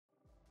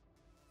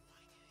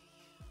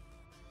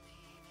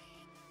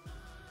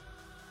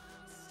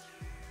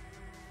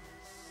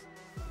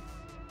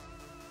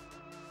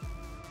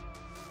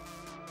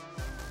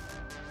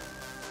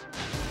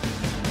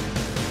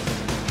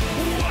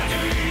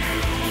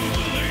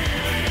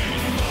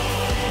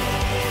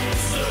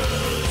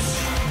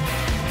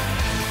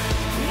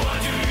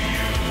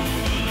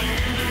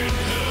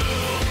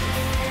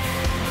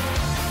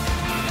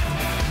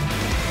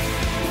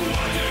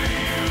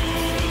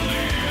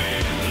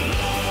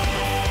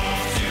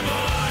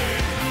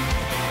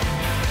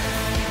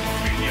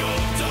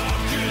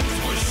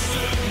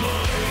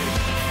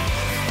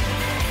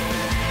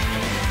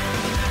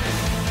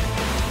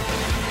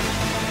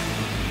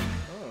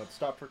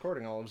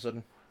of a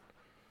sudden.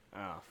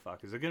 Oh,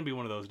 fuck. Is it going to be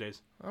one of those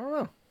days? I don't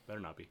know. Better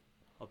not be.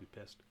 I'll be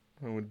pissed.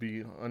 It would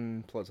be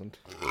unpleasant.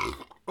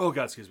 Oh,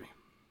 God, excuse me.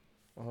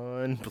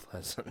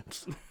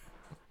 Unpleasant.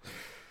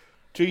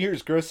 2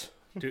 years, Chris.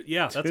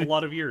 Yeah, that's a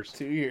lot of years.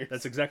 2 years.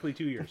 That's exactly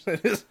 2 years.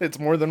 It's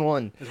more than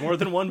one. It's more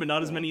than one, but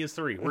not as many as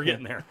 3. We're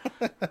getting there.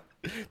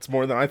 It's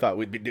more than I thought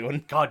we'd be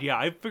doing. God, yeah,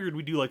 I figured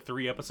we'd do like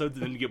 3 episodes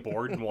and then get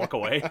bored and walk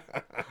away.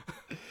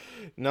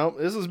 No,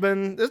 this has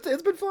been,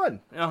 it's been fun.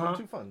 Uh-huh. It's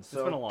been too fun. It's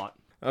been a lot.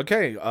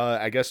 Okay,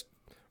 I guess,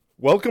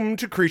 welcome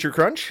to Creature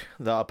Crunch,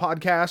 the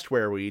podcast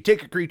where we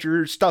take a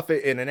creature, stuff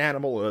it in an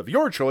animal of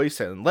your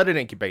choice, and let it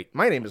incubate.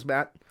 My name is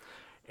Matt.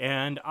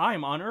 And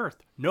I'm on Earth.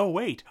 No,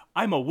 wait,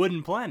 I'm a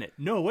wooden planet.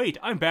 No, wait,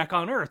 I'm back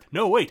on Earth.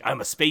 No, wait,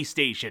 I'm a space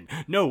station.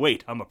 No,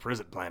 wait, I'm a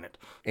prison planet.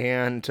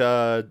 And,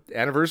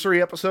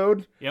 anniversary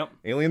episode. Yep.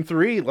 Alien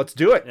 3, let's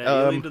do it.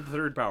 Alien to the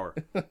third power.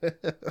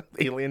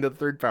 Alien to the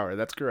third power,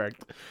 that's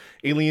correct.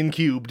 Alien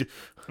cubed.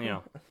 Yeah.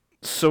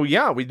 So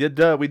yeah, we did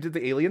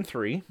the Alien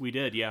 3. We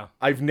did, yeah.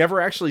 I've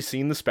never actually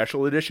seen the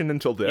special edition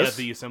until this.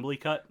 Yeah, the assembly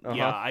cut. Uh-huh.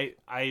 Yeah,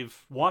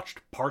 I've watched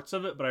parts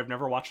of it, but I've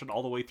never watched it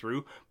all the way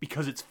through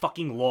because it's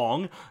fucking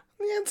long.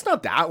 Yeah, it's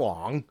not that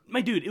long.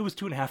 My dude, it was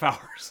 2.5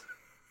 hours.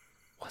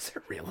 Was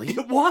it really?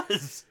 It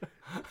was.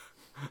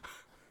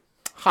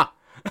 Ha.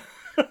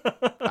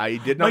 I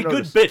did not My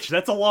notice. good bitch,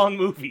 that's a long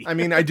movie. I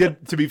mean, I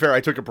did, to be fair,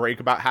 I took a break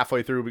about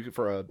halfway through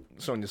for a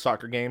Sonya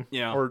soccer game.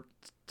 Yeah. Or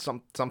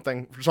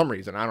something, for some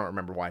reason. I don't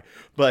remember why.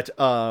 But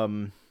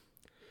I've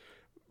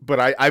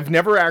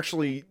nenever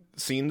actually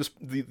seen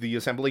the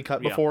assembly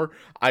cut before.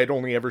 I'd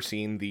only ever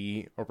seen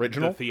the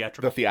original.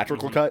 The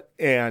theatrical cut.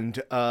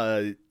 And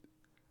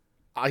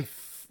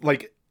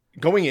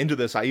going into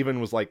this, I even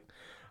was like,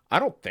 I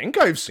don't think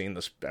I've seen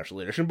the special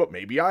edition, but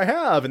maybe I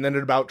have. And then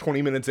at about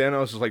 20 minutes in, I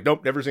was just like,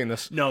 nope, never seen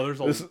this. No,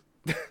 there's a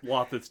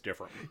lot that's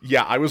different.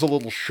 Yeah, I was a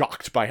little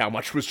shocked by how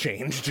much was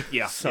changed.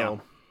 Yeah. So, yeah.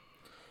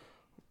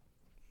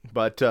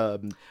 But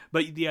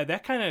yeah,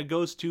 that kind of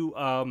goes to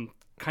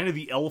kind of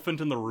the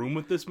elephant in the room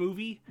with this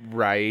movie.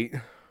 Right.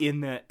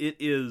 In that it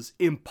is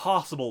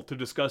impossible to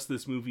discuss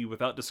this movie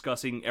without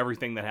discussing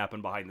everything that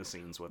happened behind the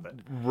scenes with it.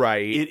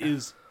 Right. It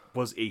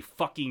was a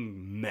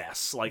fucking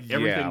mess. Like,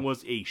 everything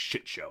was a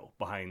shit show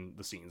behind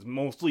the scenes,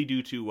 mostly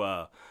due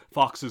to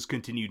Fox's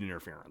continued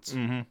interference.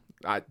 Mm-hmm.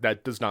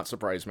 That does not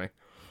surprise me.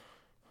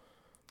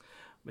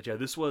 But yeah,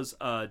 this was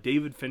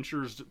David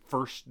Fincher's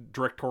first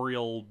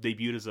directorial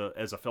debut as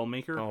a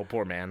filmmaker. Oh,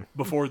 poor man.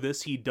 Before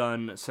this, he'd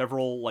done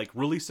several like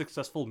really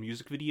successful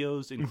music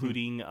videos,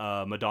 including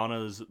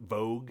Madonna's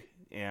Vogue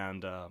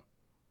and a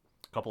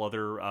couple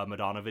other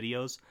Madonna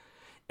videos.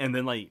 And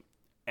then like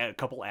a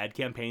couple ad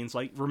campaigns.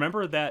 Like,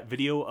 remember that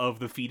video of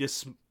the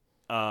fetus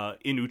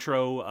in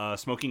utero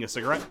smoking a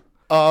cigarette?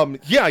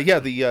 Yeah,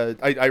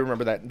 I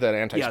remember that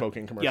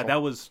anti-smoking commercial. Yeah,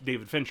 that was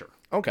David Fincher.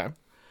 Okay.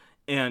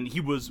 And he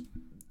was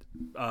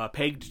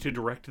pegged to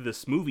direct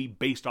this movie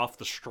based off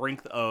the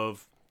strength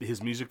of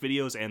his music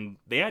videos and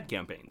the ad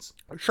campaigns.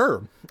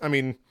 Sure. I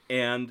mean...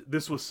 And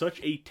this was such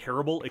a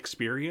terrible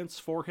experience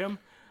for him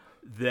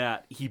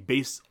that he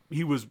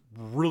was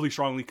really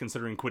strongly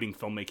considering quitting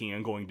filmmaking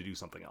and going to do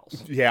something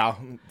else. Yeah.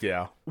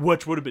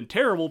 Which would have been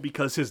terrible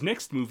because his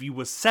next movie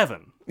was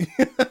Seven.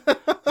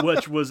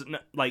 Which was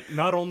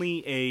not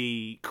only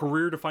a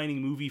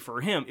career-defining movie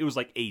for him, it was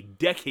like a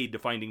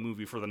decade-defining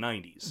movie for the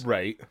 90s.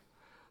 Right.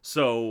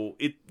 So,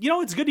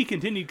 it's good he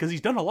continued because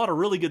he's done a lot of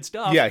really good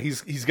stuff. Yeah,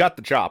 he's got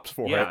the chops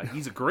for it. Yeah,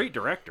 he's a great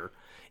director.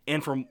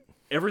 And from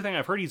everything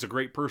I've heard, he's a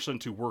great person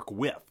to work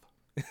with.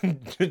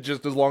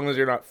 Just as long as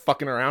you're not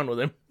fucking around with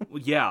him.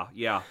 Yeah.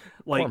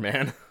 Like, poor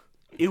man.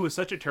 It was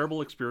such a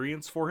terrible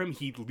experience for him,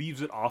 he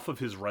leaves it off of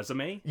his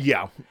resume.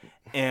 Yeah.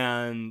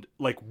 And,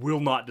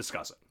 will not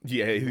discuss it.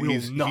 Yeah, he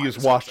has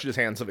washed his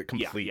hands of it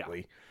completely.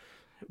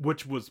 Yeah.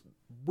 Which was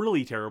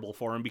really terrible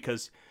for him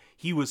because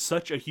he was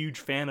such a huge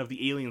fan of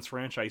the Aliens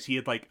franchise. He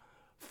had,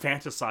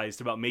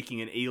 fantasized about making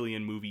an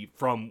Alien movie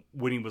from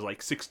when he was,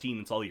 16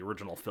 and saw the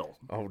original film.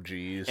 Oh,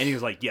 jeez. And he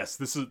was like, yes,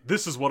 this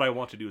is what I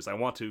want to do, is I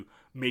want to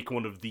make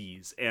one of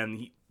these. And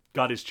he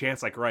got his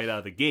chance, right out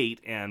of the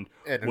gate and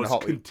was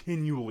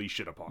continually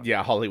shit upon.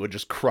 Yeah, Hollywood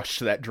just crushed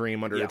that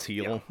dream under its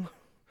heel.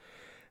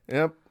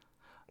 Yeah.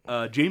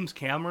 Yep. James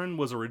Cameron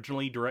was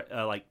originally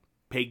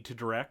pegged to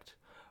direct,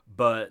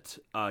 but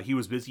he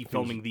was busy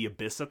filming The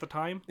Abyss at the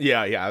time.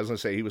 Yeah, I was going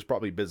to say, he was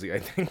probably busy, I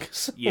think.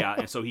 So. Yeah,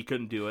 and so he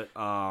couldn't do it.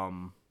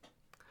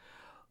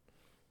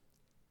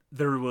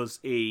 There was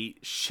a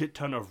shit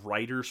ton of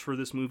writers for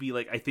this movie.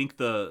 I think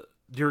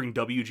during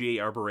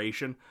WGA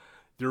Arboration,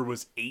 there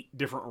was 8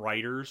 different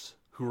writers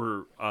who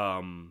were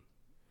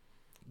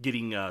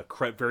getting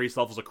various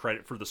levels of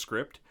credit for the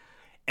script,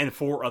 and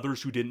 4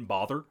 others who didn't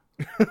bother.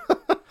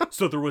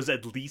 So there was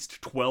at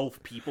least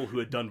 12 people who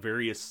had done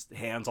various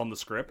hands on the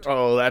script.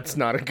 Oh, that's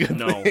not a good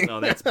thing. No,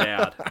 that's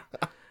bad.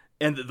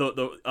 And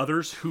the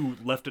others who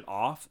left it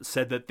off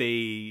said that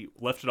they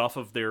left it off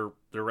of their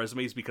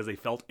resumes because they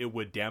felt it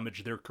would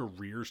damage their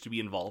careers to be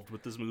involved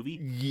with this movie.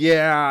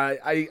 Yeah,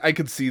 I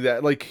could see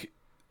that.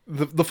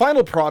 The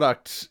final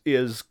product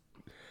is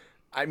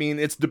I mean,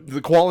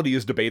 the quality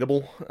is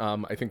debatable.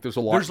 I think there's a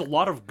a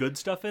lot of good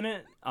stuff in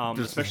it,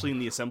 especially in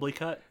the assembly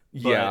cut.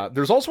 Yeah,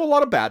 there's also a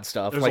lot of bad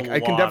stuff. Like, I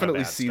can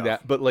definitely see stuff.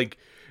 that, but like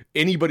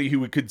anybody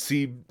who could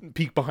see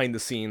peek behind the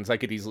scenes, I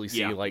could easily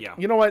see Yeah.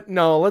 you know what?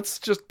 No, let's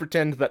just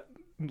pretend that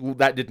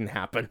didn't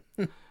happen.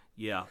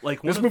 Yeah,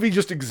 like this movie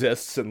just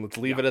exists, and let's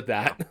leave it at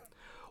that. Yeah.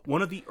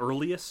 One of the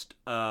earliest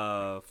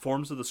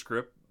forms of the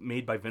script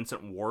made by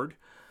Vincent Ward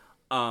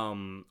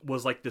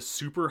was like this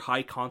super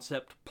high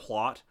concept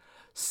plot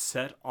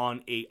set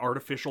on a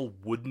artificial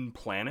wooden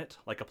planet,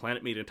 like a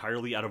planet made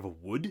entirely out of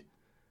wood.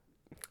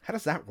 How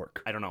does that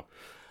work? I don't know.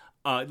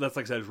 That's,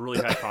 like I said, it's really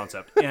high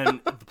concept. And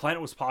the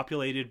planet was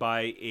populated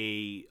by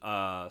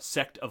a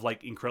sect of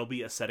like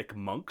incredibly ascetic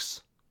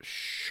monks.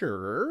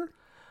 Sure.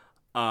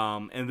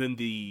 And then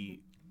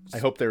I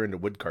hope they're into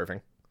wood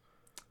carving.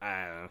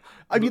 I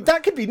mean,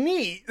 that could be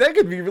neat. That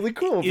could be really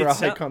cool for a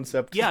high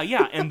concept.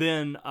 Yeah. And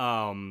then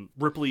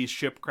Ripley's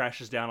ship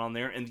crashes down on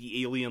there, and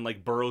the alien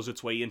like burrows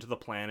its way into the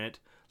planet,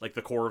 like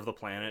the core of the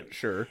planet.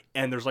 Sure.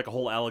 And there's like a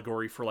whole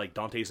allegory for like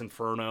Dante's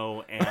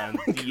Inferno, and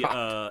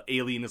the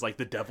alien is like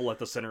the devil at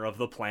the center of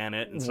the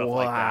planet and stuff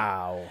like that.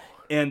 Wow.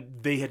 And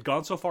they had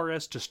gone so far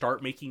as to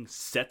start making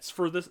sets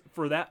for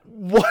that.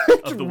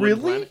 What? Of the really?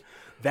 planet.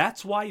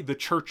 That's why the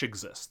church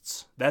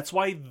exists. That's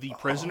why the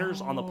prisoners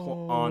on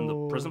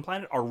the prison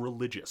planet are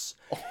religious.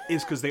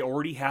 Is because they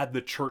already had the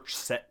church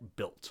set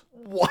built.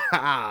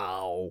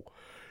 Wow.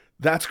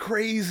 That's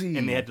crazy.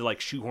 And they had to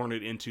like shoehorn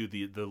it into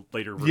the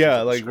later versions.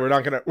 Yeah, like we're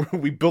not gonna.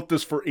 We built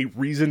this for a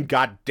reason.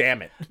 God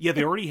damn it. Yeah,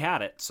 they already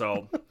had it,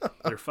 so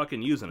they're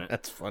fucking using it.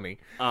 That's funny.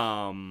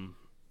 And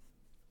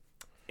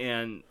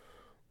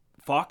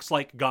Fox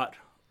like got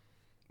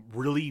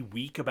really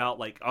weak about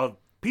like,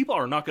 people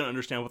are not going to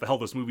understand what the hell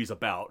this movie's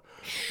about.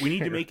 We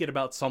need to make it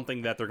about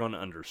something that they're going to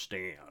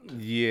understand.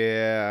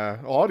 Yeah,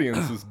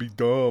 audiences be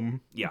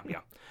dumb. Yeah.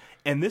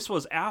 And this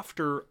was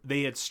after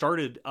they had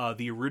started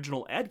the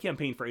original ad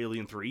campaign for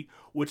Alien 3,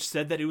 which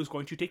said that it was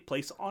going to take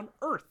place on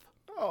Earth.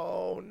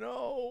 Oh,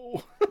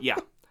 no. Yeah.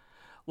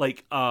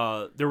 Like,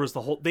 there was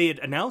they had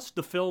announced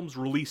the film's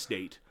release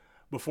date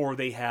before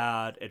they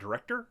had a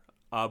director,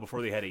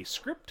 before they had a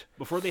script,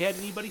 before they had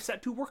anybody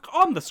set to work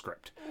on the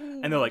script.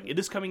 And they're like, it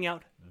is coming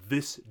out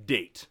this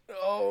date.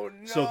 Oh,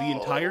 no. So the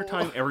entire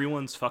time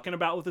everyone's fucking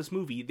about with this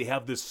movie, they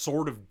have this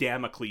sword of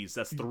Damocles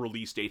that's the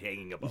release date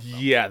hanging above them.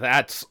 Yeah,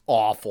 that's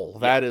awful.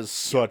 That is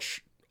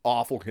such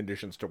awful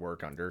conditions to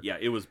work under. Yeah,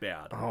 it was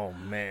bad. Oh,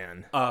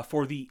 man.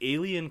 For the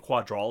Alien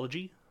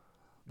quadrology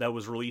that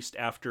was released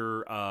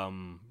after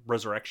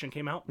Resurrection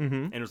came out,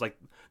 and it was like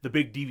the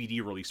big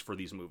DVD release for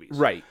these movies.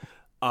 Right.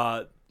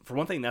 For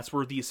one thing, that's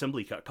where the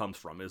assembly cut comes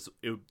from.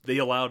 They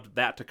allowed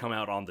that to come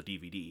out on the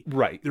DVD.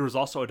 Right. There was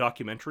also a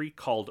documentary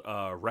called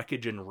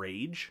Wreckage and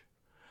Rage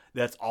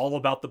that's all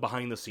about the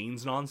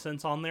behind-the-scenes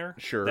nonsense on there.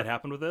 Sure. That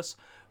happened with this.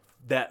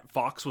 That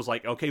Fox was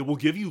like, okay, we'll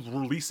give you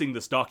releasing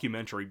this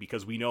documentary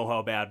because we know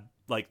how bad,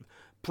 like,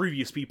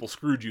 previous people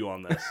screwed you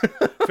on this.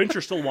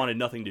 Fincher still wanted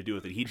nothing to do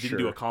with it. He didn't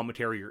do a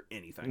commentary or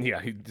anything.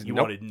 Yeah, he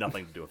wanted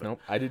nothing to do with it.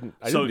 Nope, I didn't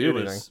do so anything.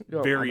 It was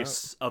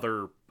various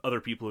other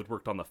people who'd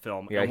worked on the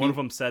film. Yeah, and one of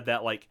them said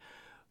that, like,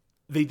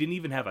 they didn't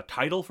even have a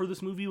title for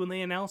this movie when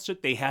they announced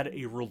it. They had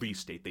a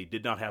release date. They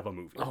did not have a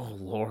movie. Oh,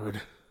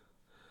 Lord.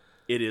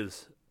 It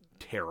is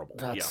terrible.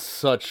 That's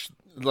such...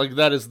 Like,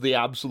 that is the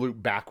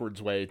absolute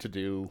backwards way to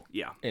do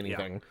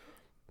anything.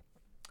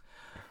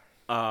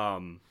 Yeah.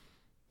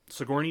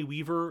 Sigourney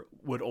Weaver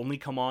would only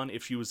come on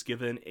if she was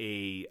given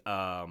a...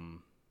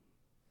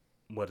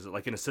 what is it?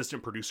 Like an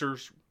assistant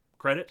producer's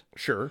credit?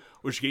 Sure.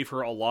 Which gave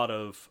her a lot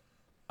of...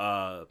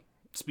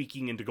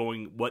 speaking into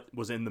going what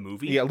was in the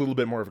movie. Yeah, a little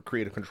bit more of a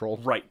creative control.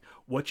 Right.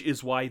 Which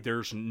is why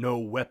there's no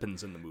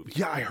weapons in the movie.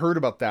 Yeah, I heard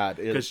about that.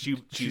 Because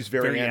she's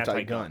very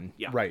anti-gun.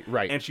 Yeah.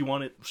 Right. And she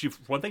for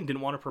one thing,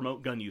 didn't want to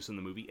promote gun use in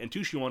the movie. And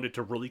two, she wanted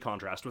to really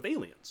contrast with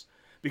Aliens.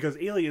 Because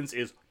Aliens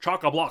is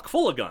chock-a-block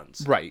full of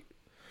guns. Right.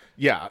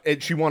 Yeah,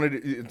 it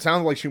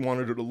sounded like she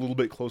wanted it a little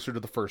bit closer to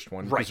the first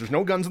one. Right. Because there's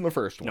no guns in the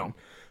first one.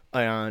 No.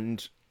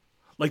 And...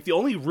 Like, the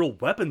only real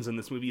weapons in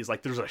this movie is,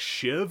 like, there's a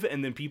shiv,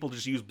 and then people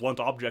just use blunt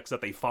objects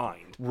that they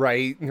find.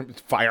 Right.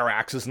 Fire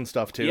axes and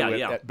stuff, too,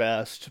 Yeah, at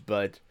best.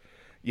 But,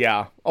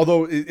 yeah.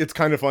 Although, it's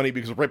kind of funny,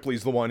 because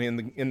Ripley's the one in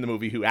the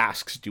movie who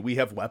asks, do we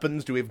have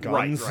weapons? Do we have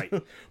guns? Right.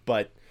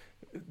 But,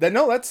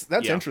 that's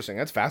interesting.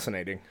 That's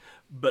fascinating.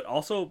 But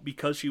also,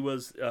 because she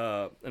was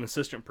an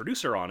assistant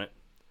producer on it,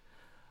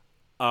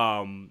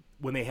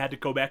 when they had to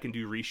go back and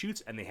do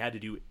reshoots, and they had to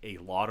do a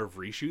lot of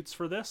reshoots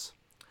for this...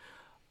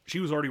 She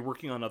was already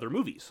working on other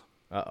movies.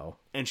 Uh-oh.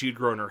 And she'd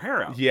grown her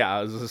hair out. Yeah,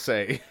 I was going to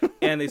say.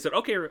 And they said,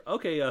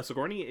 okay,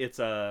 Sigourney, it's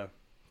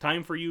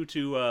time for you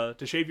to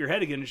shave your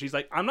head again. And she's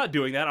like, I'm not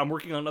doing that. I'm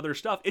working on other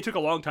stuff. It took a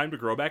long time to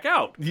grow back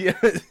out. Yeah.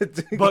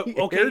 But,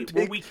 okay,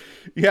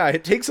 yeah,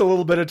 it takes a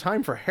little bit of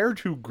time for hair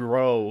to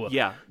grow.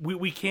 Yeah,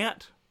 we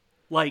can't,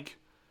 like,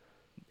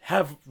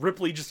 have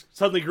Ripley just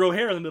suddenly grow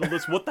hair in the middle of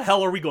this. What the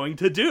hell are we going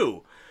to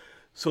do?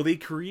 So they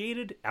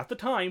created, at the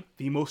time,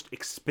 the most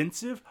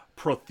expensive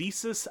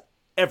prosthesis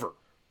ever.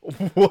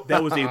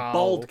 that was a Wow.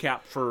 bald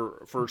cap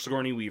for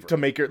Sigourney Weaver. to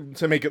make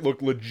it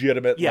look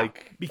legitimate. Yeah,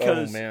 like,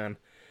 because oh man,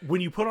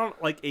 when you put on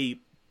like a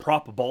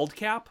prop bald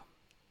cap,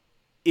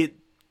 it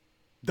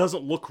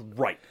doesn't look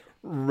right.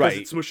 right,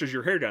 Because it smushes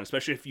your hair down,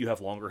 especially if you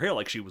have longer hair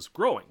like she was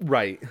growing.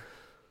 right.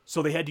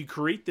 So they had to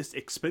create this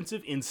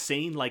expensive,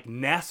 insane, like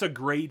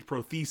NASA-grade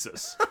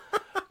prosthesis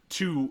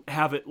to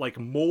have it like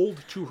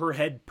mold to her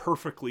head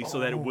perfectly so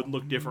that it would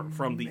look different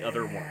from the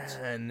other ones.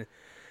 And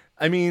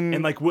I mean,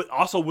 And like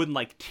also wouldn't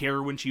like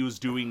tear when she was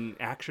doing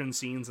action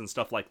scenes and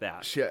stuff like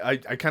that. shit, I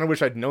kind of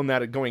wish I'd known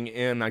that going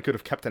in. I could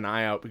have kept an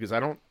eye out because I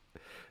don't.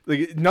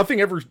 Like,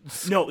 nothing ever.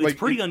 No, it's like,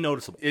 pretty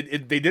unnoticeable.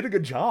 They did a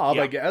good job,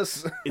 Yeah. I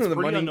guess. It's The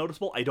pretty money,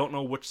 unnoticeable. I don't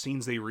know which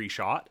scenes they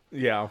reshot.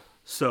 yeah.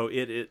 So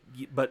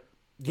but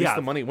At least yeah,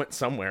 the money went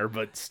somewhere,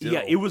 but still.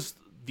 yeah, it was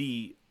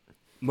the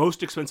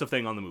most expensive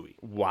thing on the movie.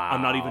 Wow.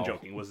 I'm not even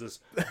joking. Was this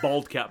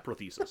bald cap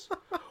prosthesis?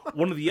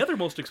 One of the other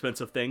most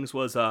expensive things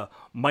was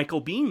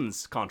Michael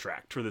Bihn's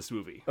contract for this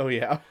movie. Oh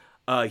yeah.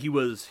 He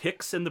was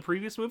Hicks in the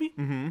previous movie,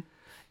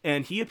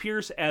 and he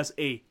appears as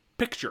a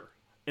picture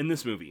in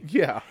this movie.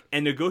 Yeah.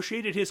 And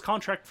negotiated his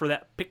contract for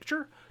that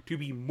picture to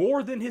be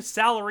more than his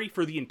salary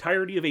for the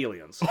entirety of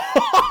Aliens.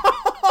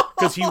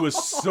 Because he was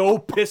so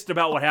pissed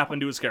about what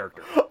happened to his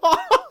character.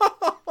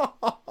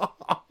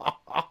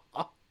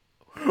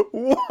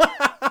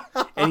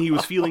 And he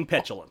was feeling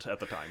petulant at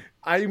the time.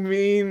 I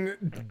mean,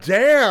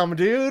 damn,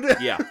 dude.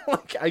 Yeah.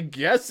 Like, I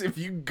guess if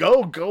you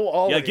go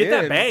all Yeah, get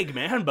that in. bag,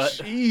 man. But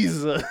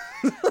Jesus.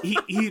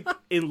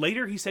 and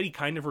later he said he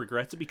kind of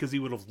regrets it because he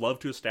would have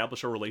loved to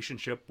establish a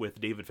relationship with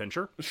David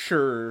Fincher.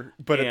 Sure,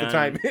 but at the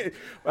And time,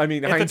 I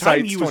mean, At the time,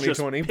 hindsight's he was just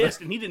 2020.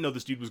 pissed, and he didn't know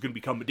this dude was going to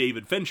become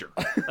David Fincher.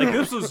 Like,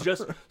 this was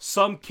just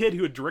some kid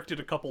who had directed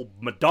a couple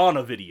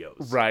Madonna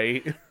videos.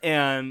 Right.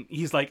 And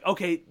he's like,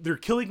 okay, they're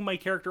killing my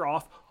character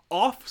off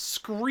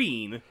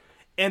screen,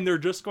 and they're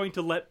just going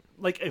to let,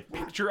 like, a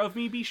picture of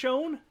me be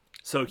shown?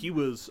 So he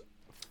was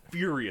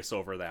furious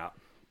over that.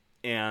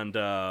 And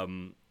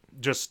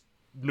just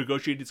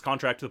negotiated his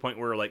contract to the point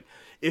where, like,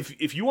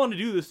 if you want to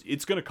do this,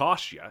 it's going to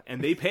cost you.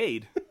 And they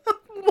paid.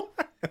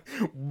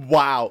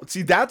 Wow.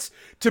 See,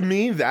 to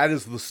me, that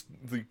is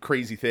the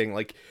crazy thing.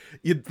 Like,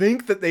 you'd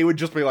think that they would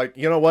just be like,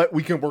 you know what,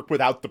 we can work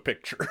without the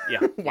picture.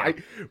 Yeah.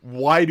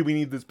 Why do we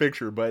need this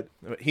picture? But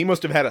he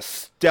must have had a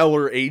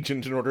stellar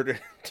agent in order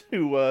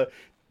to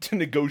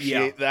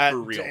negotiate that. For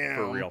real, Damn.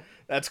 for real.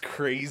 That's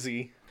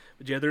crazy.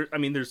 But yeah,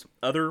 there's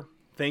other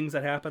things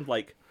that happened,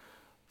 like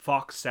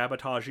Fox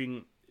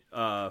sabotaging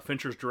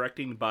Fincher's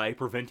directing by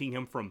preventing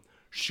him from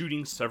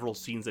shooting several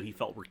scenes that he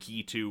felt were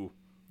key to,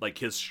 like,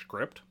 his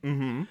script.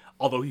 Mm-hmm.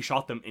 Although he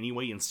shot them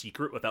anyway in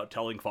secret without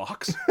telling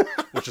Fox,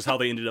 which is how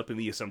they ended up in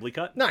the assembly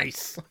cut.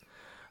 Nice.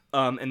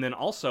 And then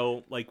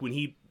also, like, when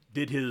he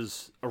did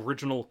his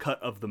original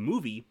cut of the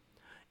movie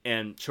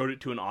and showed it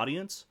to an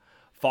audience,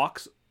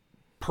 Fox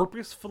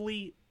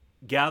purposefully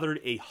gathered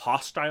a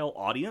hostile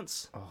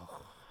audience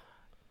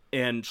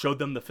and showed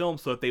them the film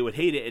so that they would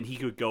hate it, and he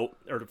could go,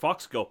 or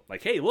Fox could go,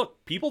 like, hey,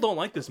 look, people don't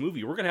like this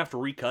movie. We're going to have to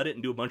recut it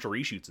and do a bunch of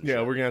reshoots and Yeah,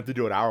 shit. we're gonna have to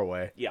do it our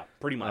way. Yeah,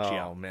 pretty much, Oh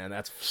yeah. man,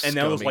 that's And scummy.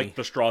 that was like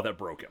the straw that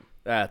broke him.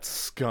 That's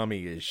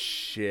scummy as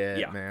shit,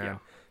 Yeah, man. yeah.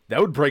 That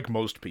would break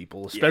most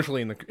people,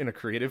 especially in a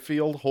creative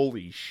field.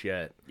 Holy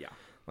shit. Yeah.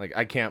 Like,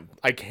 I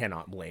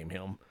cannot blame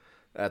him.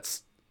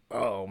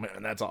 Oh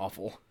man, that's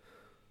awful.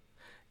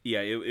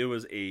 Yeah, it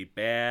was a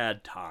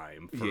bad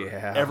time for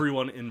Yeah.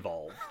 everyone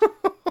involved.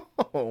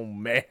 Oh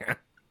man.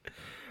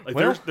 Like,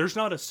 Well- there's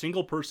not a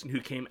single person who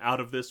came out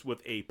of this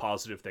with a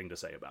positive thing to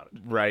say about it.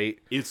 Right.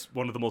 It's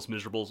one of the most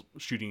miserable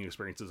shooting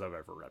experiences I've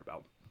ever read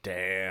about.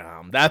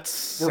 Damn.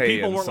 That's Where saying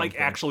people weren't like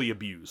something. actually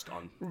abused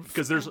on,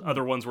 because there's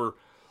other ones where,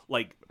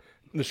 like,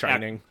 The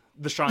Shining.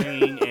 The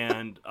Shining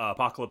and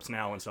Apocalypse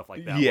Now and stuff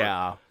like that. where-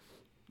 Yeah.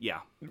 yeah.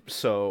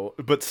 So,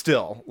 but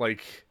still,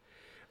 like,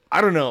 I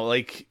don't know,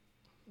 like,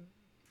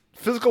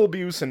 physical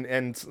abuse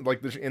and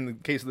like in the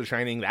case of The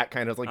Shining, that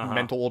kind of like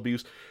mental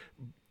abuse.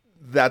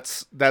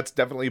 That's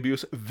definitely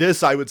abuse.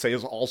 This, I would say,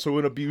 is also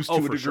an abuse to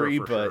a for sure, degree,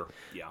 for but sure.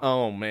 Yeah.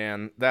 oh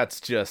man, that's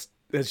just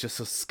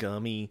so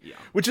scummy. Yeah.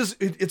 Which is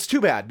it's too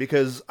bad,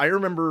 because I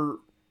remember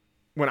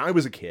when I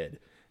was a kid,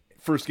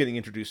 first getting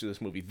introduced to this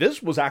movie.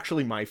 This was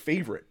actually my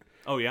favorite.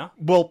 Oh yeah.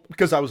 Well,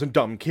 because I was a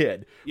dumb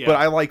kid, Yeah. but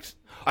I liked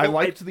I-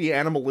 the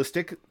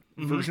animalistic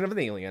version of an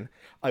alien.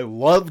 I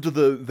loved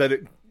that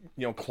it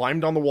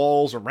climbed on the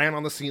walls or ran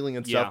on the ceiling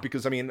and stuff, Yeah.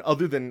 because I mean,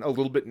 other than a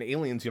little bit in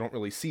Aliens, you don't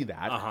really see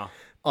that. Uh-huh.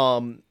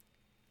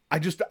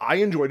 I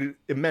enjoyed it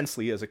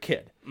immensely as a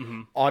kid.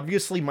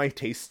 Obviously, my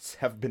tastes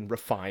have been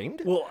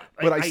refined. Well,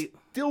 but I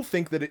still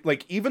think that it,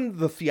 like, even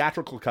the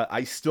theatrical cut,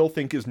 I still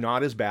think is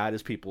not as bad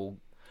as people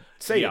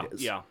say yeah, it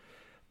is. yeah.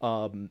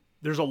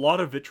 There's a lot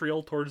of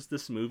vitriol towards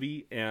this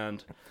movie,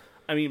 and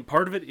I mean,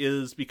 part of it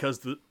is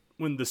because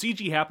when the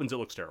CG happens, it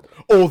looks terrible.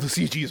 Oh, the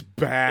CG is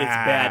bad. It's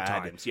bad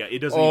times. Yeah, it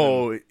doesn't.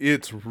 Oh,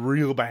 it's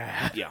real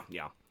bad. Yeah,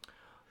 yeah.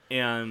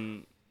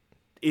 And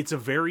it's a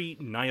very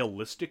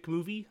nihilistic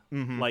movie.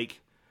 Like,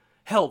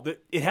 hell,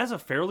 it has a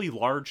fairly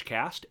large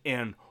cast,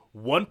 and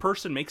one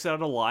person makes it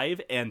out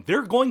alive, and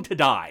they're going to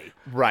die.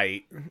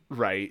 Right.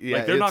 Yeah,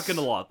 like, they're not going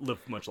to live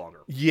much longer.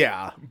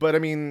 Yeah, but I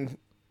mean,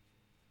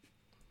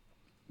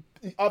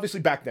 obviously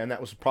back then that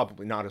was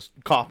probably not as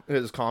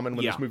common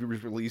when this movie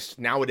was released.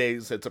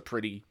 Nowadays, it's a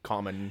pretty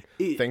common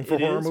thing for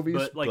horror movies.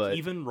 But like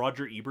even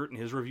Roger Ebert in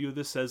his review of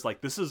this says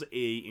like this is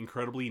a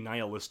incredibly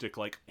nihilistic,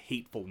 like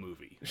hateful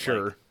movie.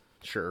 Sure.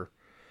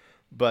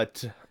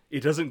 But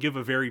it doesn't give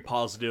a very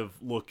positive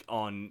look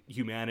on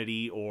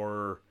humanity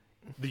or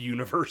the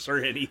universe or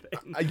anything.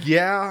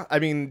 Yeah, I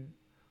mean,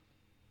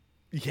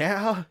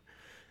 yeah,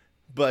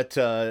 but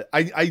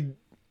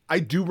I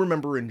do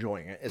remember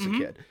enjoying it as a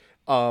kid.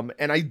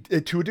 And I,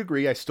 to a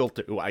degree, I still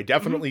do. I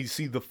definitely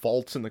see the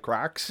faults and the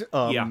cracks.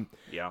 Yeah.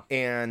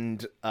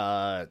 And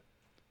I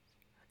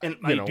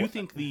do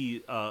think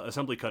the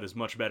assembly cut is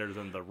much better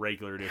than the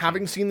regular edition.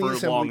 Having seen the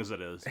as long as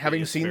it is,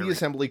 the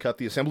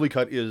assembly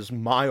cut is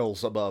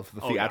miles above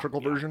the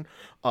theatrical version.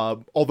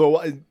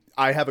 Although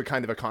I have a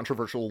kind of a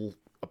controversial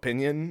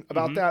opinion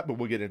about that, but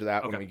we'll get into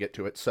that when we get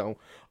to it. So,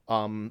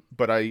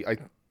 but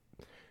like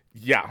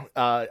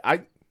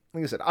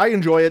I said, I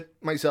enjoy it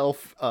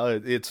myself.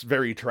 It's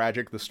very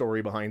tragic, the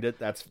story behind it.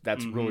 That's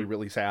really,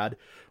 really sad.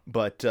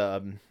 But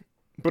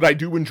I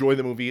do enjoy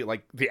the movie.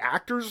 Like, the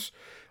actors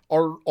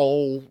are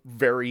all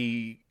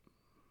very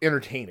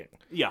entertaining.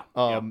 Yeah.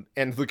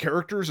 And the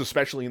characters,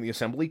 especially in the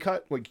assembly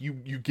cut, like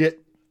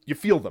you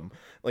feel them.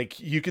 Like,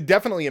 you could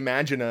definitely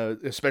imagine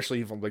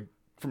especially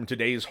from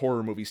today's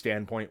horror movie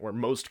standpoint, where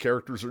most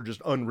characters are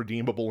just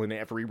unredeemable in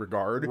every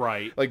regard.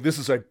 Right. Like, this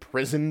is a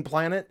prison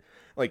planet.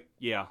 Like,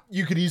 yeah,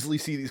 you could easily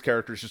see these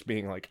characters just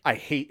being like, I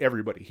hate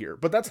everybody here.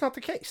 But that's not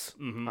the case.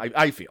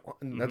 I feel.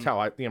 And that's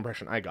how the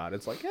impression I got.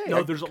 It's like, hey,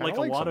 no, there's like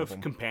a lot of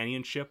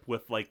companionship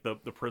with like the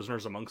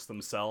prisoners amongst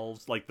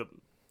themselves, like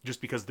just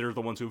because they're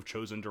the ones who've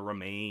chosen to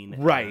remain.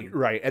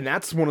 Right. And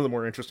that's one of the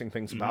more interesting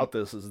things about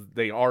this is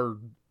they are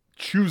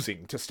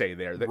choosing to stay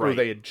there. Or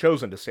they had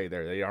chosen to stay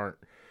there. They aren't,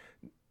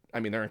 I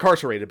mean, they're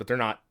incarcerated, but they're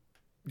not,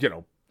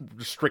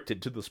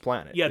 restricted to this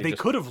planet. Yeah, they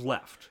could have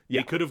left.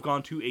 Yeah. They could have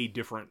gone to a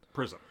different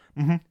prison.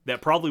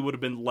 That probably would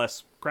have been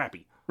less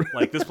crappy.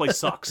 Like, this place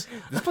sucks.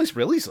 This place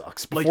really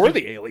sucks before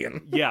the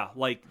alien. Yeah,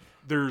 like,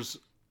 there's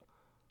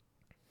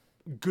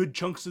good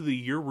chunks of the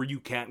year where you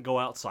can't go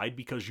outside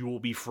because you will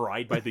be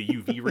fried by the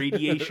UV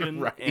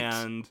radiation. Right.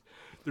 And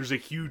there's a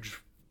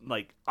huge,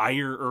 like,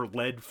 iron or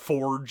lead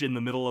forge in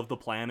the middle of the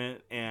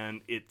planet,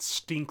 and it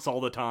stinks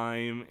all the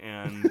time,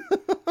 and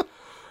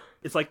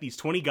it's like these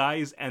 20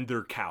 guys and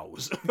their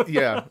cows.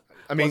 Yeah.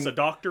 I mean, plus a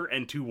doctor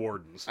and 2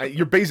 wardens.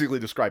 You're basically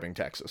describing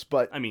Texas,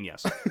 but I mean,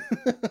 yes.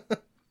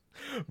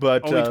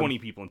 But only 20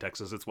 people in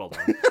Texas. It's well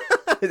done.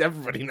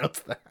 Everybody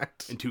knows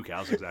that. And 2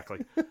 cows, exactly.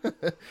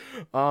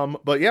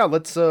 But yeah,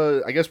 let's.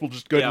 I guess we'll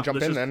just go ahead and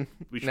jump in then.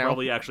 We should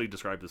probably actually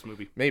describe this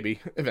movie. Maybe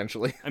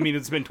eventually. I mean,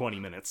 it's been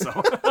 20 minutes, so.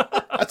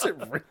 That's it,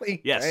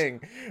 really? Yes.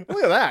 Dang.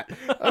 Look at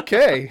that.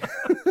 Okay.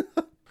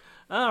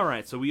 All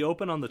right, so we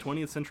open on the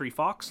 20th Century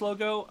Fox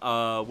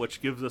logo,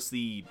 which gives us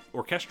the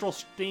orchestral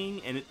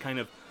sting, and it kind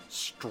of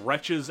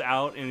stretches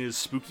out and is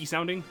spooky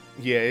sounding.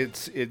 Yeah,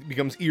 it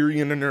becomes eerie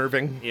and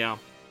unnerving. Yeah.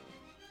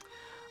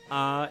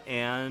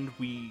 And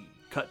we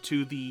cut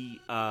to the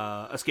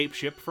escape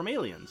ship from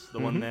Aliens, the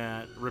one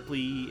that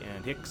Ripley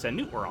and Hicks and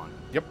Newt were on.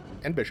 Yep,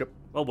 and Bishop.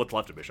 Well, what's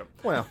left of Bishop.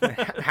 Well,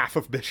 half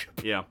of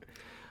Bishop. Yeah.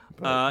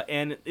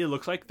 And it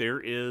looks like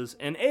there is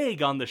an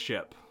egg on the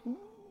ship.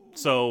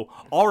 So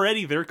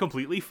already they're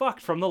completely fucked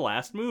from the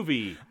last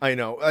movie. I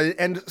know.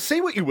 And say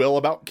what you will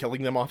about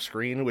killing them off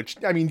screen, which,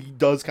 I mean,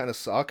 does kind of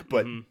suck,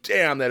 but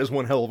damn, that is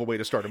one hell of a way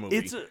to start a movie.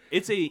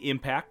 It's a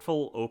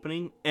impactful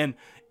opening, and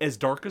as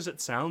dark as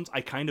it sounds, I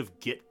kind of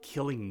get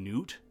killing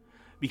Newt,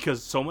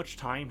 because so much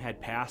time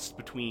had passed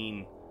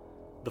between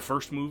the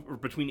first movie, or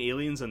between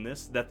Aliens and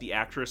this, that the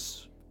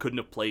actress couldn't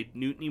have played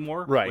Newt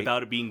anymore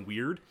without it being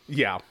weird.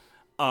 Yeah.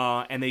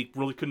 And they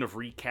really couldn't have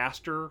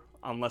recast her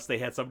unless they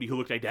had somebody who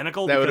looked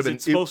identical, that because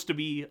it's supposed to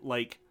be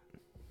like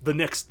the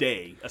next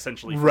day,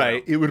 essentially.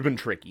 Right. It would have been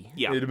tricky.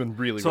 Yeah. It would have been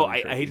really, so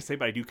really tricky. I hate to say,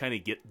 but I do kind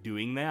of get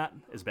doing that,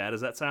 as bad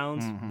as that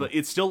sounds. But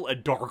it's still a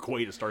dark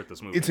way to start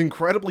this movie. It's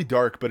incredibly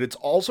dark, but it's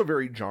also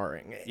very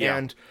jarring. Yeah.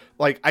 And,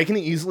 like, I can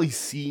easily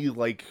see,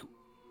 like,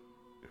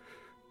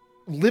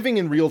 living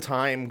in real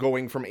time,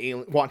 going from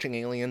watching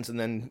Aliens and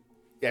then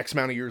X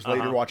amount of years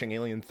later watching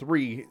Alien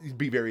 3, it'd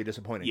be very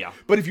disappointing. Yeah.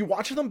 But if you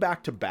watch them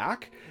back to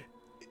back,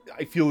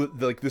 I feel that,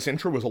 like, this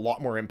intro was a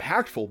lot more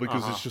impactful,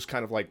 because it's just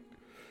kind of like,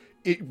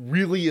 it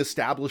really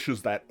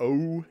establishes that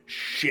oh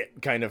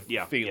shit kind of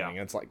feeling.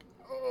 It's like,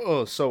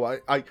 oh, so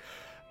I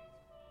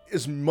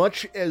as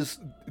much as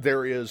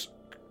there is,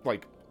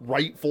 like,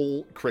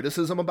 rightful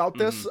criticism about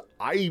this,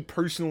 I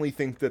personally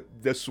think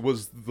that this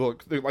was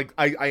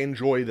I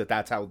enjoy that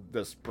that's how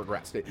this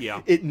progressed.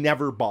 It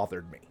never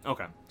bothered me.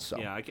 Okay. So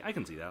yeah, I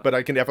can see that. But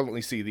I can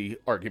definitely see the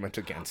argument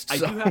against. I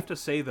do have to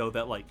say, though,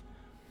 that, like,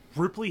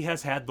 Ripley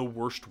has had the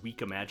worst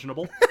week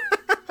imaginable.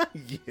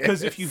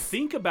 Because if you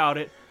think about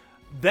it,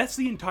 That's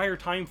the entire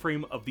time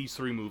frame of these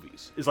 3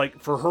 movies. Is like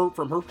from her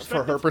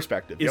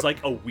perspective. Is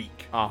like a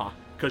week.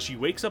 Because she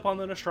wakes up on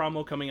the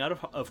Nostromo coming out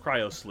of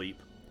cryo sleep.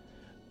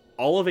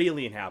 All of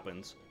Alien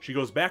happens. She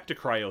goes back to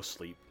cryo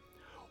sleep.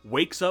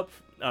 Wakes up.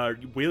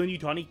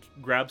 Weyland-Yutani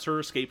grabs her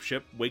escape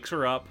ship, wakes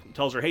her up,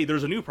 tells her, "Hey,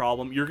 there's a new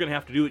problem. You're gonna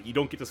have to do it. You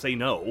don't get to say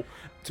no."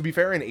 To be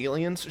fair, in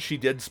Aliens, she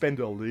did spend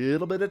a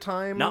little bit of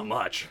time. Not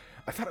much.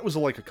 I thought it was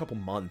like a couple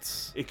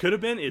months. It could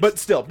have been. But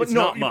still, it's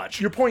no, not much.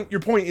 Your point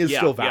is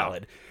still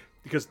valid. Yeah.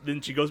 Because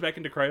then she goes back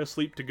into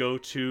cryosleep to go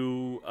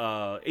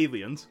to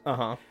Aliens.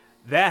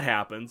 That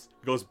happens.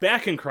 Goes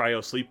back in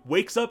cryosleep.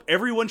 Wakes up.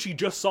 Everyone she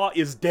just saw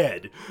is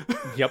dead.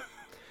 Yep.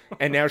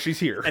 And now she's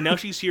here.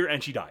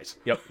 And she dies.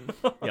 Yep.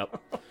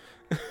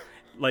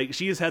 Like,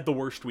 she has had the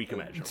worst week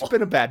imaginable. It's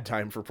been a bad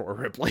time for poor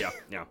Ripley.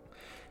 Yeah.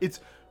 It's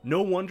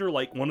no wonder,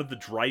 like, one of the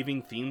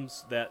driving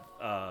themes that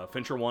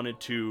Fincher wanted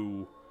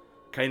to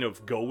kind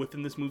of go with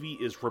in this movie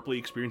is Ripley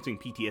experiencing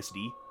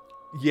PTSD.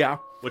 Yeah.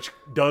 Which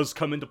does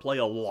come into play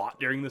a lot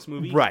during this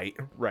movie. Right.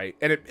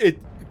 And it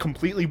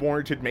completely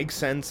warranted, makes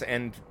sense,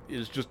 and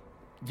is just,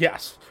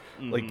 yes.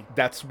 Like,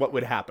 that's what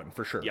would happen,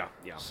 for sure. Yeah.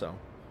 So...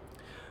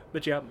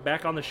 But yeah,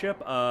 back on the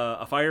ship,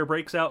 a fire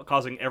breaks out,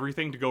 causing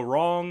everything to go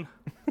wrong.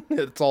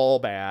 It's all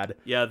bad.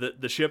 Yeah,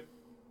 the ship,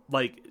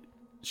 like,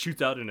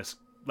 shoots out an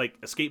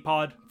escape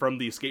pod from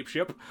the escape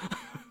ship,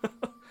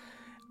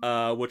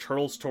 which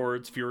hurtles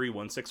towards Fury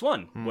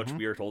 161, which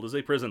we are told is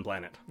a prison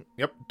planet.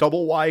 Yep,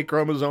 double Y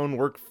chromosome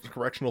work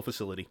correctional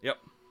facility. Yep.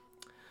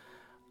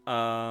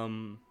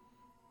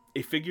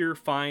 A figure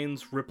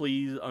finds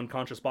Ripley's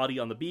unconscious body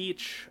on the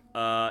beach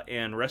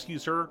and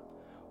rescues her.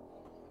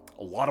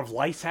 A lot of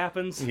lice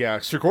happens. Yeah,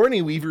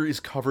 Sigourney Weaver is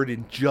covered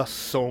in just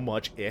so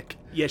much ick.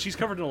 Yeah, she's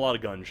covered in a lot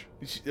of gunge.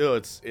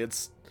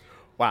 It's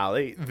wow.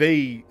 They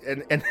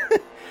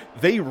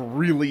they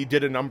really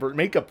did a number.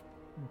 Makeup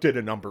did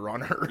a number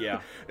on her.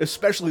 Yeah,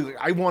 especially like,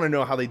 I want to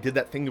know how they did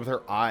that thing with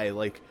her eye.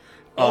 Like,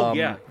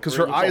 because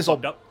her eye is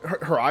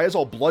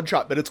all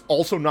bloodshot, but it's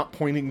also not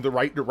pointing the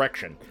right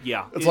direction.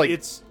 Yeah,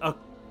 it's a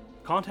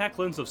contact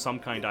lens of some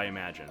kind, I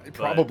imagine.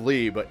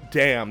 Probably, but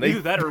damn,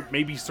 either that or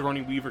maybe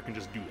Sigourney Weaver can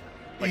just do that.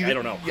 Like, I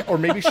don't know. Yeah, or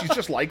maybe she's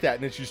just like that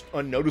and it's just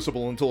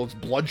unnoticeable until it's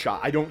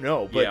bloodshot. I don't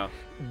know. But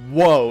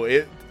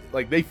whoa,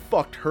 they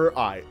fucked her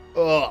eye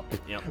up.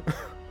 Yeah.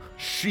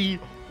 She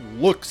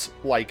looks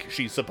like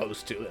she's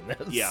supposed to in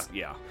this.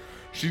 Yeah.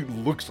 She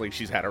looks like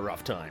she's had a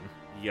rough time.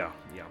 Yeah.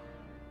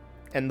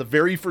 And the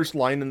very first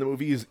line in the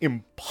movie is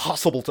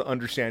impossible to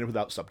understand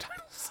without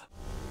subtitles.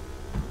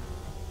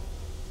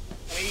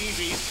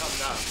 Babies come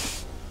down.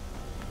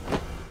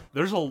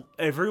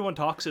 Everyone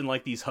talks in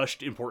like these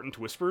hushed, important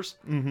whispers.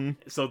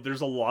 So there's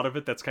a lot of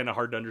it that's kind of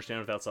hard to understand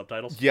without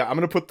subtitles. Yeah, I'm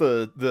gonna put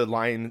the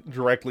line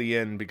directly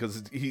in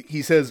because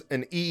he says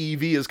an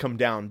EEV has come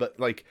down, but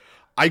like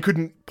I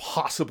couldn't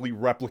possibly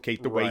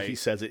replicate the way he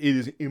says it. It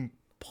is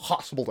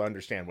impossible to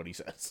understand what he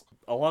says.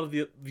 A lot of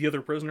the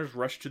other prisoners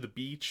rush to the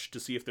beach to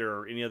see if there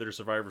are any other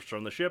survivors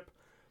from the ship.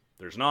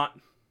 There's not.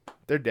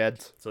 They're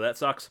dead. So that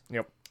sucks.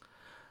 Yep.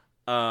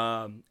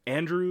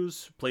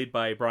 Andrews, played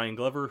by Brian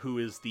Glover, who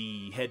is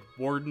the head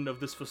warden of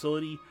this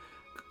facility,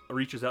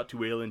 reaches out to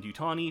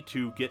Weyland-Yutani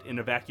to get an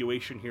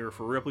evacuation here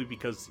for Ripley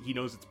because he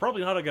knows it's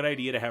probably not a good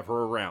idea to have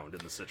her around in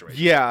this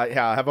situation.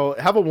 Yeah. Have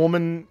a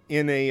woman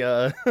in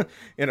a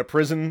in a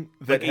prison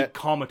that like a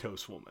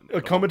comatose woman.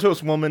 A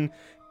comatose woman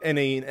in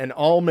an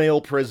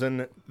all-male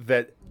prison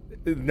that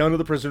none of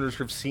the prisoners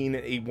have seen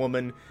a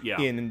woman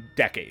in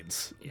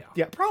decades.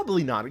 Yeah,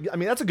 probably not. I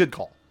mean, that's a good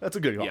call.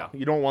 Yeah.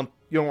 You don't want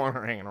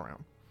her hanging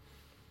around.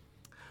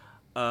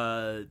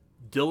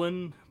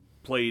 Dylan,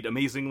 played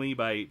amazingly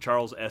by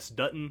Charles S.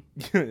 Dutton.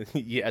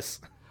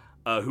 Yes.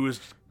 Who is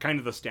kind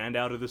of the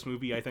standout of this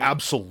movie, I think.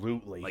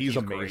 Absolutely. He's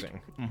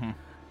amazing.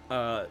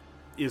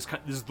 Is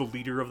the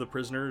leader of the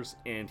prisoners,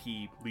 and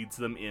he leads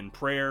them in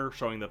prayer,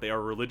 showing that they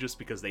are religious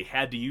because they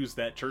had to use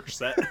that church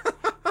set.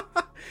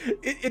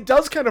 It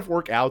does kind of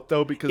work out,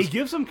 though, because... It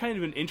gives them kind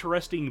of an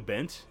interesting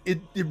bent.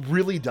 It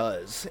really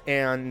does.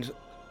 And,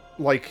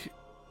 like...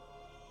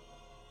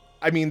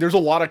 I mean, there's a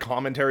lot of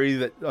commentary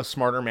that a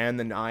smarter man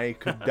than I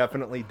could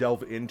definitely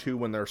delve into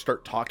when they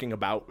start talking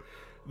about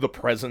the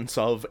presence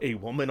of a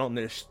woman on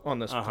this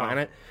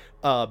planet.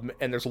 And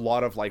there's a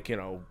lot of, like,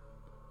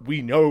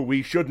 we know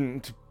we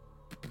shouldn't...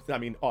 I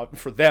mean,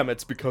 for them,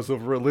 it's because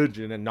of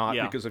religion and not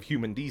because of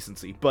human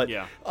decency. But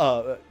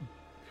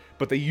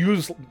but they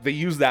use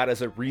that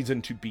as a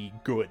reason to be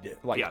good,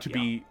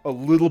 be a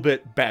little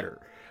bit better.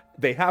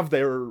 They have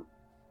their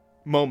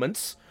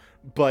moments,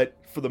 but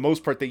for the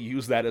most part, they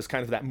use that as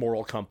kind of that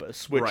moral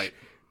compass. Which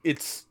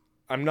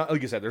I'm not,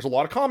 like I said, there's a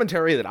lot of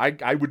commentary that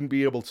I wouldn't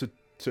be able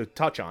to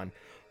touch on,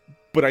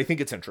 but I think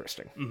it's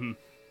interesting.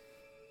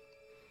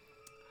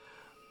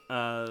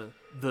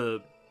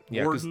 The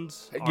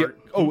wardens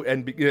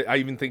I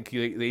even think they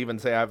even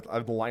say I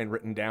have the line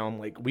written down,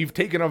 like, we've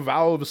taken a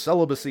vow of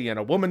celibacy and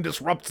a woman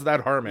disrupts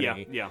that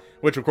harmony.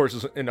 Which, of course,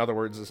 is, in other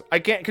words, is I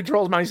can't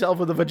control myself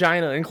with a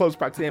vagina in close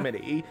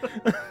proximity.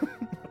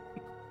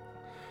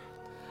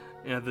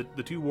 And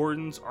the two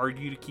wardens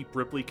argue to keep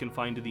Ripley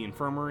confined to the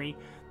infirmary.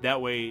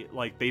 That way,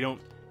 like, they don't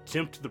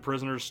tempt the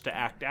prisoners to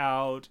act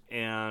out,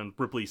 and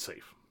Ripley's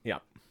safe. Yeah.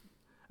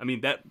 I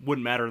mean, that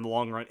wouldn't matter in the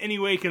long run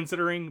anyway,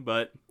 considering,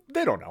 but...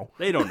 They don't know.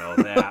 They don't know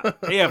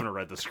that. They haven't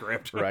read the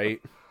script.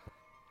 Right.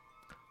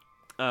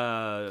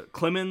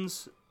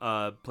 Clemens,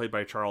 played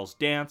by Charles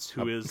Dance,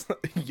 who is...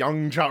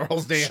 young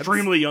Charles Dance.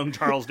 Extremely young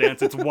Charles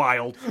Dance. It's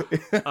wild.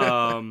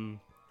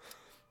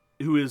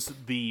 Who is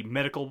the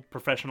medical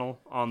professional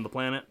on the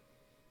planet.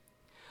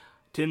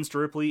 Tends to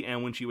Ripley,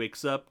 and when she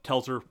wakes up,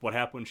 tells her what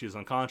happened when she was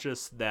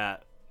unconscious,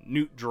 that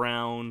Newt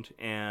drowned,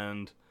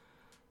 and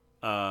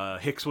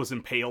Hicks was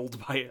impaled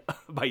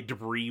by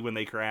debris when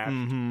they crashed.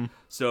 Mm-hmm.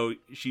 So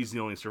she's the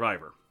only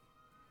survivor.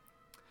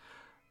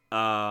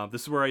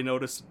 This is where I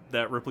noticed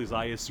that Ripley's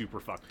eye is super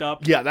fucked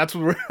up. Yeah, that's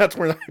where I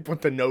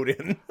put the note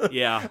in.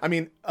 Yeah. I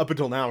mean, up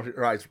until now,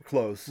 her eyes were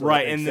closed. So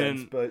right, and sense,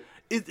 then but...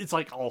 it's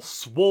like all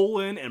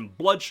swollen and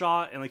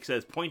bloodshot, and like I said,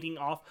 it's pointing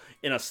off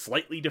in a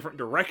slightly different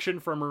direction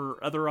from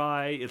her other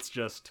eye. It's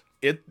just...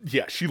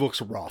 Yeah, she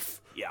looks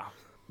rough. Yeah.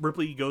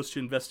 Ripley goes to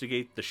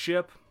investigate the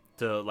ship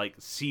to, like,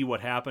 see what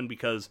happened,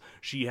 because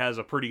she has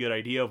a pretty good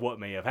idea of what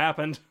may have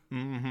happened,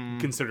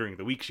 considering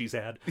the week she's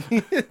had.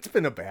 It's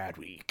been a bad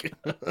week.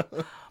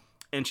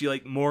 And she,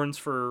 like, mourns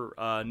for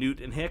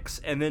Newt and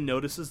Hicks, and then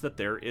notices that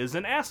there is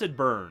an acid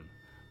burn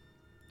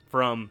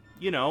from,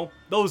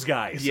 those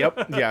guys.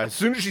 Yep. Yeah, as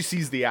soon as she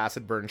sees the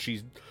acid burn,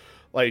 she's,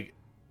 like,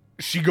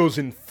 she goes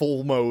in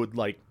full mode,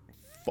 like,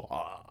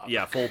 fuck.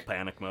 Yeah, full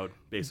panic mode,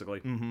 basically.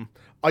 Mm-hmm.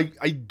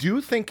 I do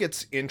think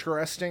it's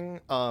interesting.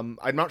 I'm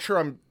not sure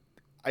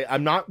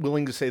I'm not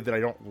willing to say that I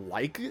don't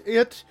like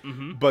it,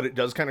 but it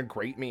does kind of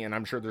grate me, and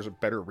I'm sure there's a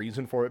better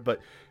reason for it, but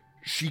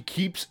she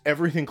keeps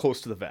everything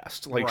close to the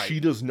vest. Like, right. She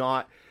does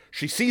not...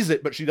 She sees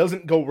it, but she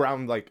doesn't go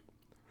around, like,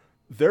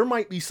 there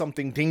might be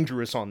something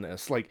dangerous on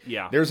this. Like,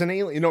 yeah. There's an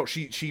alien...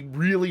 she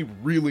really,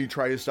 really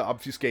tries to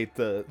obfuscate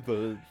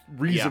the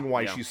reason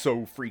why she's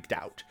so freaked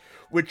out,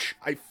 which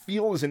I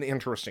feel is an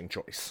interesting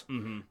choice.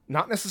 Mm-hmm.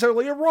 Not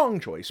necessarily a wrong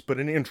choice, but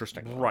an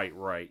interesting one.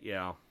 Right,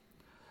 yeah.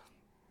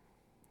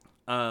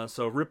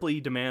 So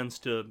Ripley demands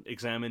to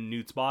examine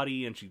Newt's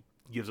body, and she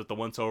gives it the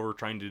once-over,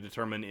 trying to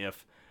determine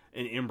if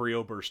an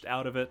embryo burst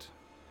out of it.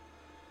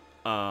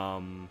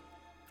 And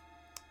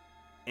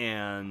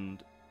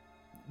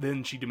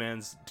then she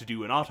demands to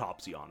do an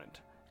autopsy on it,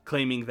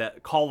 claiming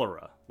that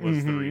cholera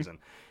was the reason.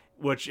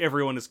 Which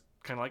everyone is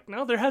kind of like,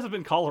 no, there hasn't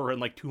been cholera in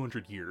like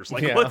 200 years.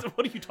 Like,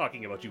 what are you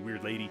talking about, you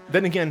weird lady?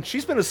 Then again,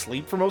 she's been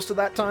asleep for most of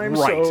that time,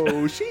 right.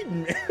 So she...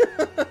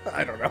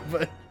 I don't know,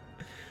 but...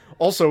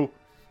 Also...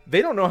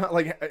 They don't know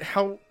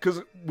how,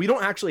 because we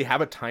don't actually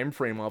have a time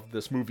frame of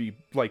this movie,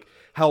 like,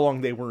 how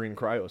long they were in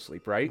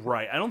cryosleep, right?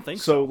 Right, I don't think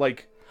so. So,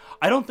 like...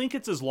 I don't think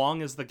it's as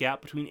long as the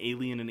gap between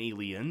Alien and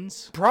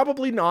Aliens.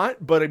 Probably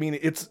not, but, I mean,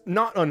 it's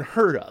not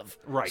unheard of.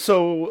 Right.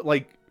 So,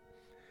 like,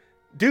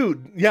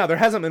 dude, yeah, there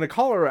hasn't been a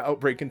cholera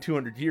outbreak in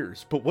 200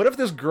 years, but what if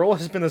this girl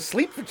has been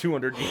asleep for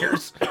 200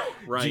 years?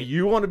 Right. Do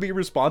you want to be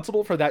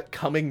responsible for that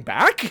coming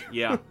back?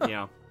 Yeah.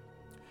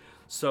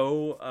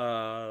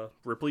 So,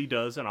 Ripley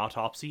does an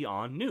autopsy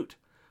on Newt.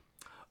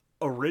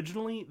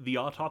 Originally, the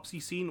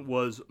autopsy scene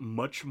was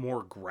much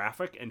more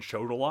graphic and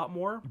showed a lot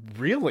more.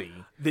 Really?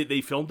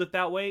 They filmed it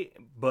that way,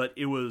 but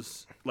it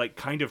was, like,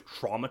 kind of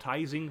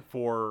traumatizing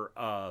for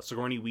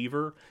Sigourney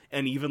Weaver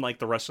and even, like,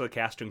 the rest of the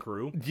cast and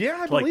crew. Yeah,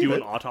 I to, like, believe do it.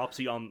 an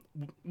autopsy on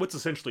what's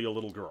essentially a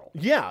little girl.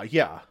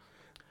 Yeah.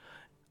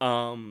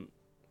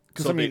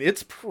 Because, I mean,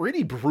 it's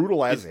pretty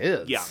brutal as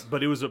is. Yeah,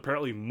 but it was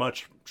apparently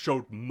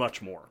showed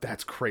much more.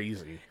 That's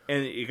crazy.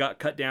 And it got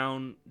cut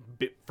down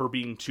for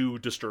being too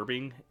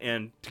disturbing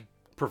and to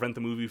prevent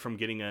the movie from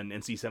getting an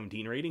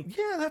NC-17 rating.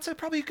 Yeah, that's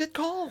probably a good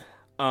call.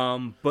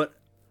 But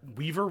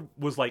Weaver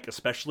was, like,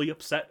 especially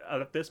upset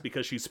at this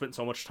because she spent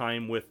so much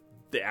time with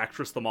the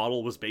actress the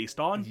model was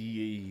based on.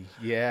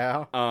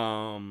 Yeah.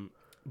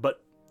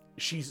 But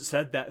she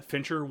said that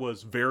Fincher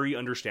was very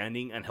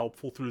understanding and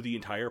helpful through the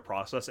entire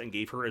process and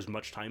gave her as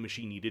much time as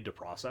she needed to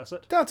process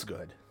it. That's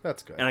good.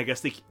 And I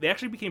guess they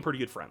actually became pretty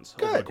good friends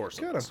over the course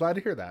of Good. this. I'm glad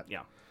to hear that.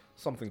 Yeah.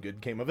 Something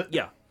good came of it.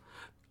 Yeah.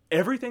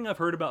 Everything I've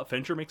heard about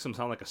Fincher makes him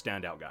sound like a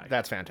standout guy.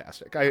 That's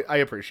fantastic. I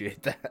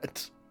appreciate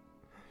that.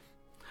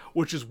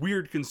 Which is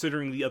weird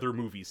considering the other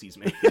movies he's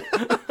made.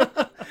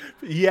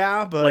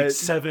 Yeah, but... Like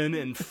Seven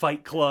and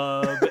Fight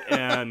Club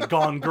and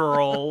Gone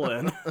Girl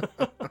and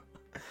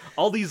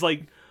all these,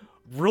 like,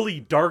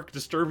 really dark,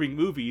 disturbing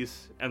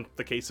movies. And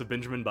the case of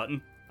Benjamin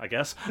Button, I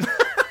guess.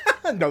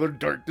 Another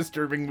dark,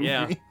 disturbing movie.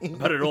 Yeah,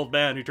 about an old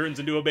man who turns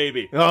into a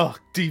baby. Oh,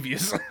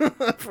 devious.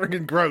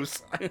 Friggin'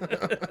 gross.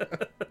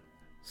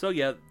 So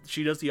yeah,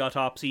 she does the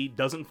autopsy,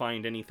 doesn't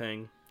find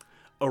anything.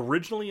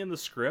 Originally in the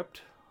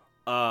script,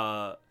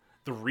 the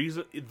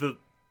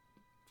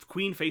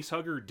Queen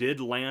Facehugger did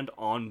land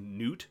on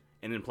Newt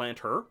and implant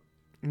her.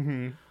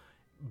 Mm-hmm.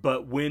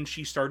 But when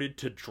she started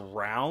to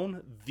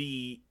drown,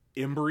 the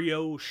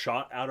embryo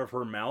shot out of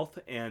her mouth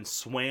and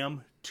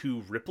swam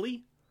to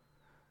Ripley.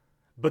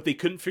 But they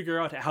couldn't figure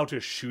out how to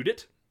shoot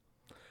it.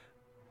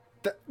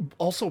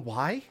 Also,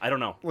 why? I don't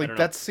know. Like, I don't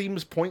know. that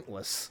seems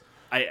pointless.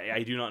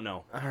 I do not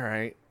know. All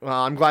right.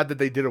 Well, I'm glad that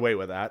they did away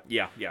with that.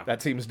 Yeah.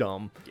 That seems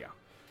dumb.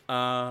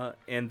 Yeah.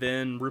 And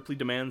then Ripley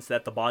demands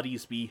that the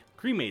bodies be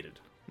cremated,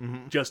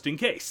 just in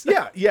case.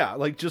 Yeah,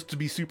 like, just to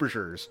be super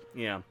sures.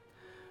 Yeah.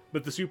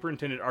 But the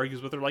superintendent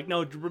argues with her, like, no,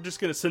 we're just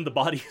going to send the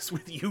bodies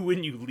with you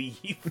when you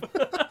leave.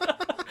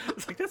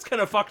 It's like, that's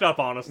kind of fucked up,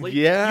 honestly.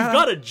 Yeah. You've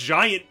got a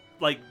giant,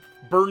 like,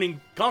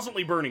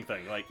 constantly burning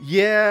thing. Like,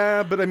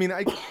 yeah, but I mean,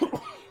 I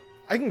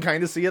can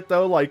kind of see it,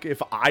 though. Like, if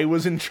I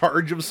was in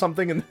charge of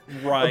something and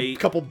a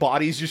couple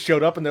bodies just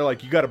showed up and they're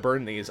like, you got to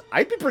burn these,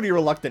 I'd be pretty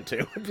reluctant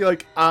to. I'd be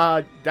like,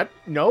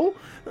 no,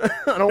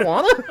 I don't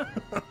want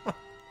to.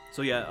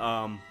 So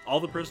yeah,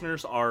 all the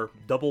prisoners are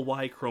double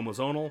Y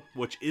chromosomal,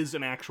 which is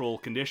an actual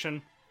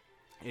condition.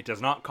 It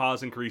does not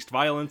cause increased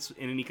violence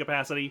in any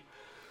capacity,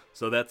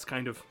 so that's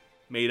kind of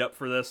made up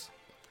for this.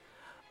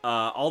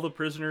 All the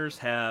prisoners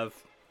have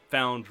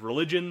found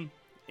religion,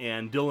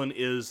 and Dylan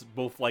is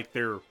both like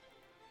their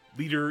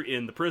leader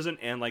in the prison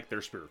and like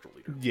their spiritual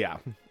leader. Yeah.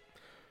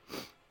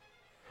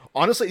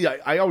 Honestly,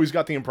 I always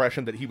got the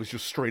impression that he was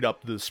just straight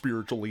up the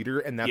spiritual leader,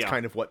 and that's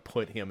kind of what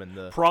put him in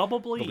the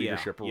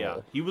leadership role.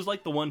 Yeah. He was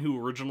like the one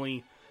who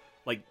originally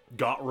like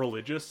got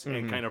religious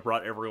and kind of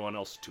brought everyone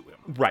else to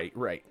him.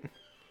 Right.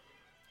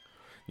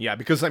 Yeah,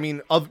 because I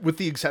mean, with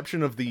the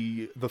exception of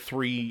the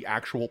three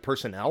actual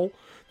personnel,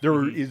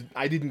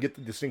 I didn't get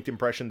the distinct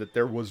impression that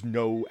there was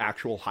no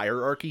actual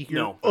hierarchy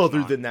here,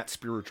 other than that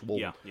spiritual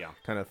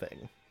kind of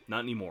thing. Not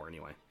anymore,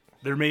 anyway.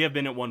 There may have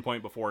been at one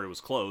point before it was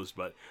closed,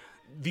 but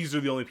these are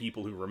the only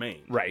people who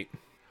remain. Right.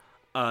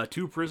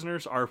 2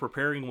 prisoners are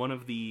preparing one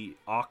of the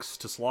ox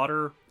to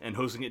slaughter and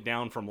hosing it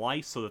down from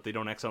lice so that they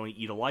don't accidentally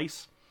eat a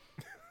louse.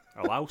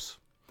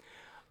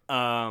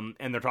 And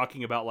they're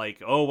talking about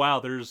like, oh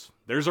wow, there's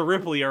a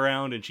Ripley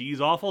around and she's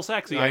awful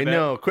sexy. I bet.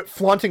 Know. Quit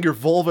flaunting your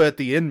vulva at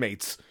the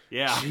inmates.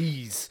 Yeah.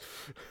 Jeez.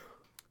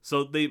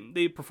 So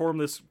they perform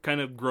this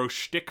kind of gross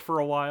shtick for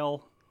a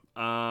while.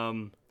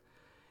 And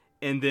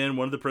then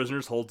one of the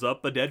prisoners holds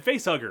up a dead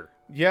facehugger.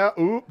 Yeah,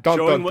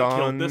 showing what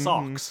killed this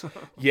ox.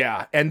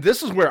 Yeah, and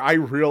this is where I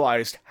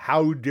realized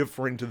how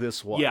different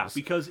this was. Yeah,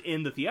 because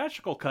in the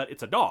theatrical cut,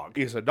 it's a dog.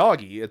 It's a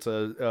doggy. It's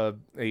a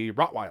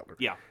Rottweiler.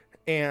 Yeah.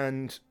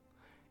 And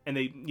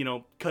they,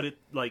 cut it,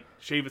 like,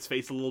 shave its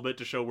face a little bit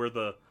to show where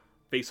the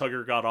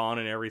facehugger got on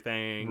and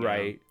everything.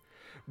 Right.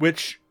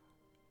 Which,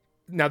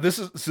 now this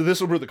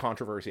is where the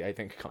controversy, I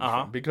think, comes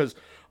from. Because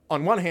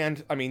on one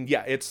hand, I mean,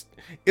 yeah, it's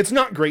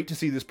not great to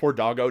see this poor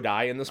doggo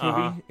die in this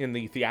movie, in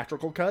the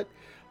theatrical cut.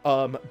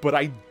 But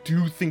I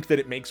do think that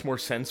it makes more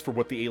sense for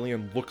what the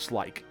alien looks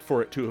like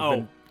for it to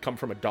have come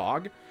from a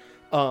dog.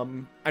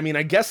 I mean,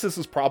 I guess this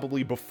is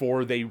probably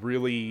before they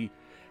really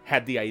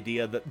had the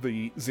idea that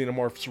the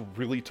xenomorphs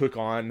really took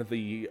on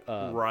the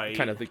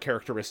kind of the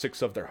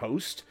characteristics of their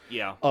host.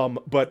 Yeah.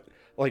 But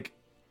like,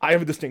 I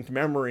have a distinct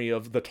memory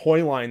of the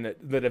toy line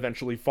that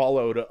eventually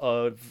followed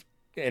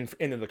and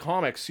in the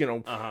comics,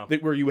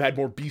 where you had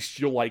more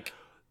bestial like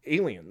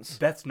aliens.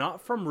 That's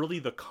not from really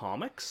the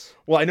comics.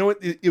 Well, I know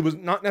it was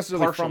not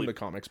necessarily from the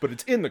comics, but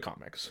it's in the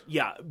comics.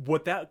 Yeah,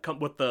 that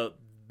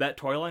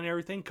toy line and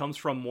everything comes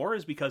from more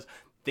is because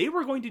they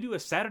were going to do a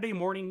Saturday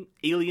morning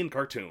alien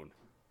cartoon.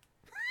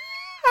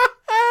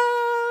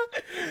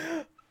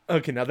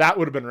 Okay, now that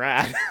would have been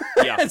rad.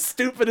 Yeah. As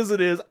stupid as it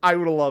is, I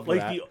would have loved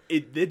that.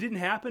 It didn't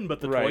happen,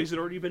 but the toys had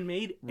already been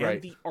made,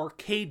 and the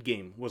arcade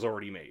game was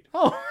already made.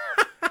 Oh.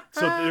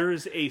 So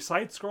there's a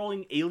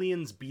side-scrolling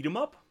aliens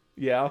beat-em-up.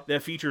 Yeah.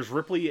 That features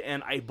Ripley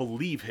and I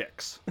believe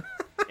Hicks.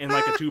 And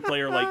like a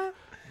 2-player like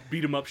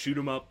beat 'em up, shoot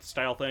 'em up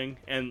style thing.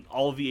 And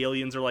all of the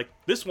aliens are like,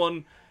 this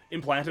one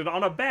implanted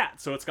on a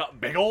bat, so it's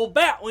got big old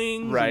bat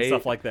wings and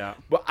stuff like that.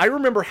 Well, I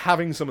remember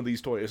having some of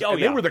these toys. Oh,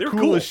 and they were the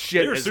coolest cool.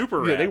 shit. They were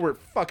super rad. They were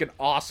fucking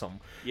awesome.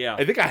 Yeah.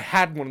 I think I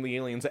had one of the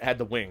aliens that had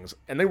the wings,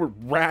 and they were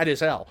rad as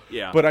hell.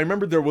 Yeah. But I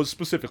remember there was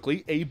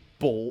specifically a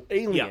bull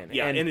alien.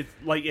 Yeah, and it's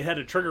like it had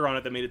a trigger on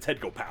it that made its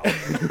head go pow.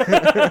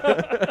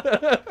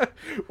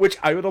 Which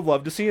I would have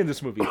loved to see in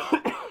this movie.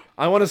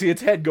 I want to see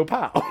its head go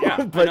pow.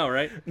 Yeah, but, I know,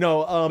 right?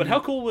 No, but how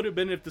cool would it have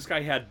been if this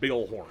guy had big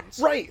old horns?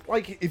 Right,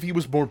 like if he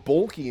was more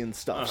bulky and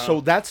stuff.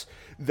 So that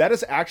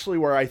is actually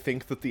where I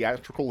think the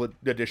theatrical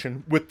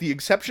edition, with the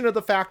exception of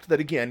the fact that,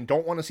 again,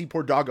 don't want to see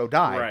poor doggo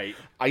die. Right.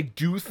 I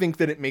do think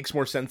that it makes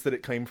more sense that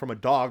it came from a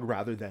dog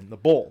rather than the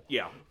bull.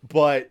 Yeah.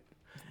 But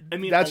I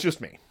mean, that's just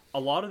me. A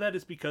lot of that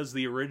is because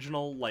the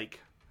original,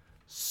 like,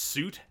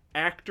 suit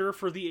actor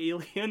for the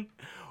alien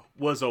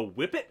was a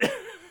whippet.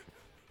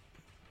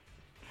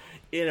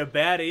 In a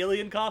bad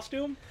alien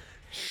costume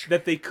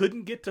that they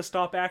couldn't get to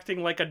stop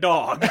acting like a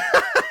dog.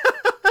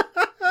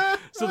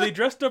 So they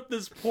dressed up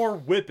this poor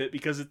whippet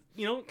because it's,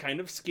 kind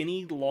of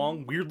skinny,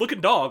 long, weird-looking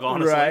dog,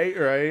 honestly.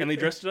 Right. And they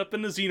dressed it up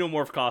in a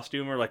xenomorph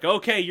costume. We're like,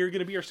 okay, you're going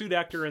to be our suit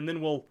actor, and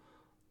then we'll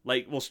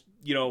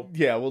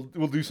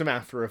do some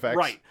After Effects.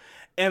 Right.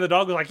 And the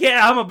dog was like,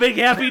 yeah, I'm a big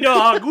happy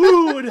dog.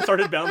 Woo! And it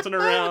started bouncing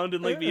around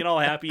and like being all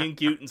happy and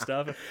cute and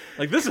stuff.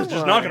 Like, this is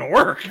just not going to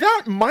work.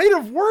 That might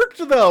have worked,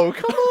 though.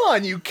 Come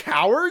on, you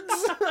cowards.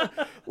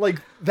 Like,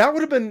 that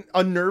would have been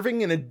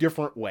unnerving in a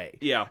different way.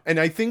 Yeah. And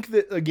I think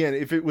that, again,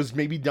 if it was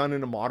maybe done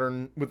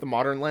in with the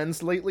modern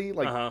lens lately,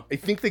 like, I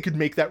think they could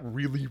make that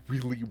really,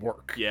 really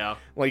work. Yeah.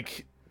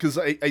 Like, because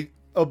a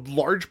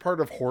large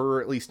part of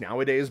horror, at least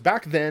nowadays,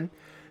 back then,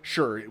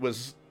 sure, it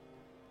was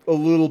a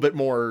little bit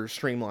more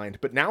streamlined,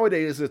 but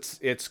nowadays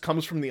it's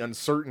comes from the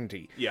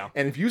uncertainty. Yeah.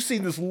 And if you see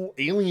this little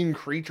alien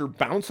creature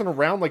bouncing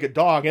around like a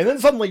dog and then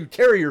suddenly you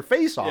tear your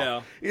face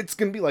off, it's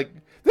gonna be like,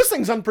 this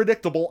thing's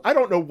unpredictable. I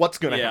don't know what's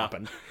gonna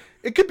happen.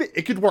 It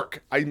could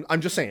work.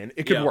 I'm just saying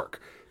it could work.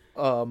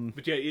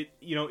 But yeah,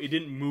 it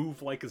didn't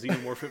move like a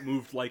xenomorph. It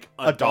moved like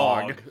a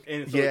dog.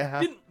 And so it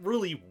didn't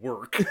really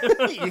work.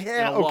 In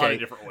a lot of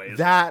different ways.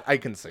 That I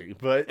can see,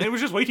 but and it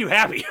was just way too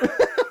happy.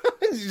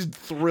 He's just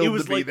thrilled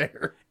to be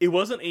there. It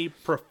wasn't a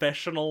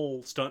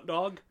professional stunt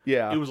dog.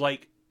 Yeah. It was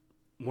like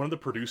one of the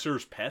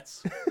producers'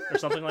 pets or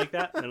something like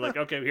that. And they're like,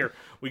 okay, here,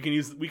 we can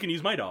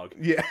use my dog.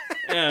 Yeah.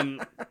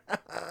 And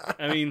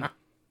I mean,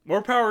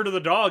 more power to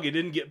the dog. It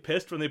didn't get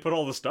pissed when they put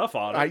all the stuff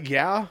on it.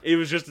 Yeah. It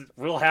was just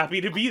real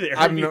happy to be there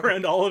and be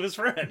around all of his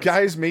friends.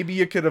 Guys, maybe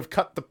you could have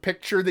cut the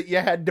picture that you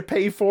had to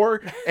pay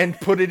for and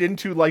put it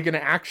into like an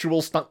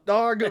actual stunt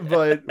dog,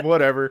 but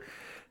whatever.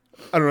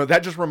 I don't know,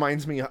 that just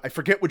reminds me, I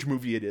forget which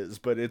movie it is,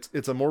 but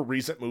it's a more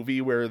recent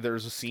movie where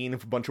there's a scene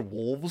of a bunch of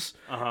wolves,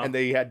 and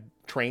they had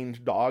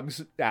trained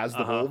dogs as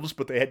the wolves,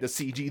 but they had to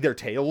CG their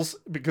tails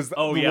because the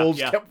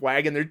wolves kept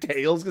wagging their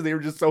tails because they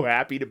were just so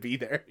happy to be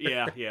there.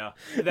 Yeah.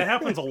 That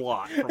happens a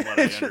lot, from what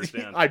I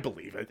understand. I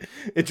believe it.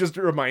 It just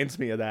remines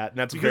me of that, and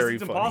that's because very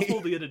it's funny. It's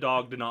impossible to get a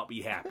dog to not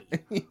be happy,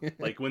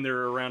 like when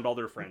they're around all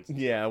their friends.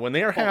 Yeah, when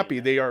they are happy,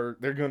 they're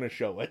going to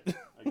show it.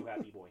 Are you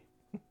happy, boy?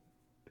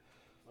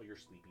 Oh, you're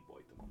sleepy boy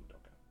at the moment.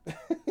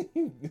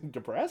 Okay.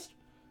 Depressed?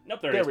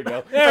 Nope, there we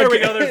go. There we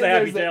go. There's the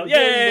happy tail. Yay!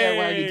 There's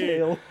that waggy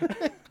tail.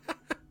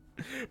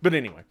 But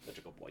anyway. Such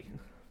a good boy.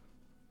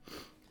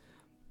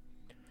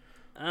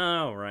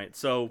 Alright,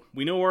 so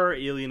we know where our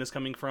alien is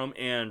coming from,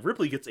 and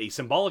Ripley gets a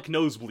symbolic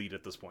nosebleed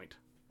at this point.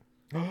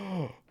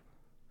 I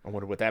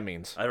wonder what that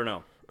means. I don't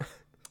know.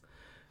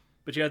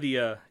 But yeah,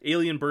 the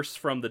alien bursts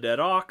from the dead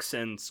ox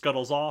and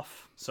scuttles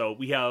off. So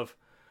we have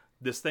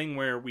this thing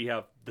where we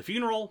have the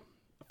funeral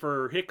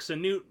for Hicks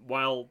and Newt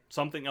while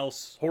something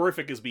else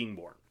horrific is being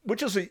born.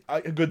 Which is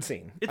a good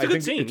scene. It's a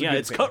good scene.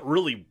 It's cut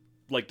really,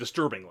 like,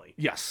 disturbingly.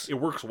 Yes. It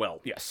works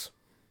well. Yes.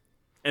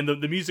 And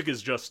the music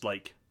is just,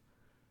 like,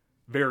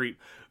 very...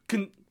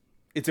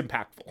 It's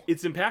impactful.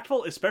 It's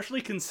impactful,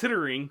 especially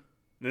considering...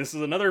 This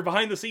is another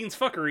behind-the-scenes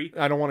fuckery.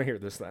 I don't want to hear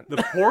this then.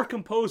 The poor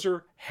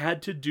composer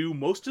had to do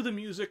most of the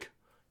music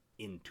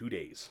in 2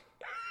 days.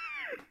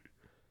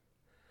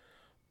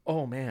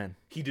 Oh, man.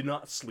 He did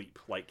not sleep.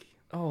 Like...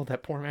 Oh,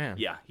 that poor man.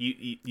 Yeah,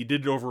 he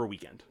did it over a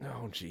weekend.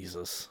 Oh,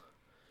 Jesus.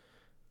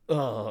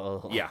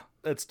 Oh. Yeah.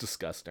 That's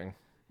disgusting.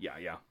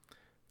 Yeah.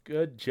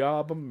 Good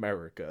job,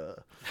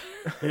 America.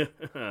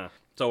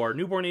 So our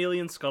newborn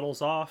alien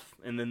scuttles off,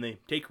 and then they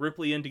take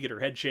Ripley in to get her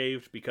head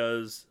shaved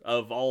because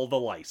of all the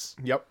lice.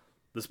 Yep.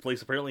 This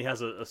place apparently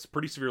has a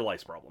pretty severe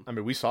lice problem. I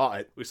mean, we saw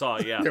it. We saw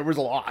it, yeah. There was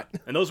a lot.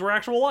 And those were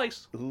actual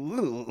lice.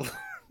 Ooh,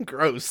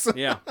 gross.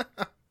 Yeah.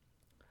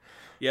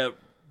 Yeah.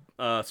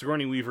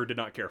 Sigourney Weaver did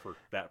not care for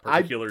that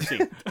particular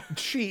scene.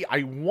 Gee,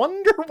 I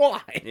wonder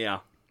why. Yeah.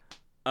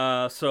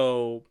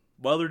 So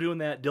while they're doing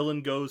that,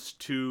 Dylan goes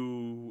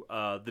to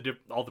all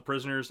the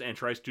prisoners and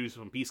tries to do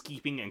some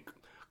peacekeeping and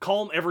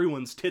calm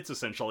everyone's tits,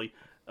 essentially,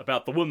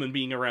 about the woman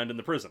being around in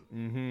the prison.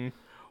 Mm-hmm.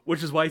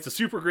 Which is why it's a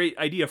super great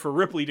idea for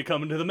Ripley to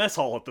come into the mess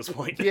hall at this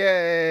point.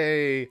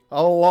 Yay!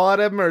 A lot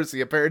of mercy.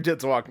 A pair of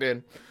tits walked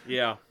in.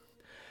 Yeah.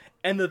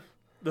 And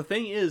the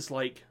thing is,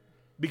 like,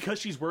 because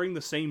she's wearing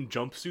the same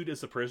jumpsuit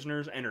as the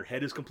prisoners and her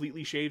head is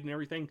completely shaved and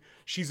everything,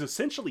 she's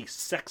essentially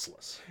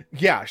sexless.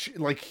 Yeah,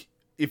 like,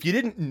 if you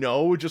didn't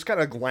know, just kind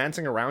of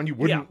glancing around, you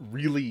wouldn't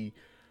really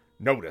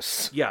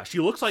notice. Yeah, she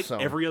looks like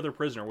every other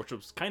prisoner, which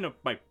was kind of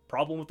my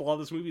problem with a lot of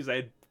this movie, is I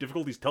had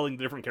difficulties telling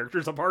the different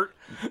characters apart.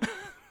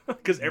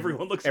 Because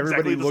everyone looks Everybody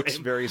exactly the looks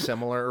same. very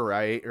similar,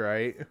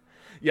 right?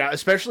 Yeah,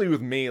 especially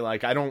with me,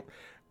 like, I don't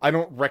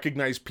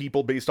recognize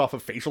people based off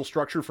of facial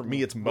structure. For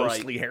me, it's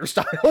mostly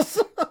hairstyles.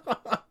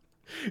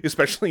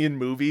 Especially in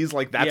movies,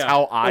 like, that's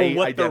how I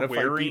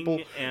identify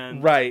people.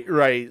 And right.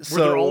 So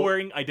they're all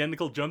wearing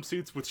identical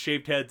jumpsuits with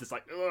shaved heads. It's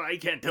like, oh, I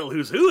can't tell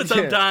who's who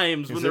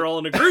sometimes when they're all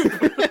in a group.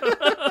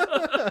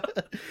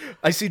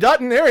 I see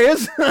Dutton. There he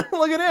is.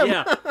 Look at him.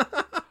 Yeah.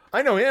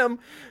 I know him.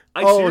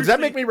 Does that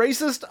make me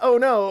racist? Oh,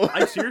 no.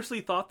 I seriously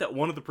thought that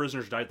one of the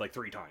prisoners died like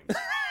 3 times.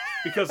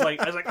 Because, like,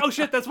 I was like, oh,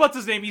 shit, that's what's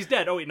his name. He's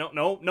dead. Oh, wait,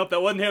 nope,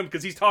 that wasn't him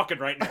because he's talking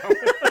right now.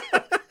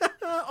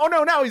 Oh,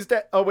 no, now he's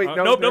dead. Oh, wait,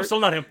 nope, still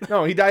not him.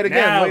 No, he died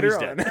again now later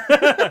on.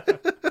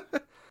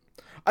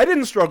 I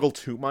didn't struggle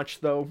too much,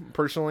 though,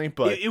 personally,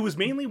 but... It was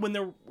mainly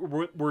when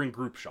we're in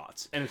group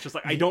shots. And it's just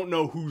like, I don't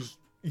know who's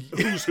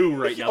who's who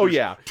right now. Oh, There's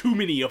yeah. too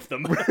many of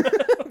them.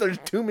 There's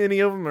too many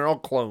of them. They're all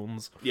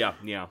clones. Yeah.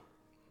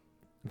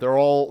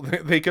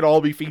 They could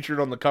all be featured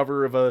on the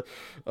cover of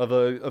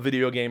a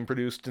video game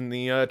produced in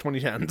the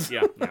 2010s.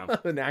 Yeah.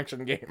 An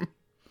action game.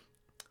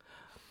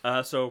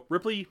 So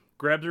Ripley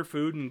grabs her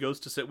food and goes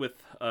to sit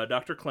with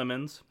Dr.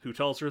 Clemens, who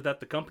tells her that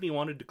the company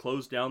wanted to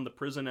close down the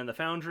prison and the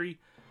foundry,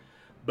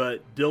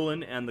 but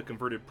Dylan and the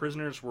converted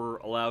prisoners were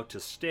allowed to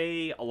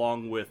stay,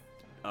 along with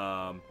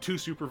 2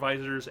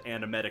 supervisors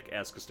and a medic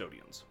as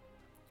custodians.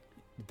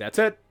 That's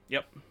it.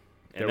 Yep.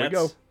 And there we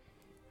go.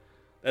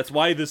 That's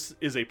why this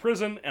is a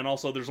prison, and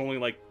also there's only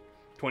like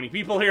 20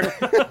 people here.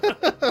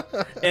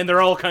 And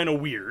they're all kind of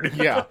weird.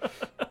 Yeah.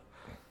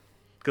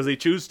 Because they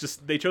chose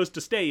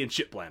to stay in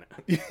Shit Planet.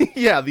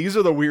 Yeah, these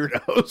are the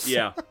weirdos.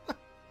 Yeah.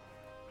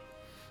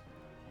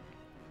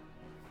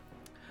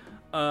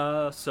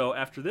 So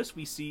after this,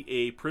 we see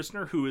a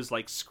prisoner who is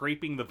like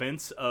scraping the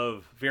vents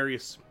of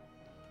various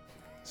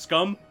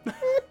scum.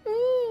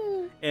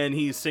 And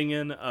he's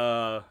singing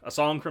a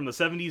song from the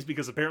 70s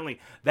because apparently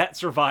that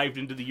survived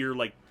into the year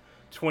like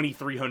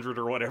 2300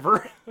 or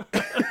whatever.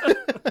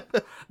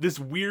 This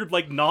weird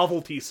like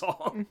novelty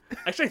song.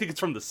 Actually, I think it's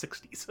from the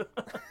 60s.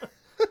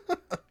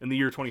 In the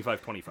year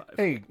 2525.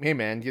 Hey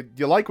man,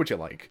 you like what you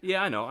like.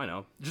 Yeah, I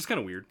know. Just kind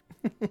of weird.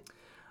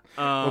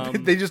 Well,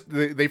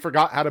 they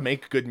forgot how to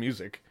make good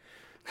music.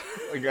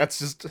 Like that's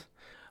just.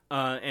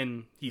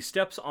 And he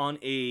steps on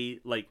a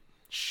like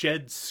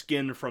shed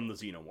skin from the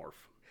xenomorph,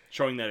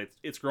 showing that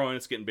it's growing,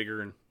 it's getting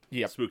bigger and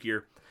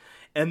spookier.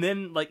 And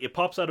then like it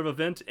pops out of a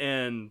vent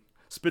and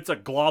spits a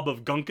glob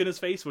of gunk in his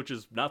face, which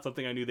is not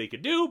something I knew they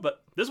could do,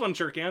 but this one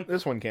sure can.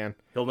 This one can.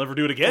 He'll never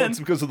do it again. Well, it's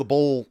because of the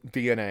bull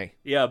DNA.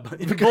 Yeah,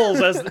 but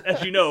bulls,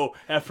 as you know,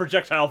 have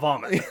projectile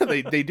vomit.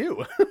 Yeah, they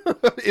do.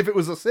 If it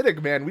was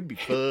acidic, man, we'd be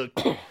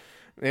fucked.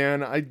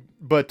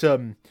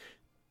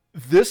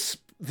 This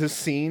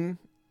scene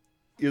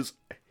is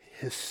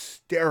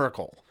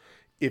hysterical.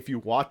 If you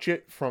watch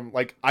it from,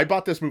 like, I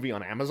bought this movie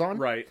on Amazon.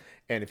 Right.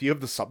 And if you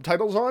have the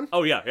subtitles on...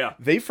 Oh, yeah.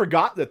 They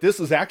forgot that this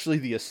is actually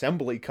the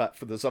assembly cut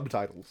for the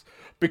subtitles.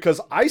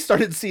 Because I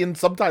started seeing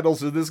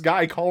subtitles of this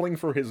guy calling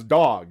for his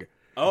dog.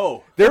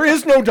 Oh. There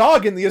is no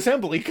dog in the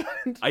assembly cut.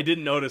 I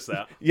didn't notice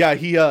that. Yeah,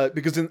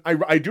 because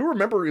I do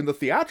remember in the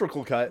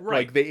theatrical cut,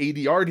 right. Like, they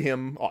ADR'd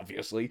him,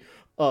 obviously,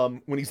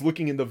 when he's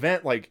looking in the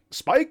vent, like,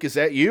 Spike, is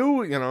that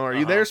you? You know, are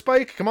you there,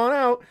 Spike? Come on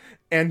out.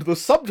 And the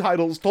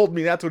subtitles told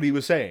me that's what he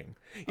was saying.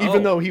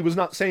 Even though he was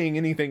not saying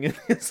anything in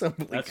the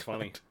assembly cut. That's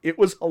funny. It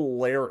was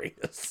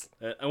hilarious.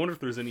 I wonder if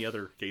there's any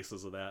other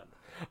cases of that.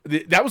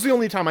 That was the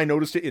only time I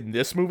noticed it in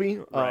this movie.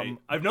 Right.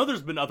 I know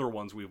there's been other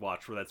ones we've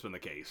watched where that's been the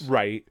case.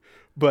 Right.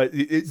 But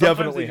it Sometimes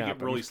definitely they happened.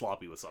 get really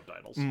sloppy with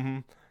subtitles. Mm-hmm.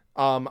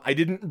 I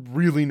didn't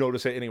really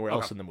notice it anywhere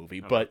else in the movie,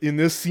 but in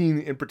this scene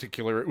in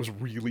particular, it was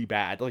really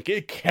bad. Like,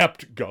 it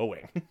kept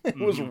going. It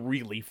was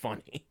really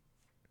funny.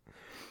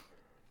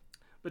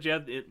 But yeah,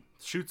 it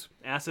shoots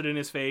acid in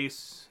his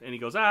face, and he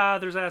goes,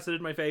 there's acid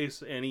in my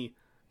face, and he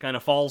kind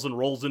of falls and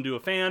rolls into a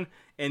fan,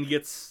 and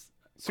gets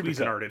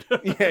squeeze-narted.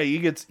 Yeah, he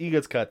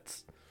gets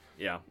cuts.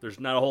 Yeah, there's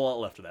not a whole lot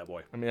left of that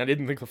boy. I mean, I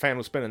didn't think the fan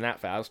was spinning that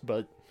fast,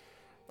 but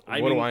what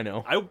do I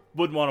know? I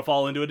wouldn't want to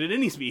fall into it at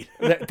any speed.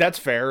 That's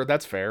fair.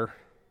 That's fair.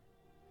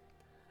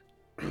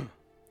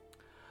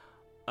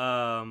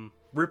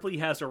 Ripley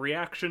has a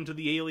reaction to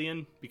the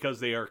alien because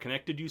they are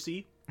connected, you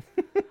see.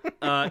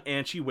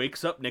 And she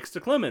wakes up next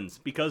to Clemens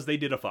because they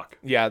did a fuck.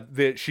 Yeah,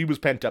 she was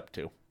pent up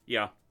too.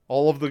 Yeah.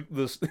 All of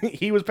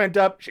he was pent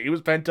up, she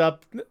was pent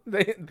up.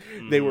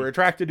 They were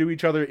attracted to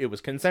each other. It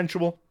was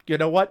consensual. You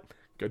know what?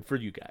 Good for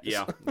you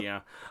guys.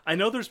 Yeah. I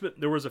know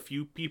there was a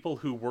few people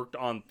who worked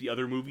on the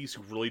other movies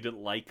who really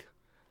didn't like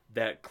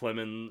that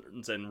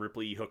Clemens and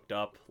Ripley hooked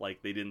up.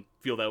 Like, they didn't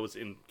feel that was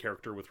in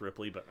character with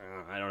Ripley, but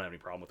I don't have any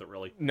problem with it,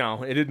 really.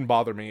 No, it didn't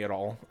bother me at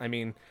all. I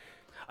mean,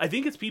 I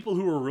think it's people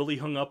who are really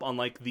hung up on,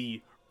 like,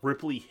 the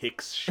Ripley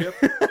Hicks ship.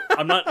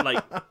 I'm not,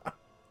 like...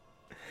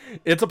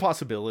 It's a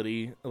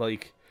possibility,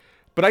 like...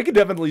 But I could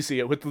definitely see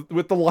it with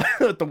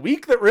the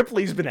week that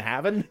Ripley's been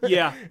having.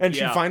 Yeah. And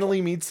she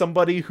finally meets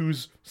somebody who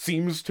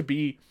seems to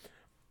be,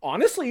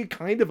 honestly,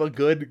 kind of a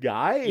good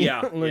guy.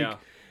 Yeah, yeah.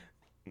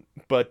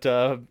 But,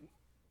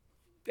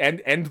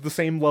 and the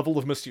same level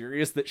of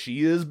mysterious that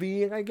she is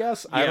being, I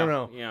guess. I don't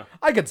know. Yeah.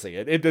 I could see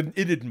it. It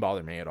didn't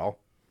bother me at all.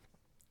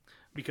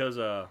 Because,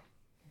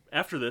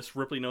 after this,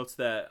 Ripley notes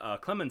that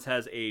Clemens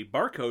has a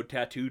barcode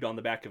tattooed on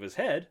the back of his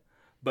head,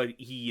 but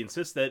he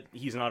insists that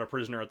he's not a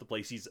prisoner at the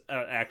place. He's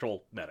an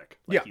actual medic.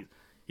 Like, yeah.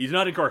 He's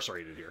not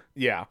incarcerated here.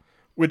 Yeah.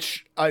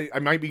 Which, I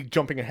might be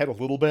jumping ahead a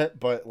little bit,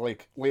 but,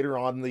 like, later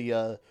on,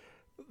 the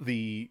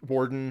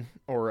warden,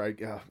 or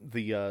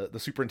the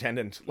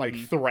superintendent, like,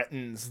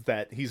 threatens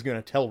that he's going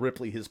to tell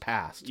Ripley his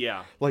past.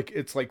 Yeah. Like,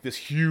 it's, like, this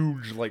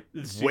huge, like,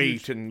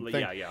 weight and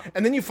thing. Yeah.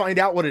 And then you find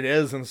out what it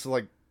is, and it's,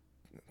 like,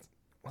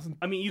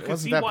 you can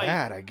see why.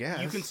 Bad, I guess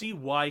you can see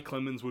why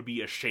Clemens would be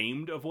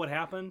ashamed of what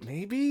happened.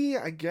 Maybe,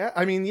 I guess.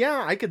 I mean,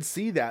 yeah, I could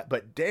see that,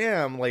 but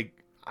damn,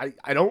 like,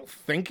 I don't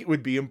think it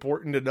would be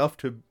important enough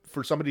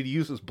for somebody to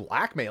use as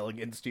blackmail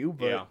against you.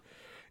 But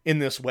in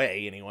this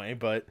way anyway.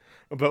 But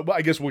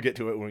I guess we'll get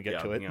to it when we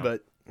get to it. Yeah.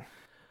 But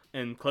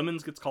and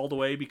Clemens gets called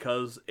away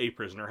because a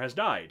prisoner has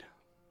died.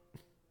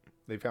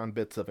 They found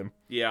bits of him.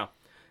 Yeah.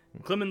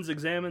 Clemens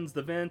examines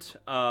the vent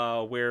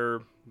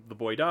where the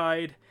boy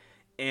died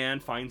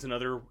and finds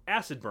another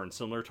acid burn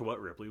similar to what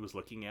Ripley was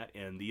looking at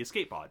in the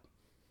escape pod.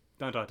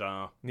 Dun dun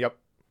dun. Yep.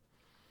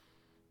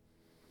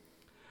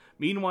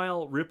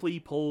 Meanwhile, Ripley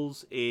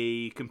pulls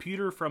a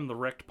computer from the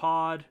wrecked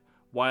pod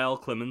while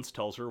Clemens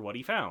tells her what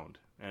he found.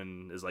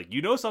 And is like,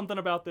 you know something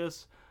about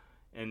this?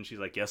 And she's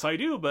like, yes, I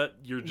do, but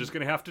you're just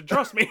going to have to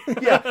trust me.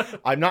 Yeah,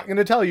 I'm not going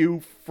to tell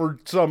you for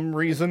some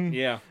reason.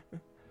 Yeah.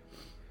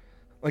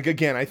 Like,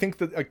 again, I think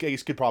that a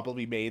case could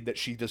probably be made that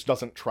she just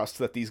doesn't trust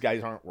that these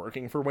guys aren't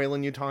working for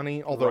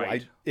Weyland-Yutani. Although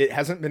Right. it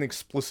hasn't been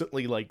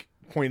explicitly, like,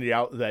 pointed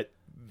out that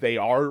they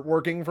are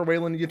working for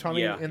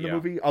Weyland-Yutani in the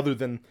movie, other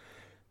than,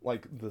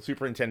 like, the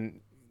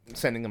superintendent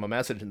sending them a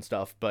message and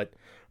stuff. But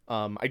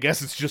I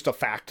guess it's just a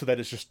fact that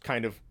is just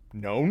kind of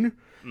known.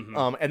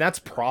 Mm-hmm. And that's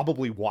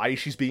probably why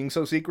she's being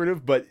so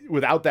secretive. But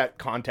without that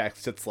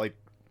context, it's like,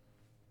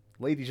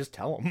 lady, just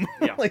tell them.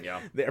 Yeah, like,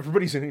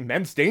 everybody's in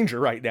immense danger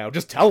right now.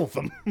 Just tell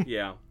them.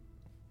 Yeah.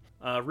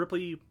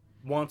 Ripley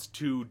wants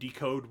to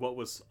decode what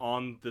was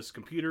on this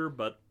computer,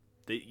 but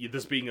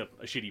this being a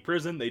shitty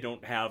prison, they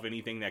don't have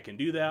anything that can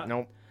do that.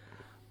 Nope.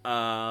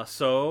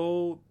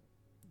 So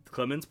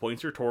Clemens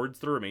points her towards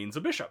the remains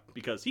of Bishop,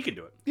 because he can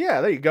do it.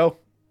 Yeah, there you go.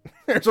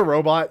 There's a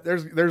robot.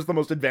 There's the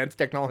most advanced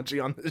technology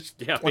on this.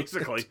 Yeah,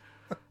 basically.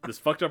 This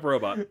fucked up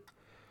robot.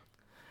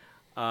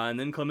 And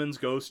then Clemens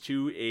goes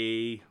to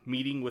a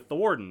meeting with the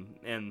warden,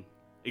 and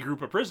a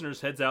group of prisoners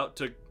heads out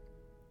to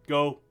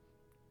go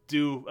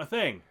do a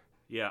thing.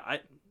 Yeah,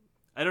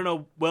 I don't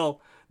know.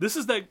 Well, this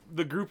is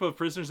the group of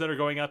prisoners that are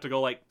going out to go,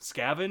 like,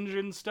 scavenge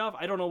and stuff.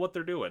 I don't know what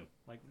they're doing.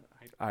 Like,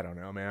 I don't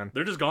know, man.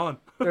 They're just gone.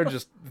 They're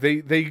just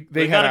they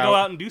gotta go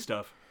out and do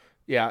stuff.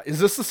 Yeah, is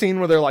this the scene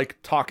where they're like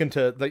talking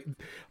to like?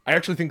 I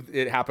actually think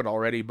it happened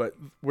already, but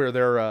where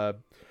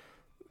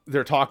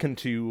they're talking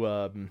to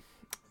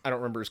I don't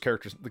remember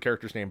the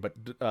character's name,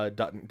 but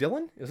Dutton.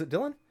 Dylan? Is it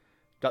Dylan?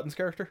 Dutton's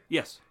character?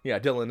 Yes. Yeah,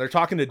 Dylan. They're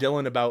talking to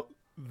Dylan about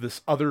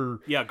this other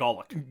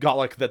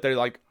Gallic that they're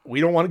like,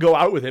 we don't want to go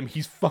out with him.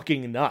 He's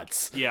fucking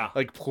nuts. Yeah.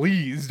 Like,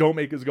 please don't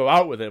make us go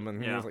out with him.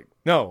 And he's like,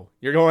 no,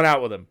 you're going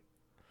out with him.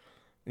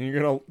 And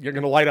you're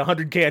gonna light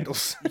 100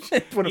 candles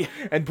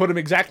and put them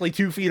exactly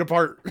 2 feet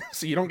apart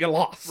so you don't get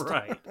lost.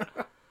 Right.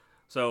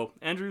 So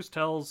Andrews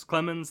tells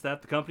Clemens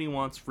that the company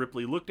wants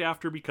Ripley looked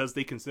after because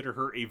they consider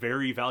her a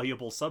very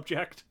valuable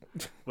subject,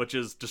 which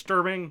is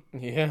disturbing.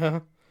 Yeah.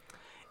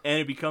 And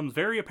it becomes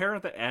very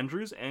apparent that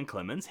Andrews and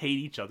Clemens hate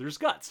each other's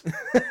guts.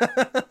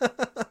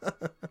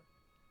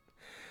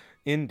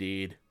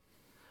 Indeed.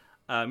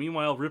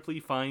 Meanwhile, Ripley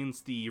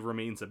finds the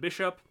remains of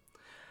Bishop,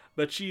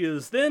 but she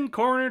is then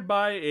cornered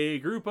by a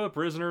group of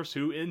prisoners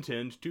who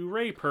intend to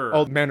rape her.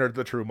 All men are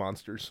the true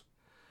monsters.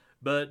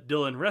 But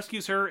Dylan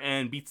rescues her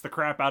and beats the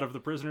crap out of the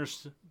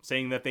prisoners,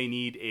 saying that they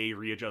need a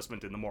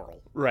readjustment in the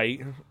moral.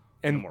 Right.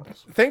 And the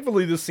morals.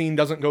 Thankfully, this scene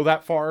doesn't go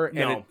that far,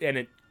 and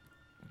it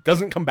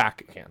doesn't come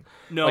back again.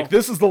 No. Like,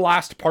 this is the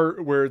last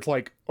part where it's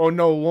like, oh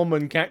no,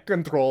 woman can't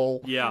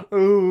control. Yeah.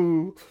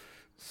 Ooh.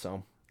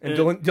 So... And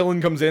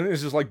Dylan comes in and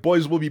is just like,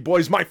 boys will be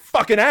boys, my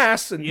fucking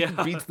ass, and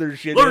beats their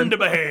shit Learn to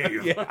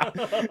behave. Yeah.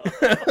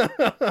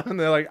 And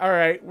they're like, all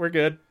right, we're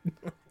good.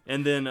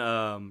 And then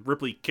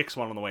Ripley kicks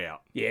one on the way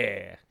out.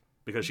 Yeah.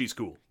 Because she's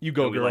cool. You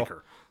go, and girl. We like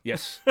her.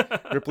 Yes.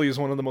 Ripley is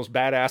one of the most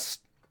badass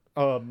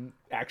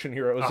action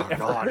heroes ever.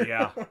 God,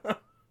 yeah.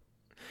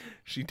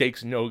 She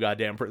takes no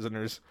goddamn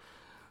prisoners.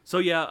 So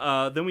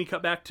yeah, then we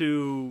cut back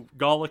to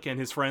Gallic and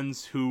his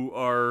friends who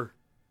are,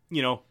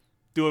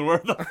 doing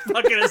whatever the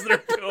fuck it is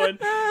they're doing,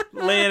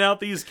 laying out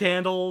these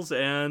candles,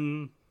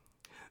 and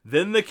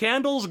then the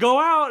candles go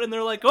out, and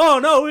they're like, "Oh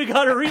no, we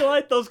gotta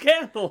relight those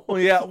candles." Well,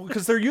 yeah,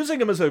 because they're using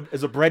them as a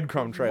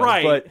breadcrumb trail,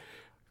 right? But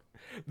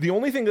the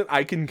only thing that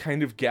I can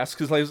kind of guess,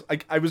 because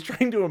I was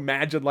trying to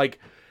imagine, like,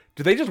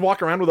 do they just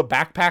walk around with a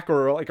backpack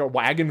or like a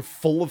wagon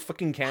full of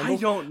fucking candles?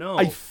 I don't know.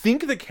 I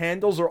think the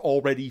candles are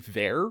already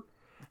there.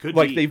 Could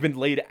like be. They've been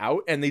laid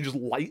out and they just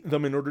light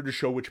them in order to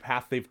show which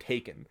path they've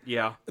taken.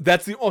 Yeah.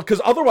 That's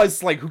because otherwise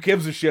it's like, who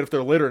gives a shit if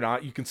they're lit or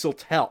not? You can still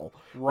tell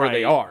where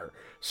they are.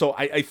 So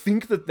I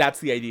think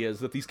that's the idea, is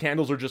that these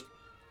candles are just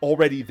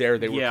already there.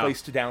 They were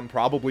placed down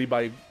probably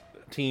by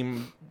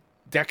team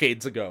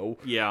decades ago.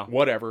 Yeah.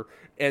 Whatever.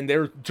 And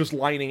they're just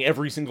lining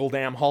every single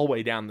damn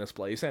hallway down this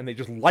place, and they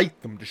just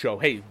light them to show,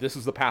 hey, this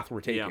is the path we're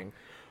taking.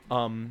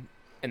 Yeah.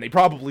 And they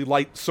probably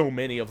light so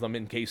many of them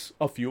in case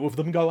a few of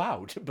them go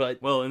out.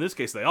 But well, in this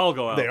case, they all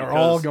go out. They are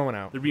all going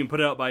out. They're being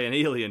put out by an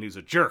alien who's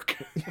a jerk.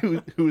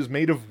 who is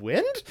made of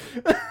wind?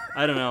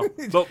 I don't know.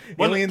 But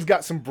Alien's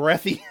got some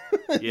breathy...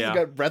 Yeah. He's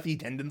got breathy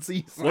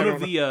tendencies. One of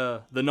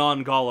the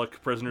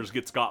non-Gallic prisoners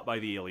gets got by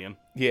the alien.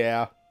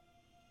 Yeah.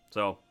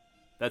 So,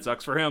 that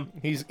sucks for him.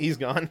 He's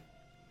gone.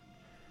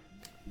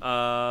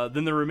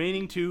 Then the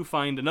remaining two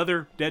find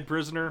another dead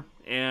prisoner,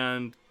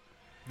 and...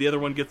 the other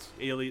one gets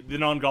alien. The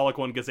non-Gallic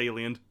one gets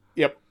aliened.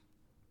 Yep.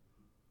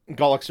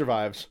 Gallic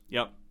survives.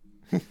 Yep.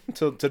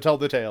 to tell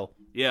the tale,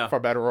 Yeah. for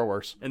better or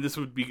worse. And this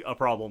would be a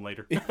problem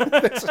later.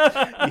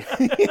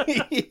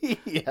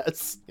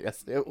 Yes,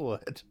 it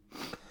would.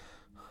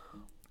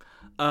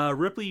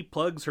 Ripley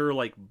plugs her,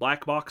 like,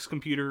 black box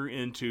computer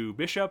into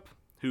Bishop,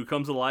 who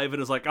comes alive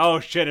and is like, oh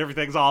shit,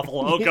 everything's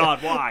awful. Oh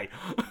god, why?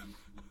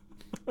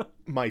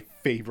 My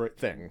favorite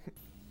thing.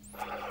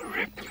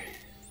 Ripley.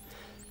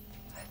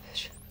 Hi,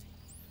 Bishop.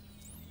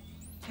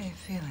 How you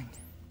feeling?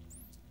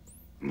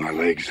 My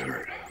legs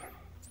hurt.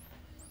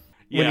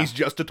 When he's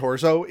just a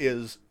torso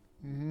is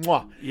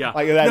mwah. Yeah.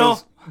 Like,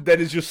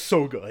 that is just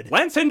so good.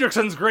 Lance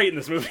Hendrickson's great in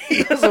this movie.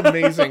 He's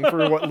amazing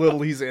for what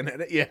little he's in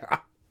it. Yeah.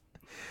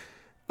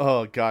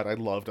 Oh god, I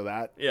loved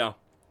that. Yeah.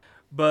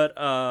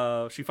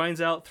 But she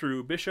finds out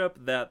through Bishop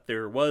that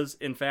there was,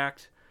 in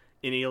fact,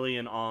 an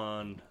alien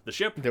on the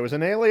ship. There was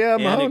an alien.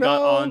 And it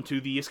got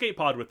onto the escape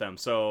pod with them.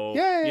 So,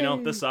 Yay.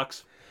 this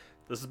sucks.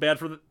 This is bad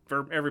for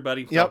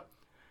everybody. So, Yep.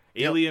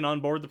 Alien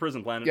on board the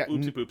prison planet. Yeah.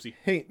 Oopsie poopsie.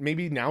 Hey,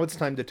 maybe now it's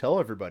time to tell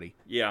everybody.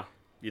 Yeah,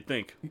 you'd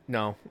think.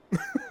 No.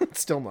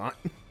 Still not.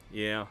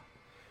 Yeah.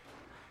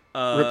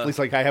 Ripley's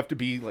like, I have to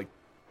be, like,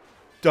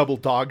 double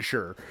dog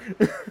sure.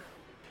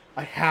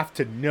 I have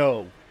to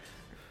know.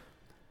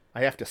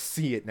 I have to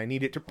see it, and I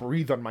need it to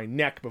breathe on my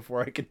neck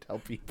before I can tell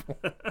people.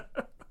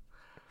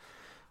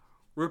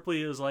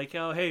 Ripley is like,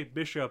 oh, hey,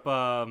 Bishop,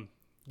 do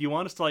you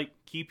want us to, like,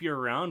 keep you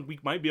around? We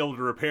might be able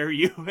to repair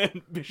you.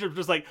 And Bishop's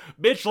just like,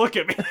 bitch, look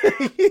at me.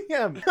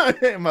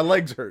 Yeah, my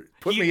legs hurt.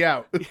 Put me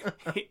out.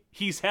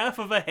 He's half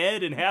of a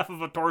head and half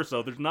of a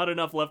torso. There's not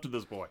enough left of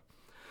this boy.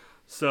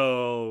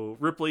 So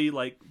Ripley,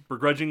 like,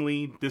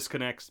 begrudgingly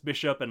disconnects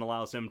Bishop and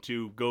allows him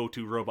to go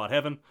to robot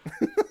heaven.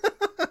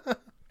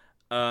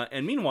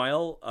 And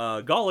meanwhile,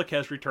 Golic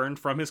has returned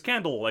from his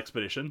candle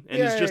expedition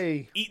and is just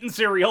eating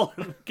cereal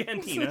in the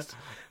cantina.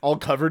 All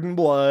covered in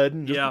blood.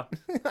 And Yeah.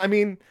 I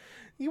mean,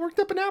 he worked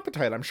up an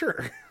appetite, I'm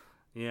sure.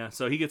 Yeah,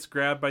 so he gets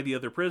grabbed by the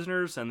other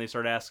prisoners, and they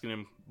start asking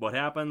him what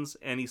happens,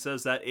 and he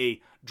says that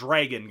a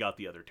dragon got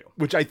the other two.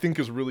 Which I think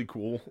is really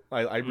cool.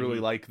 I really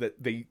like that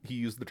he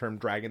used the term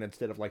dragon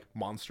instead of, like,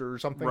 monster or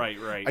something.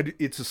 Right.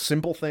 It's a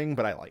simple thing,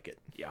 but I like it.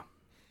 Yeah.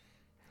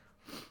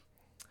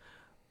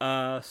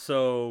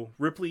 So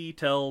Ripley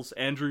tells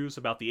Andrews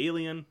about the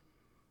alien,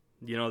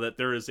 that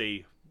there is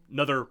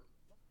another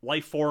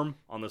life form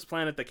on this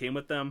planet that came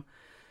with them,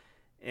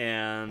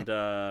 and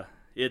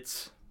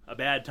it's a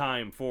bad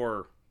time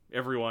for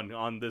everyone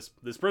on this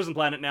prison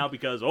planet now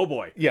because, oh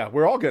boy. Yeah,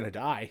 we're all gonna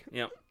die.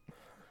 Yeah.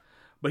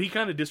 But he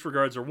kind of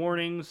disregards her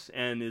warnings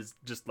and is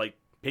just, like,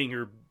 paying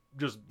her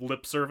just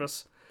lip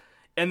service,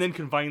 and then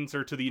confines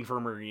her to the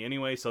infirmary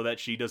anyway so that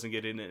she doesn't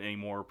get in any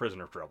more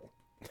prisoner trouble.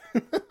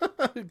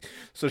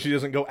 So she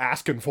doesn't go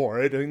asking for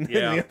it. In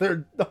Yeah. the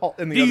other,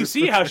 Do you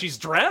see how she's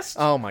dressed?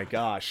 Oh my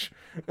gosh.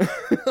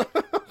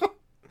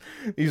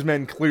 These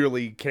men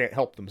clearly can't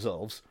help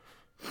themselves.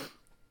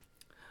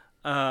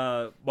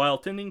 While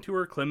tending to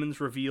her,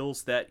 Clemens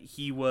reveals that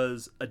he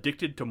was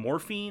addicted to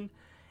morphine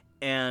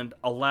and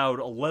allowed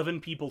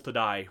 11 people to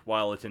die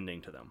while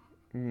attending to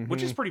them,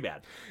 which is pretty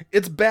bad.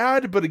 It's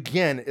bad, but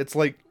again, it's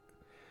like,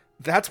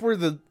 that's where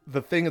the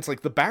thing, it's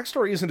like the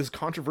backstory isn't as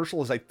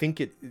controversial as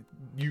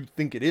you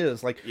think it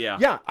is. Like,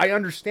 yeah, I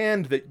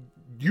understand that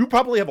you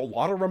probably have a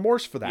lot of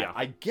remorse for that. Yeah.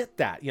 I get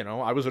that.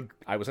 I was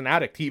an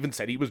addict. He even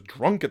said he was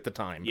drunk at the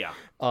time. Yeah.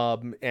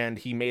 And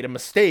he made a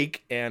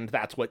mistake, and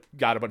that's what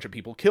got a bunch of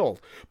people killed.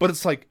 But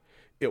it's like,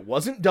 it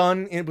wasn't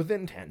done with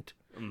intent.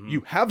 Mm-hmm.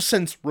 You have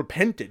since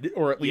repented,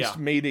 or at least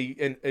made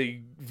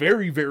a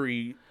very,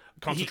 very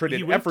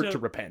concentrated effort to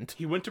repent.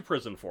 He went to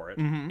prison for it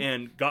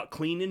and got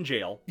clean in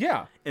jail.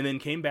 Yeah. And then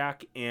came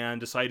back and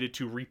decided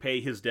to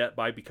repay his debt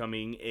by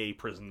becoming a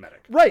prison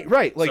medic.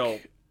 Right.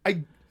 Like,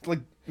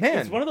 man.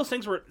 It's one of those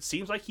things where it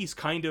seems like he's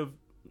kind of,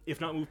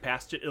 if not moved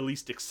past it, at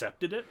least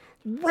accepted it.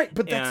 Right,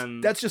 but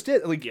that's just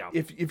it. Like,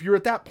 if you're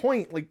at that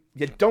point, like,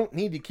 you don't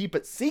need to keep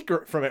it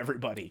secret from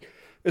everybody.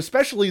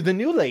 Especially the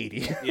new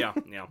lady. Yeah.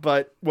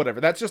 But whatever.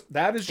 That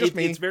is just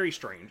me. It's very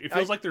strange. It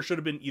feels like there should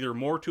have been either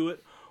more to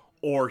it,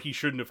 or he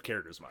shouldn't have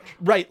cared as much.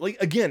 Right.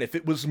 Like, again, if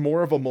it was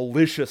more of a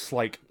malicious,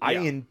 like,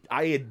 I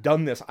had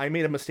done this, I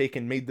made a mistake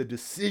and made the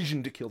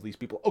decision to kill these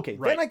people. Okay,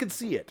 then I could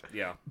see it.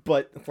 Yeah.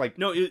 But, like...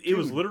 No, it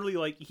was literally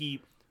like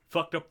he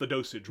fucked up the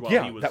dosage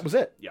while he was... that was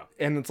it. Yeah.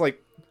 And it's like,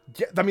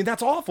 I mean,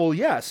 that's awful,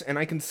 yes. And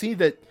I can see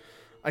that...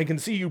 I can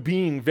see you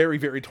being very,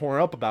 very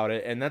torn up about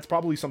it, and that's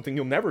probably something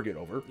you'll never get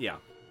over. Yeah.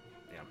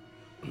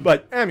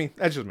 But, I mean,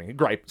 that's just me.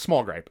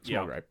 Small gripe.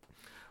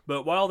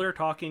 But while they're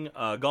talking,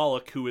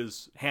 Golic, who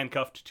is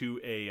handcuffed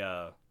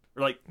to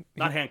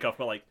not handcuffed,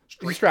 but like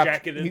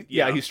straight-jacketed.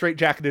 He's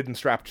straight-jacketed and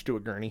strapped to a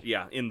gurney.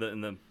 Yeah, in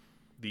the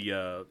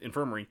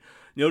infirmary,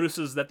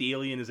 notices that the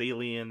alien is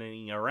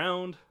alienating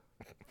around.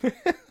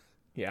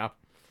 Yeah.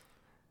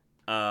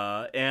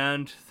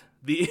 And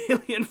the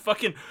alien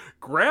fucking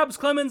grabs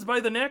Clemens by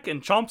the neck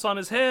and chomps on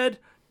his head,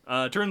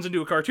 turns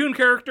into a cartoon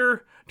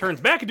character,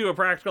 turns back into a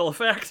practical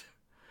effect,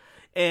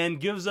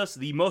 and gives us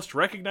the most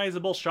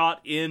recognizable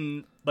shot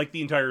in, like, the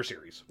entire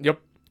series.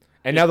 Yep.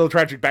 And now the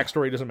tragic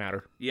backstory doesn't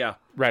matter. Yeah.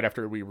 Right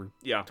after we were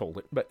told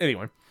it. But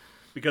anyway.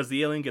 because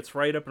the alien gets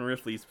right up in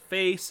Ripley's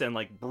face and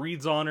like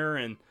breathes on her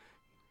and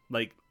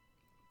like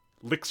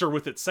licks her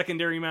with its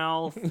secondary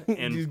mouth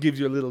and Just gives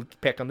you a little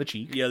peck on the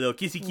cheek. yeah, a little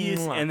kissy kiss,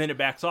 and then it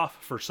backs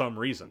off for some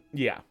reason.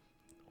 Yeah.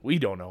 We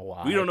don't know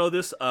why. We don't know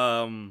this.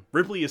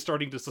 Ripley is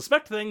starting to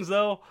suspect things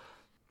though.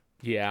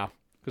 Yeah.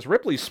 Because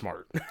Ripley's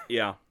smart.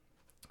 Yeah.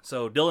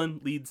 So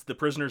Dylan leads the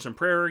prisoners in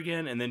prayer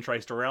again and then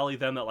tries to rally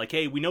them that like,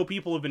 hey, we know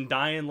people have been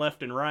dying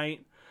left and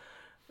right.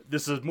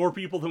 This is more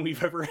people than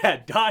we've ever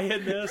had die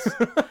in this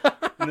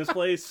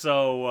place.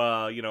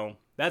 So,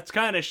 that's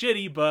kind of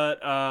shitty,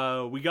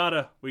 but we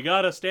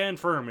gotta stand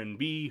firm and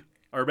be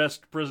our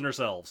best prisoner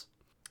selves.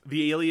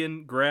 The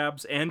alien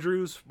grabs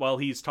Andrews while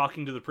he's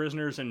talking to the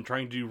prisoners and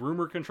trying to do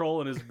rumor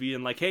control and is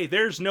being like, hey,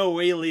 there's no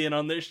alien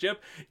on this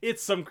ship.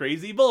 It's some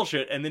crazy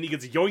bullshit. And then he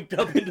gets yoinked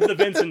up into the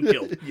vents and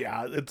killed.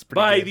 Yeah, it's pretty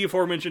by good. the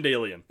aforementioned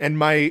alien. And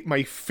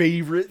my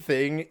favorite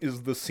thing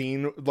is the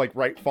scene, like,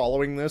 right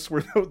following this,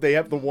 where they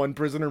have the one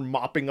prisoner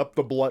mopping up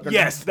the blood.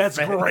 Yes, that's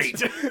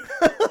great.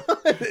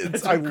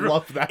 I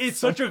love that. It's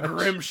such a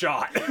grim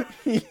shot.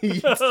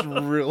 It's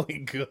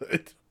really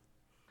good.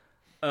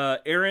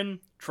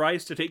 Aaron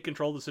tries to take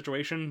control of the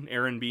situation.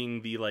 Aaron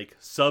being the, like,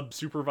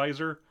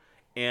 sub-supervisor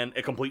and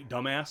a complete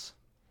dumbass.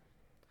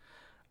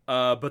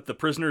 But the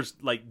prisoners,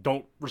 like,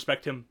 don't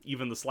respect him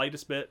even the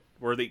slightest bit,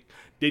 where they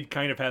did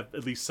kind of have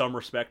at least some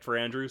respect for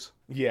Andrews.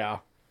 Yeah.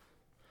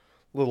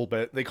 A little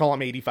bit. They call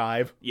him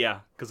 85. Yeah,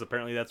 because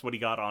apparently that's what he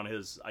got on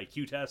his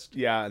IQ test.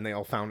 Yeah, and they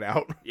all found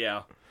out.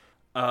 Yeah.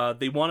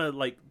 They want to,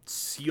 like,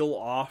 seal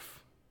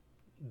off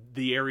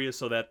the area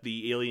so that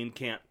the alien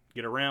can't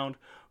get around,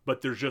 but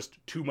there's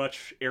just too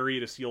much area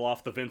to seal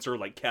off. The vents are,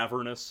 like,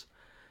 cavernous,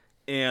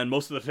 and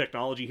most of the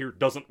technology here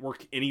doesn't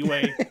work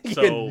anyway,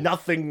 so...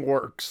 Nothing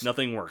works.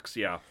 Nothing works,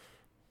 yeah.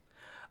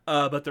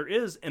 But there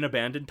is an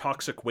abandoned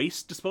toxic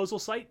waste disposal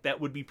site that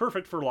would be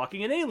perfect for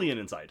locking an alien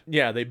inside.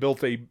 Yeah, they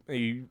built a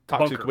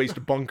toxic Bunker.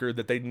 waste bunker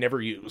that they'd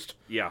never used.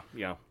 Yeah,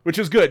 yeah. Which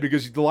is good,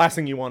 because the last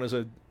thing you want is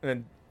a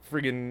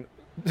friggin'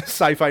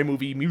 sci-fi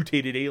movie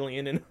mutated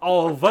alien. And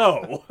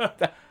Although,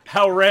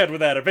 how rad would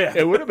that have been?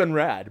 it would have been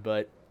rad,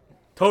 but...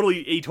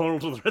 Totally atonal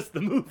to the rest of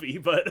the movie,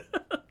 but...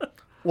 A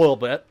little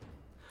bit.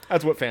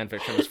 That's what fan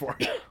fiction is for.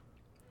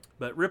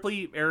 But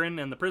Ripley, Aaron,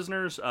 and the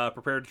prisoners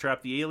prepare to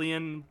trap the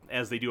alien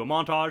as they do a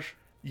montage.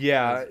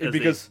 Yeah, as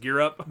because they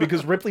gear up.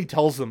 because Ripley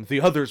tells them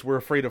the others were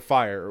afraid of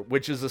fire,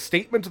 which is a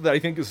statement that I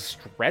think is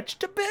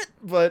stretched a bit,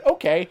 but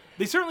okay.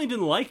 They certainly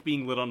didn't like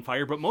being lit on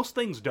fire, but most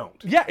things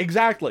don't. Yeah,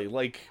 exactly.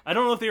 Like, I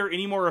don't know if they are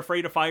any more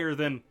afraid of fire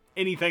than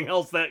anything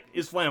else that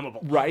is flammable.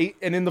 right?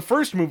 And in the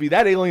first movie,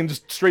 that alien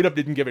just straight up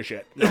didn't give a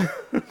shit.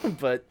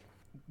 But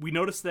We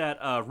notice that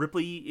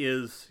Ripley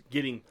is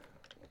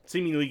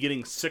seemingly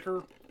getting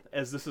sicker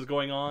as this is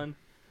going on.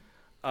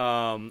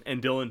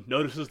 And Dylan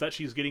notices that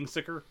she's getting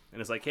sicker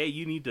and is like, hey,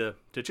 you need to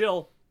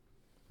chill.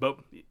 But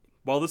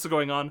while this is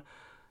going on,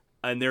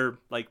 and they're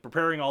like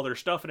preparing all their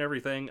stuff and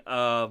everything,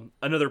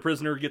 another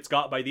prisoner gets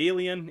got by the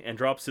alien and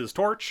drops his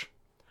torch,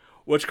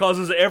 which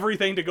causes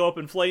everything to go up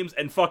in flames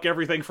and fuck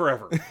everything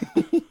forever.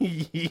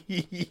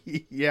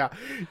 yeah,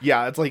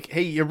 it's like,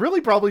 hey, you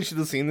really probably should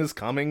have seen this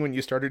coming when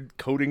you started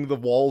coating the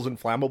walls in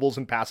flammables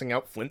and passing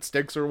out flint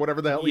sticks or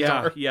whatever the hell these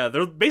are. Yeah,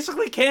 they're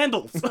basically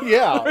candles.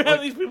 Yeah,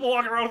 Like, these people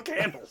walking around with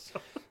candles.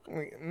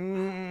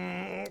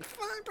 I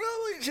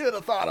probably should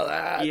have thought of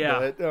that. Yeah,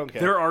 but, okay.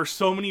 There are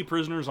so many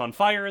prisoners on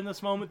fire in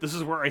this moment. This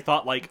is where I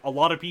thought, like, a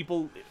lot of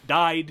people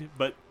died,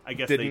 but I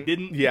guess they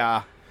didn't.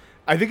 Yeah,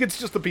 I think it's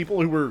just the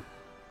people who were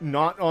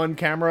not on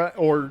camera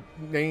or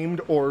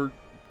named or...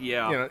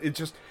 Yeah.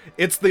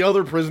 It's the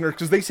other prisoners,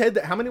 because they said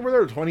that, how many were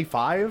there,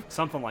 25?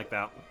 Something like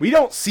that. We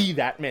don't see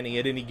that many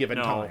at any given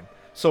No. time.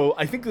 So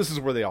I think this is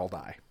where they all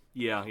die.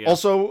 Yeah.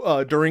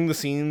 Also, during the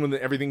scene when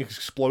everything is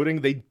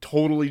exploding, they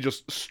totally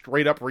just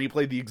straight up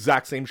replayed the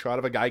exact same shot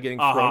of a guy getting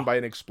thrown by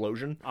an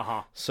explosion.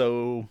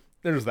 So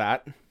there's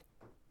that.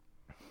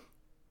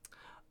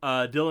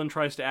 Dylan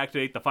tries to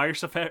activate the fire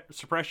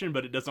suppression,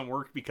 but it doesn't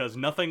work because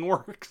nothing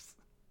works.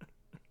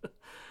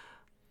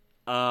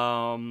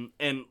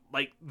 And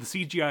like the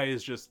CGI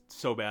is just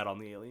so bad on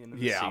the alien in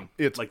this scene.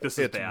 It's like this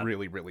is it's bad.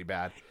 really, really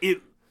bad.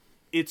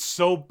 It's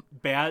so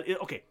bad.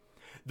 Okay.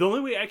 The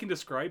only way I can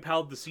describe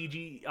how the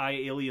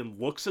CGI alien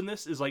looks in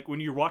this is like when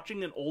you're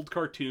watching an old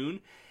cartoon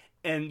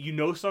and you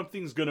know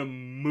something's gonna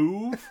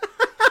move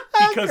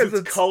because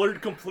it's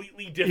colored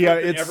completely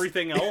different than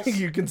everything else.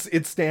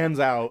 It stands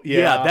out.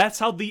 Yeah, that's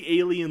how the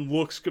alien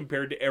looks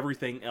compared to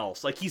everything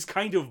else. Like he's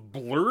kind of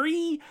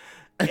blurry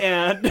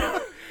and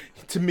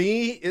to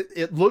me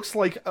it looks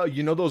like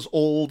those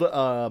old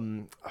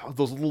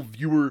those little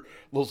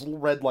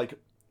red like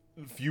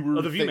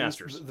viewer the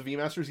Viewmasters. The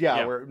Viewmasters,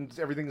 yeah, where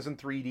everything is in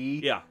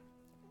 3D. Yeah.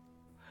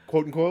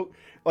 Quote unquote.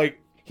 Like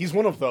he's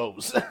one of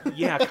those.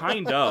 Yeah,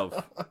 kind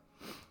of.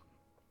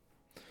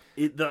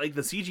 The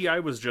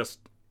CGI was just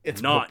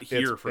not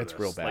here for this. It's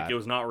real bad. Like it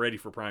was not ready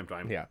for prime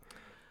time. Yeah.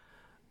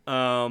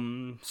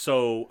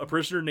 So a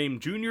prisoner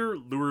named Junior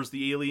lures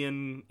the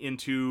alien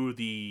into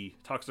the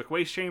toxic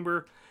waste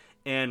chamber,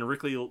 and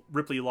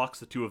Ripley locks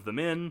the two of them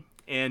in,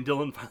 and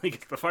Dylan finally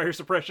gets the fire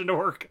suppression to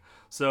work,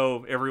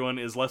 so everyone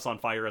is less on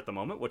fire at the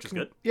moment, which is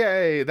good.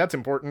 Yay, that's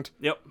important.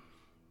 Yep.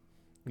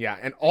 Yeah,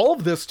 and all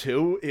of this,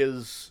 too,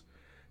 is,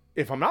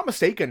 if I'm not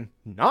mistaken,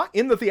 not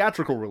in the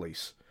theatrical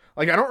release.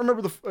 Like, I don't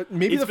remember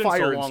maybe It's the been fire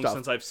so and long stuff.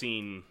 since I've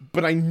seen...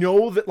 But I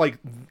know that, like,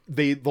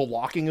 the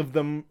locking of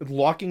them,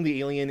 locking the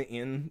alien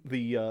in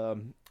the,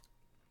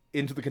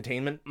 into the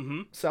containment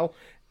cell,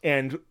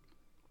 and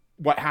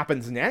what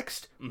happens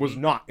next was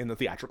not in the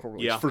theatrical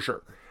release, for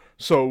sure.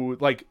 So,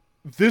 like,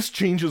 this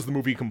changes the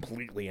movie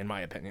completely, in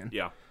my opinion.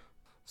 Yeah.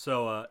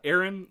 So,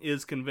 Aaron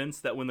is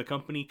convinced that when the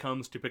company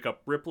comes to pick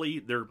up Ripley,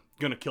 they're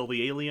gonna kill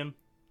the alien.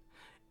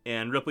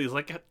 And Ripley's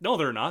like, no,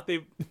 they're not.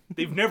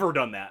 They've never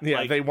done that. Yeah,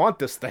 like, they want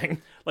this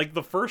thing. Like,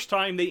 the first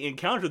time they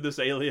encountered this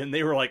alien,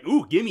 they were like,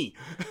 ooh, gimme.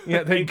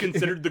 Yeah, and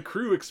considered the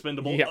crew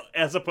expendable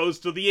as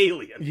opposed to the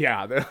alien.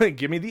 Yeah, they're like,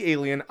 give me the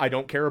alien. I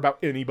don't care about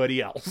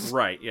anybody else.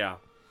 Right, yeah.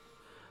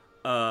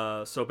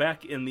 So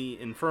back in the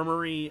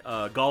infirmary,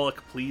 Gallic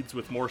pleads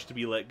with Morse to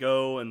be let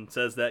go and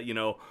says that,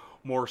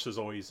 Morse is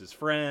always his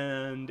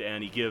friend,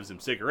 and he gives him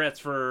cigarettes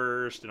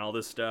first, and all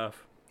this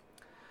stuff.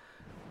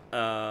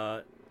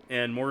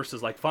 And Morse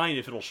is like, fine,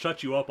 if it'll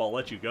shut you up, I'll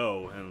let you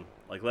go. And,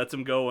 like, lets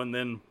him go, and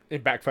then...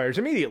 It backfires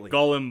immediately.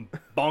 Gollum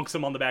bonks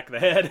him on the back of the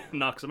head,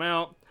 knocks him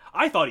out.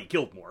 I thought he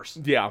killed Morse.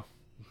 Yeah.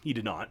 He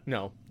did not.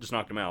 No. Just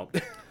knocked him out.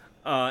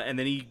 And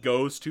then he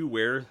goes to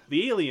where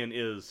the alien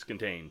is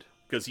contained.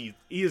 Because he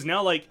is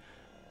now, like,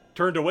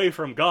 turned away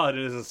from God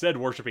and is instead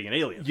worshiping an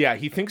alien. Yeah,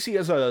 he thinks he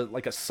has a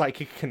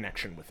psychic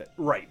connection with it.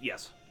 Right,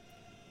 yes.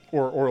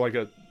 Or like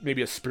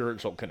maybe a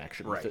spiritual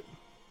connection with it.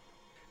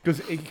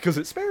 Because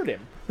it spared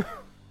him.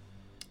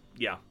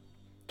 Yeah.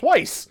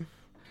 Twice!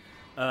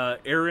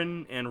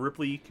 Aaron and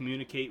Ripley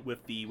communicate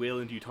with the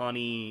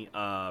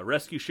Weyland-Yutani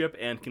rescue ship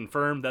and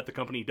confirm that the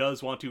company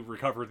does want to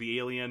recover the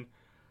alien,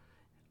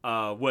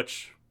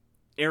 which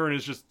Aaron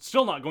is just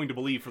still not going to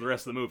believe for the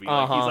rest of the movie.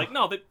 Like, he's like,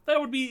 no,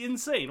 that would be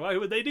insane. Why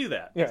would they do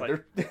that? Yeah,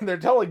 like, they're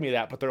telling me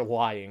that, but they're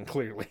lying,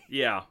 clearly.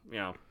 Yeah.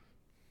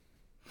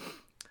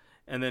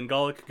 And then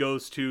Gallic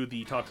goes to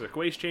the toxic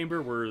waste chamber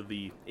where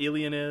the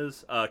alien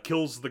is,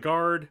 kills the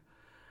guard,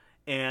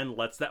 and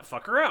lets that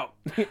fucker out.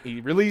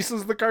 He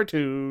releases the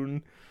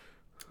cartoon.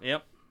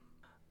 Yep.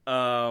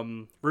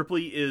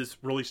 Ripley is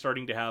really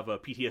starting to have a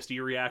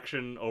PTSD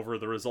reaction over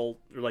the result,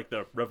 or like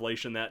the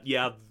revelation that,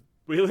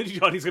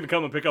 Johnny's going to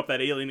come and pick up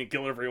that alien and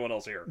kill everyone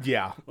else here.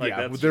 Yeah, like,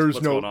 yeah. That's there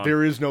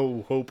is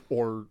no hope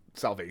or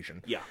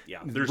salvation. Yeah.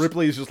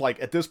 Ripley is just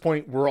like, at this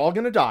point, we're all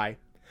going to die,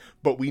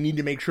 but we need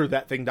to make sure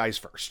that thing dies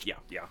first.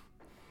 Yeah.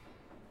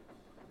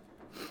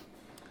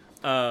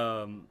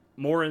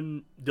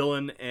 Morse,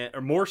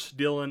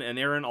 Dylan, and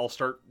Aaron all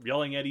start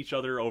yelling at each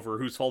other over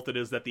whose fault it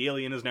is that the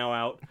alien is now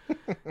out.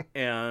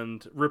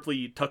 And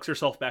Ripley tucks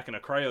herself back in a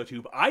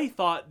cryotube. I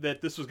thought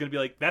that this was going to be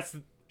like,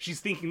 she's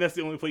thinking that's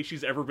the only place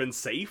she's ever been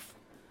safe.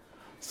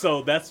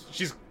 So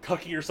she's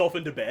tucking herself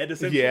into bed,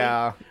 essentially.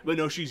 Yeah. But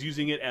no, she's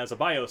using it as a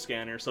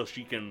bioscanner so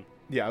she can...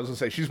 Yeah, I was going to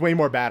say, she's way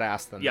more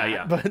badass than that.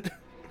 Yeah. But...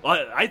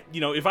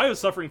 if I was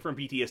suffering from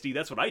PTSD,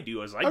 that's what I'd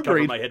do, is I'd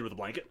cover my head with a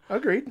blanket.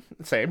 Agreed.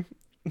 Same.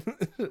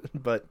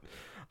 But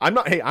I'm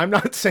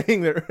not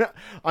saying that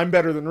I'm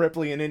better than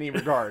Ripley in any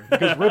regard,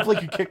 because Ripley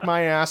could kick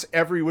my ass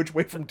every which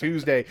way from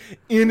Tuesday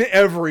in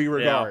every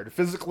regard. Yeah.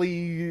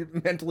 Physically,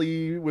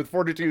 mentally, with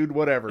fortitude,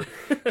 whatever.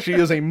 She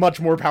is a much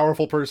more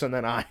powerful person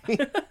than I.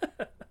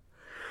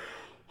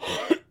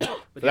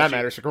 For that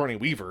matter, Sigourney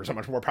Weaver is a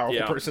much more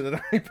powerful person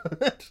than I.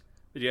 But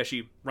yeah,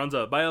 she runs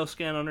a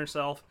bioscan on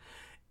herself,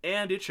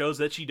 and it shows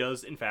that she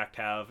does, in fact,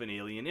 have an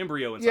alien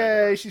embryo inside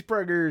her. Yay, she's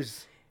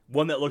preggers.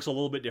 One that looks a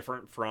little bit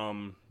different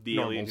from the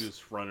alien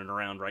who's running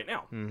around right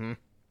now. Mm-hmm.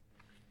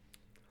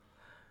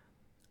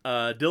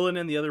 Dylan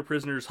and the other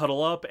prisoners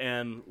huddle up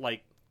and,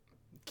 like,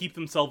 keep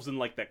themselves in,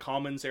 like, that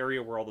commons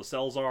area where all the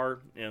cells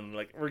are, and,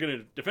 like, we're going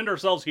to defend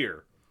ourselves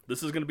here.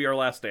 This is going to be our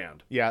last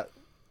stand. Yeah,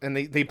 and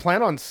they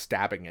plan on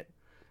stabbing it.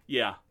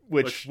 Yeah,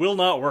 which will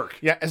not work.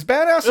 Yeah, as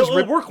badass as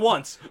it'll work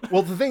once.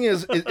 Well, the thing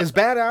is, as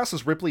badass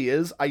as Ripley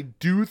is, I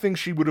do think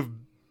she would have,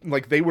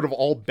 like, they would have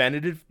all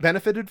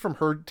benefited from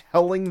her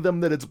telling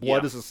them that its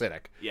blood is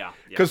acidic. Yeah.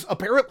 Because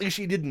apparently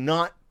she did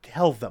not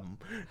tell them,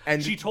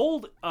 and she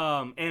told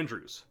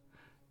Andrews.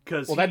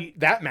 Well,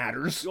 that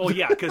matters. Oh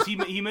yeah, because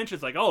he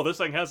mentions, like, oh, this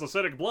thing has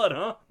acidic blood,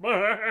 huh?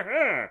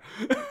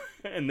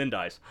 And then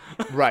dies.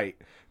 Right.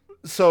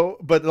 So,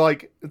 but,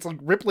 like, it's like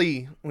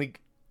Ripley, like,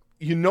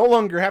 you no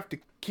longer have to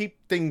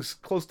keep things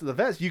close to the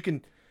vest. You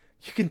can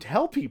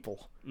tell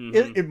people.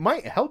 Mm-hmm. It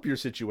might help your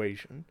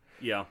situation.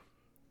 Yeah.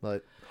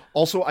 But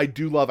also, I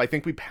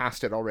think we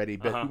passed it already,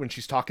 but when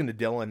she's talking to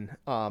Dylan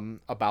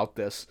about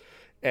this,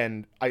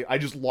 and I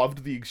just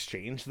loved the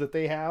exchange that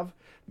they have.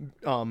 And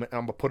I'm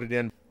going to put it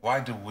in. Why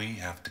do we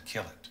have to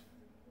kill it?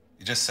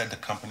 You just said the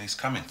company's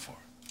coming for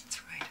it.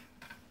 That's right.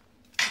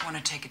 They want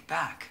to take it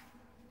back.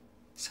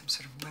 Some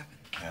sort of weapon.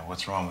 Yeah,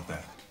 what's wrong with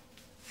that?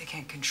 They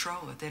can't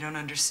control it. They don't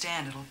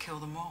understand. It'll kill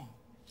them all.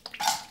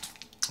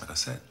 Like I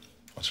said,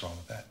 what's wrong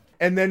with that?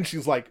 And then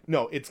she's like,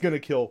 no, it's going to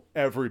kill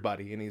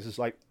everybody. And he's just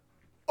like,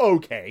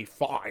 okay,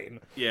 fine.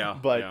 Yeah.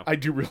 But yeah. I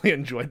do really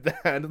enjoyed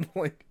that. And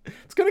like,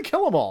 it's gonna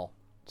kill them all.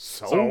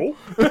 So?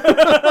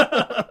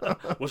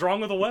 What's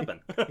wrong with a weapon?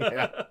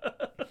 Yeah.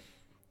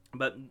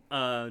 But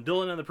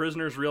Dylan and the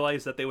prisoners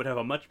realize that they would have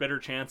a much better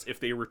chance if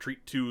they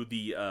retreat to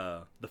the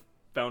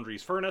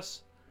Foundry's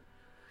furnace.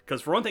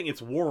 Because for one thing,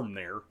 it's warm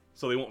there,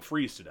 so they won't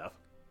freeze to death.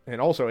 And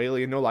also,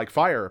 alien no like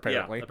fire,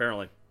 apparently. Yeah,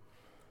 apparently.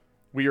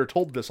 We are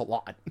told this a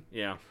lot.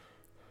 Yeah.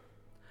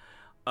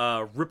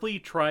 Ripley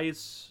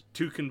tries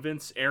to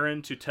convince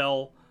Aaron to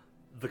tell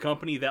the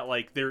company that,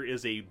 like, there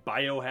is a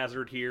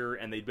biohazard here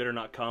and they better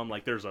not come.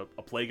 Like, there's a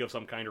plague of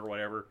some kind or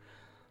whatever.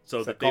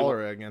 So that they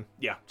cholera again.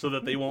 Yeah, so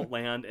that they won't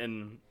land.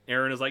 And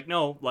Aaron is like,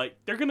 no, like,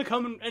 they're going to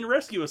come and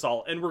rescue us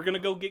all. And we're going to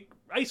go get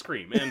ice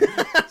cream. And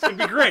it's going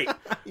to be great.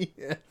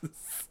 Yes.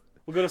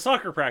 We'll go to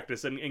soccer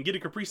practice and get a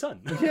Capri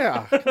Sun.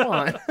 Yeah, come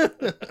on.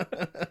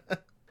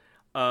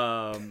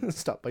 Um,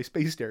 Stopped by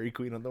Space Dairy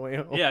Queen on the way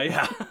home.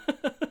 yeah.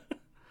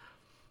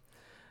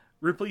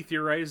 Ripley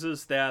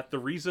theorizes that the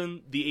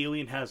reason the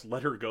alien has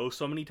let her go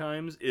so many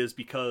times is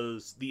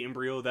because the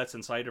embryo that's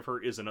inside of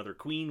her is another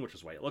queen, which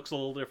is why it looks a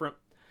little different.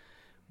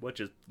 Which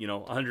is,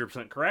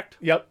 100% correct.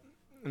 Yep.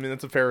 I mean,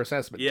 that's a fair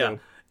assessment, Yeah. too.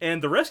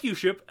 And the rescue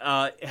ship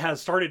has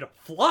started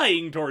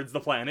flying towards the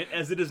planet,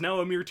 as it is now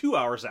a mere 2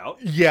 hours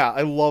out. Yeah,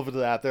 I loved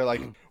that. They're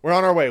like, we're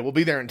on our way. We'll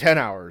be there in 10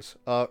 hours.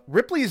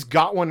 Ripley's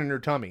got one in her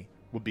tummy.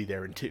 We'll be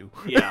there in 2.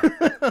 Yeah.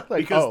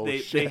 Like,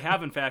 Because they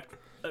have, in fact,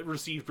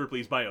 received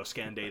Ripley's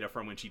bioscan data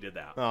from when she did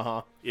that.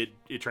 Uh-huh. It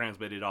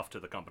transmitted off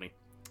to the company.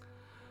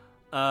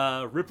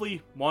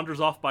 Ripley wanders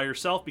off by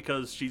herself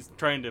because she's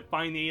trying to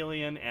find the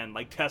alien and,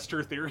 like, test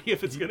her theory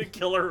if it's going to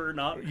kill her or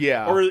not.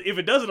 Yeah. Or if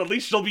it doesn't, at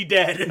least she'll be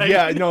dead.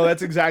 Yeah, no,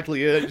 that's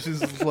exactly it. She's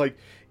just like,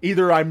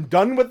 either I'm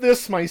done with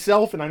this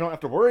myself and I don't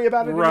have to worry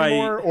about it Right.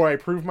 anymore, or I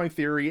prove my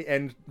theory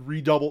and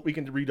we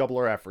can redouble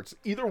our efforts.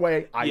 Either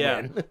way, I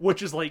win.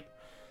 Which is, like,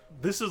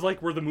 this is,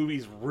 like, where the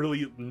movie's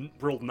real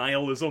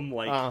nihilism,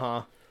 like,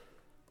 Uh-huh.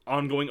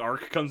 ongoing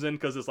arc comes in,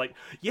 because it's like,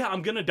 yeah,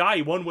 I'm gonna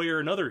die one way or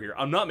another here.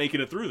 I'm not making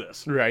it through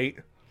this. Right.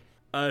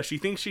 She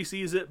thinks she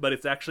sees it, but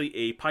it's actually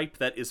a pipe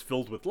that is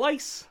filled with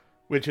lice.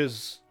 Which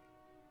is...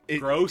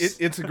 Gross.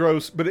 It's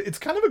gross, but it's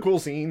kind of a cool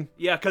scene.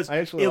 Yeah, because I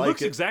actually it like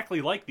looks it.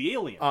 exactly like the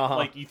alien. Uh-huh.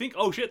 Like, you think,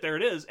 oh shit, there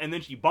it is, and then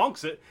she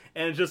bonks it,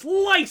 and it's just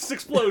lice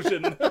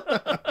explosion.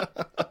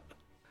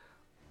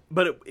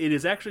 But it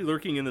is actually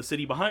lurking in the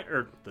city behind,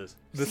 or the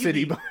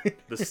city behind,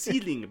 the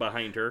ceiling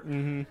behind her,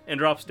 and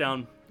drops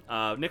down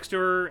next to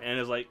her, and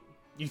is like,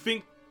 you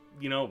think,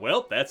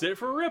 well, that's it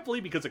for Ripley,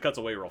 because it cuts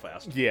away real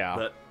fast. Yeah.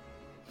 But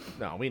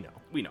No, we know.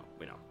 we know.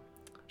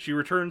 She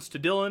returns to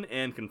Dylan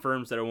and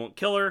confirms that it won't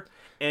kill her,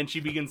 and she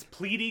begins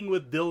pleading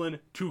with Dylan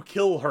to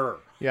kill her.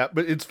 Yeah,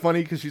 but it's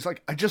funny because she's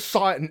like, I just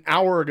saw it an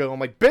hour ago. I'm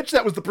like, bitch,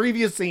 that was the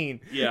previous scene.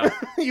 Yeah.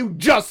 You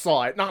just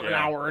saw it, not an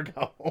Yeah. hour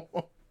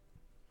ago.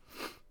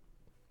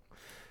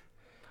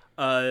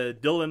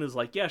 Dylan is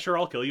like, yeah, sure,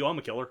 I'll kill you. I'm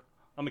a killer.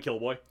 I'm a kill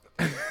boy.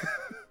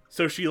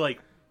 So she, like,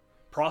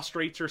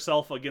 prostrates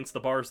herself against the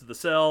bars of the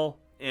cell,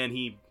 and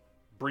he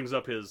brings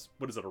up his,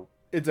 what is it,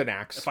 It's an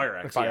axe. a fire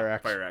axe. A fire yeah,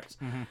 axe. Fire axe.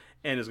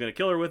 And is going to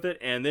kill her with it,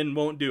 and then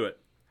won't do it.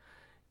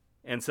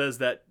 And says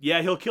that,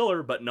 yeah, he'll kill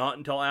her, but not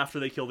until after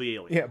they kill the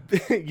alien.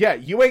 Yeah, yeah,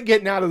 you ain't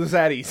getting out of this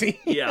that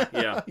easy.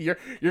 Yeah. You're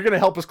gonna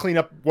help us clean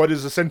up what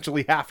is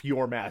essentially half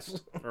your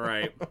mess.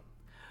 Right.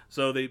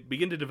 So they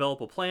begin to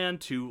develop a plan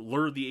to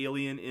lure the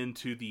alien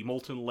into the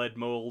molten lead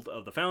mold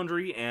of the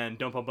foundry and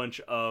dump a bunch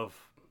of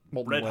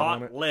Molten red lead hot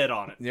on it. lead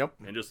on it. Yep.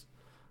 And just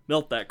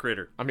melt that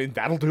critter. I mean,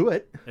 that'll do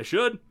it. It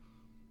should.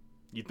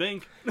 You'd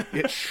think.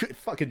 It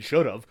fucking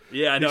should have.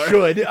 Yeah, I know. It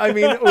should. I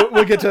mean,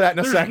 we'll get to that in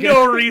a There's second.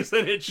 no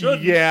reason it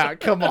shouldn't. Yeah,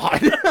 come on.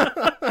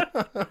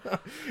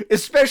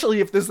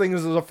 Especially if this thing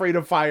is as afraid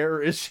of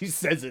fire as she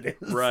says it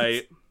is.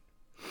 Right.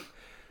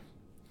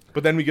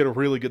 But then we get a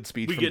really good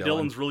speech We from get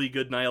Dylan. Dylan's really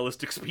good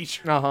nihilistic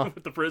speech Uh-huh.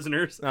 with the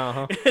prisoners.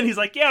 Uh-huh. And he's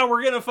like, yeah,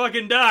 we're gonna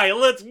fucking die.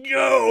 Let's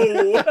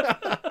go.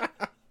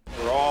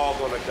 We're all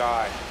gonna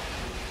die.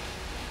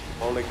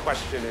 Only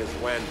question is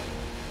when.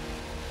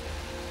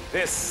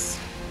 This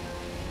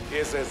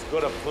is as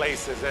good a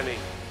place as any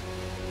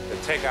to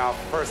take our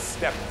first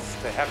steps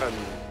to heaven.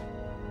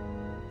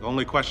 The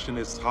only question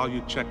is how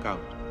you check out.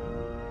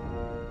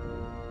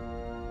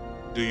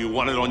 Do you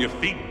want it on your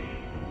feet?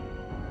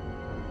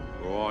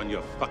 Or on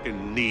your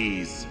fucking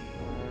knees?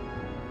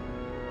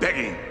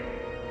 Begging.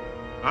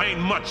 I ain't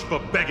much for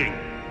begging.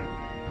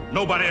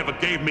 Nobody ever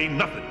gave me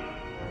nothing.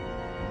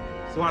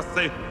 So I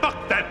say,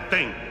 fuck that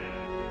thing.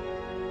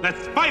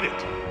 Let's fight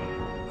it.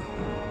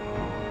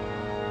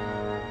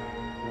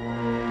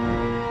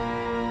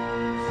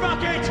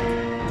 Fuck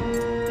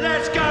it!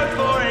 Let's go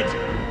for it!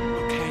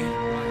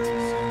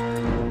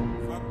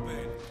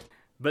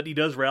 But he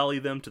does rally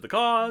them to the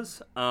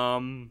cause,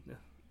 and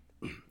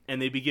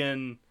they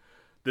begin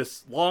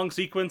this long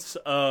sequence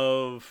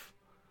of,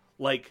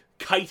 like,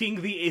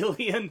 kiting the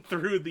alien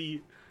through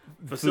the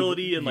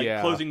facility and, like,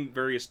 Yeah. closing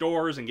various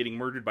doors and getting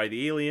murdered by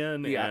the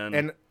alien. Yeah, and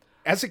and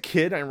as a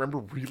kid, I remember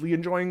really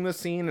enjoying this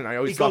scene, and I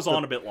always It goes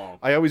on a bit long.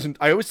 I always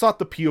thought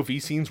the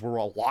POV scenes were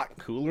a lot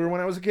cooler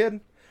when I was a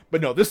kid.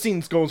 But no, this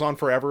scene goes on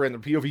forever, and the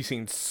POV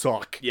scenes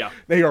suck. Yeah.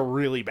 They are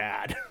really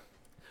bad.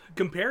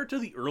 Compared to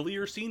the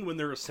earlier scene when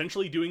they're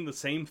essentially doing the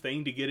same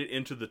thing to get it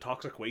into the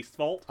toxic waste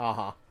vault,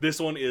 this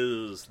one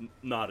is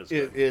not as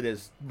good. It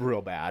is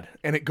real bad,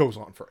 and it goes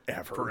on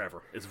forever.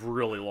 Forever. It's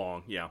really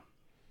long, yeah.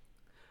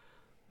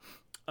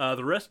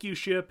 The rescue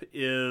ship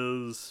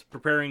is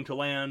preparing to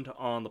land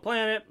on the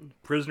planet.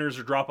 Prisoners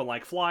are dropping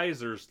like flies.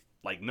 There's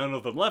like none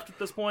of them left at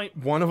this point.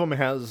 One of them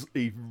has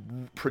a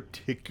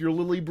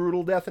particularly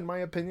brutal death, in my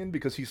opinion,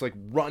 because he's like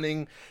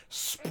running,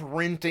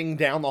 sprinting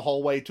down the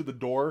hallway to the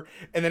door,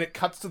 and then it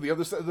cuts to the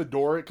other side of the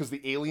door because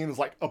the alien is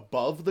like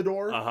above the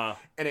door,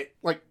 and it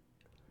like,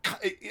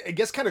 I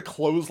guess, kind of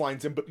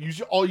clotheslines him, but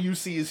usually all you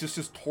see is just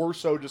his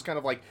torso just kind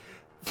of like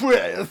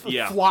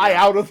fly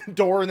out of the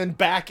door and then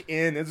back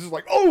in. It's just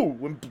like, oh,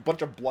 when a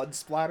bunch of blood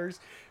splatters.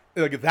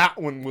 Like, that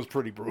one was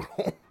pretty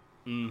brutal.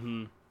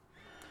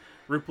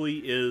 Ripley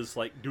is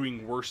like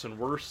doing worse and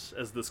worse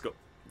as this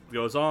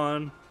goes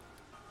on.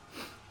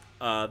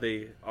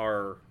 They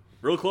are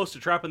real close to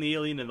trapping the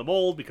alien in the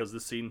mold because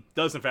this scene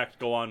does in fact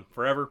go on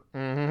forever.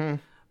 The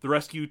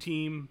rescue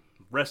team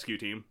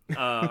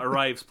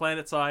arrives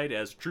planetside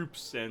as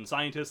troops and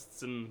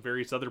scientists and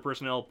various other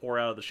personnel pour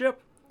out of the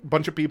ship.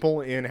 Bunch of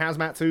people in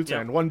hazmat suits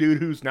and one dude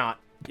who's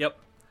not. Yep.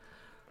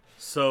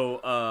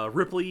 So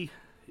Ripley,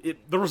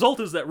 the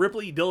result is that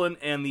Ripley, Dylan,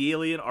 and the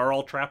alien are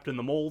all trapped in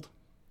the mold.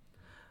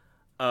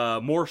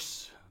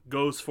 Morse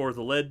goes for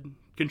the lead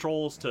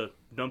controls to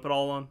dump it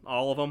all on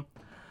all of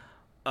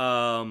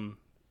them.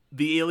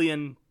 The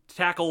alien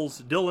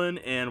tackles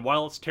Dylan, and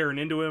while it's tearing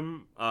into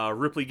him,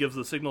 Ripley gives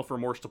the signal for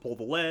Morse to pull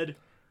the lead.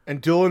 And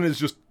Dylan is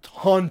just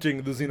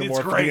taunting the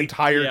xenomorph the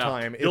entire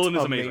time. Dylan it's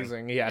is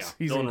amazing. Yes,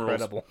 he's Dylan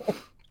incredible.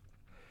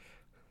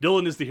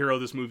 Dylan is the hero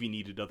this movie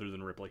needed other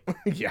than Ripley.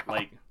 Yeah.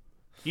 Like,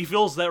 he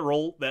fills that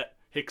role that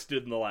Hicks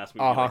did in the last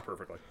movie like,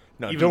 perfectly.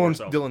 No,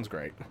 Dylan's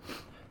great.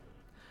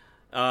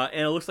 And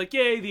it looks like,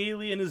 yay, the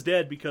alien is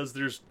dead because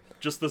there's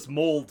just this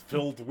mold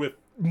filled with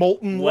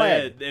molten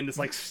lead. And it's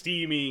like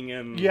steaming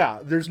and... Yeah,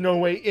 there's no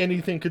way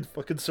anything could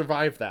fucking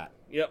survive that.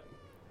 Yep.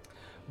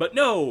 But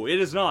no, it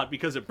is not,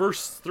 because it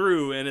bursts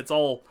through and it's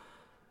all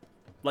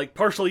like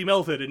partially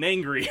melted and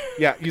angry.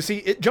 Yeah, you see,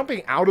 it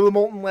jumping out of the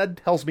molten lead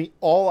tells me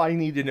all I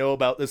need to know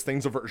about this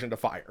thing's aversion to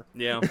fire.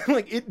 Yeah.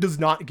 Like, it does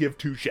not give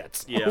two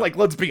shits. Yeah. Like,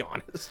 let's be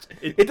honest.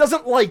 It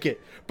doesn't like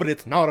it, but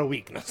it's not a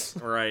weakness.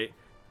 Right.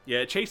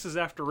 Yeah, it chases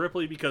after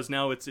Ripley because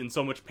now it's in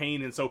so much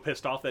pain and so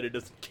pissed off that it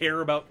doesn't care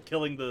about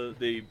killing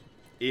the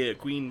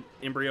queen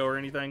embryo or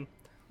anything.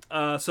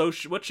 So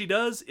what she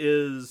does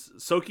is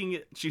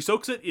she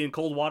soaks it in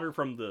cold water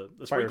from the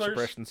fire sprinklers.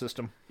 Suppression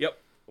system. Yep.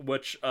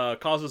 Which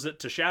causes it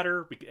to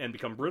shatter and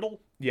become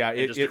brittle. Yeah,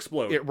 it just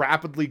explode.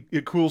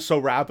 It cools so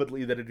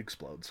rapidly that it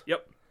explodes.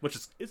 Yep. Which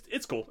is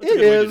it's cool. It's a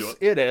good way to do it.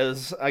 It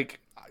is. Like,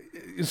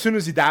 as soon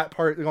as that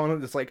part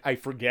on, it's like I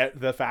forget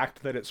the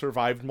fact that it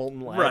survived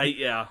molten lead. Right.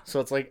 Yeah. So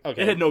it's like,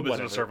 okay, it had no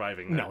business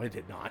surviving that. No, it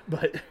did not.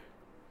 But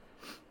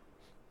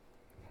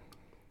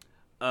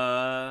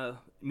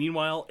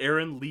meanwhile,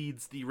 Aaron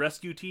leads the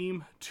rescue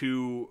team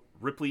to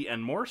Ripley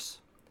and Morse,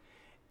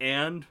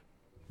 and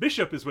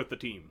Bishop is with the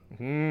team.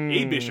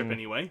 A Bishop,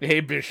 anyway. Hey,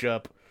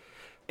 Bishop.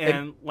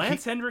 And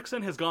Lance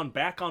Hendrickson has gone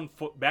back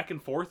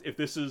and forth if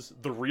this is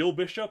the real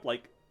Bishop,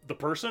 like the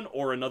person,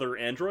 or another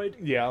android.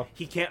 Yeah.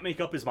 He can't make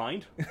up his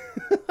mind.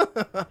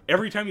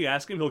 Every time you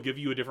ask him, he'll give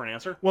you a different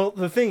answer. Well,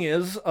 the thing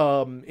is,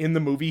 in the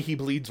movie, he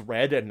bleeds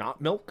red and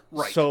not milk.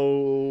 Right.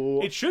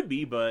 So it should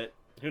be, but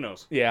who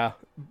knows? Yeah.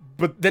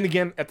 But then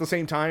again, at the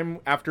same time,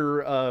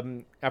 after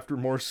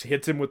Morse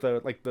hits him with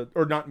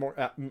not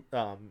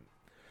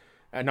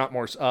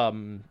Morse,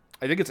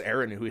 I think it's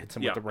Aaron who hits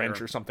him with the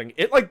wrench or something.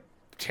 It like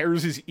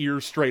tears his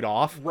ear straight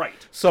off.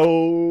 Right.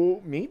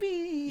 So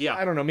maybe,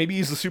 I don't know, maybe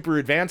he's a super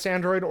advanced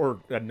android or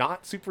a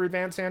not super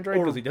advanced android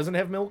because he doesn't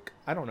have milk.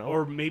 I don't know.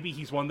 Or maybe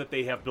he's one that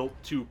they have built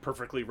to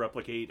perfectly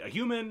replicate a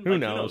human. Who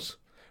knows?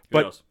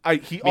 Who knows?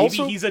 Maybe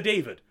he's a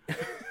David.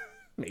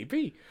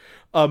 Maybe.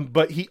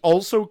 But he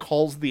also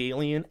calls the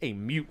alien a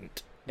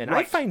mutant. And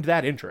I find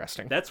that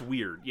interesting. That's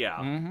weird, yeah.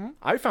 Mm-hmm.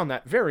 I found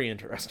that very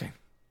interesting.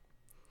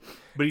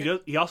 But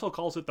he also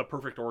calls it the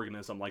perfect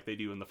organism like they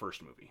do in the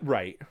first movie.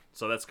 Right.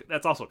 So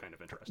that's also kind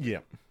of interesting. Yeah.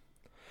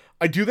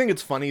 I do think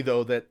it's funny,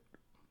 though, that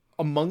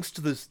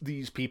amongst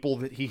these people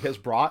that he has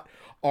brought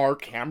are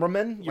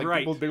cameramen. Like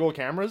people with big old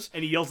cameras.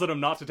 And he yells at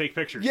them not to take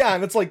pictures. Yeah,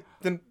 and it's like,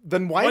 then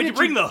why did you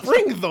bring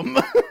them?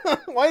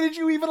 Why did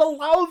you even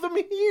allow them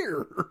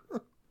here?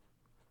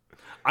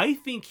 I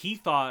think he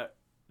thought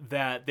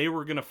that they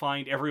were going to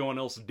find everyone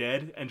else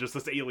dead and just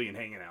this alien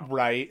hanging out.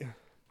 Right.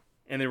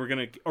 And they were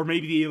going to... Or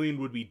maybe the alien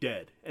would be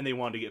dead, and they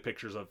wanted to get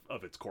pictures of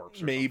its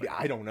corpse or maybe.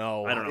 something. I don't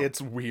know. It's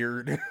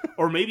weird.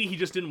 Or maybe he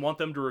just didn't want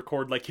them to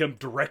record, like, him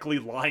directly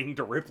lying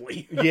to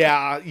Ripley.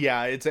 Yeah.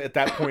 It's at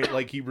that point,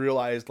 like, he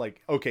realized,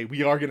 like, okay,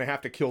 we are going to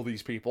have to kill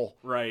these people.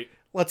 Right.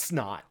 Let's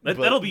not.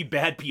 That'll be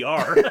bad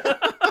PR.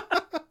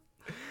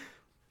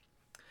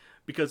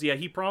 Because, yeah,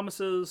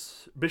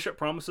 Bishop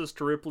promises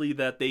to Ripley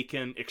that they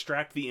can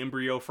extract the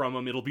embryo from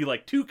him. It'll be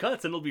like 2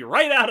 cuts and it'll be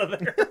right out of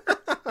there.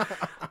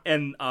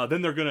 And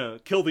then they're going to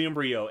kill the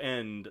embryo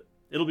and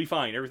it'll be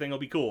fine. Everything will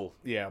be cool.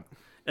 Yeah.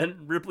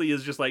 And Ripley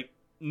is just like,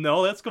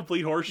 no, that's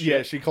complete horseshit.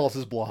 Yeah, she calls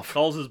his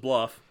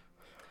bluff.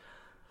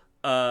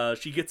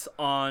 She gets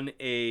on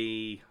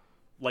a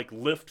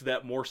lift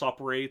that Morse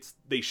operates.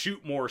 They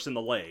shoot Morse in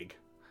the leg.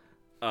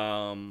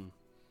 Aaron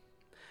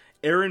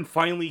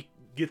finally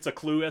gets a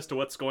clue as to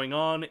what's going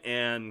on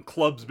and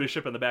clubs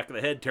Bishop in the back of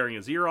the head, tearing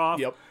his ear off.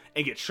 Yep.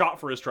 And gets shot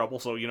for his trouble.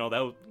 So that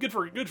was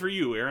good for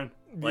you, Aaron.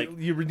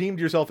 You redeemed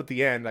yourself at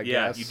the end, I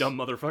guess. Yeah, you dumb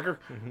motherfucker.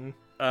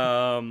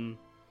 Mm-hmm.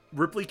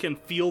 Ripley can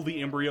feel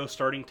the embryo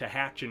starting to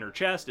hatch in her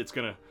chest. It's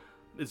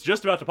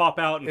just about to pop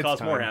out and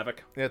cause more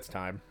havoc. It's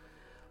time.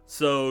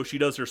 So she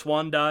does her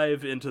swan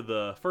dive into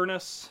the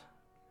furnace,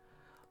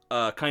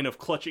 kind of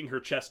clutching her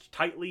chest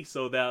tightly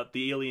so that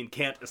the alien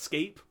can't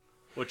escape.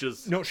 Which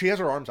is... No, she has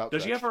her arms outstretched.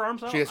 Does she have her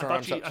arms out? She has her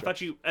arms outstretched. I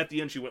thought at the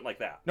end she went like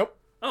that. Nope.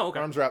 Oh, okay.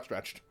 Her arms are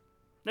outstretched.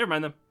 Never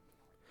mind then.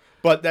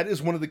 But that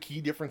is one of the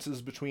key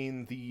differences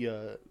between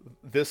the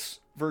this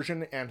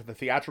version and the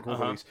theatrical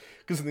release.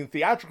 Because in the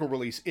theatrical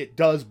release, it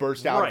does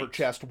burst out of her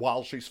chest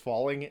while she's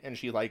falling, and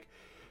she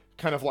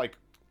kind of I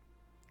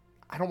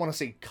don't want to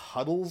say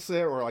cuddles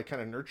it or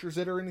kind of nurtures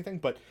it or anything,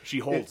 but she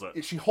holds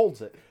it. She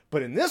holds it.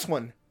 But in this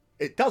one,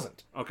 it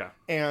doesn't. Okay.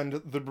 And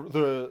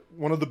the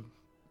one of the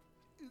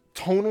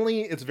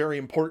tonally, it's very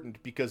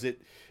important because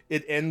it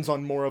ends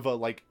on more of a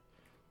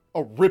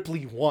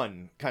Ripley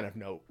 1 kind of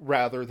note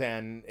rather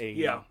than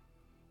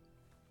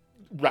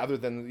rather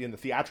than in the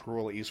theatrical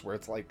release where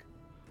it's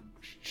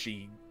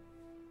she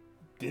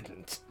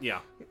didn't,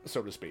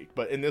 so to speak.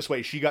 But in this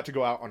way, she got to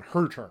go out on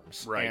her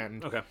terms. Right.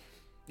 And okay.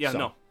 Yeah.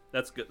 No,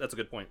 that's good. That's a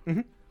good point.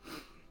 Mm-hmm.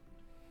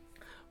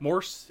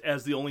 Morse,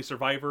 as the only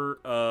survivor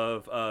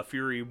of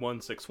Fury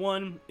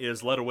 161,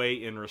 is led away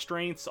in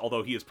restraints,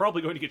 although he is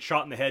probably going to get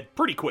shot in the head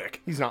pretty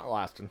quick. He's not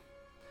lasting.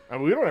 I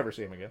mean, we don't ever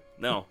see him again.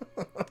 No.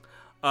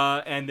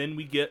 And then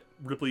we get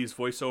Ripley's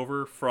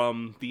voiceover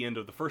from the end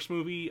of the first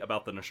movie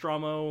about the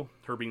Nostromo,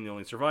 her being the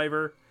only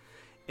survivor.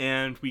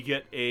 And we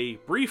get a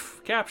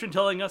brief caption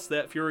telling us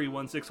that Fury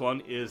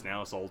 161 is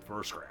now sold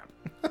for scrap.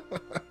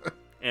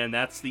 And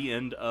that's the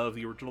end of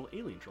the original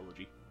Alien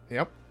trilogy.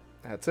 Yep,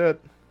 that's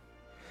it.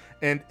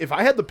 And if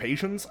I had the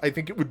patience, I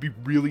think it would be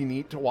really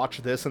neat to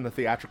watch this and the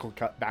theatrical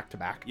cut back to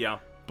back. Yeah.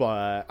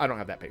 But I don't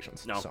have that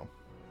patience. No. So.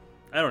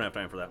 I don't have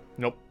time for that.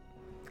 Nope.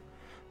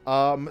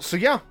 So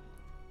yeah.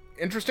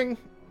 Interesting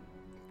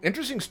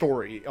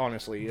story,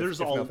 honestly, if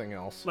nothing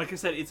else. Like I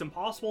said, it's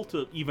impossible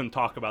to even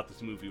talk about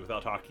this movie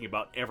without talking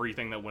about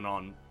everything that went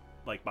on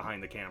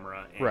behind the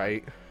camera. And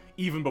right.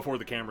 Even before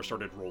the camera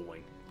started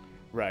rolling.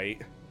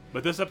 Right.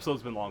 But this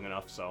episode's been long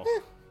enough, so...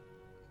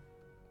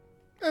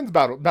 And it's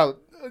about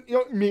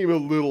maybe a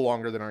little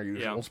longer than our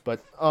usuals,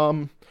 but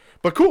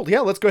cool. Yeah,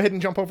 let's go ahead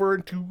and jump over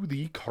to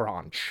the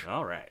crunch.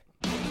 All right.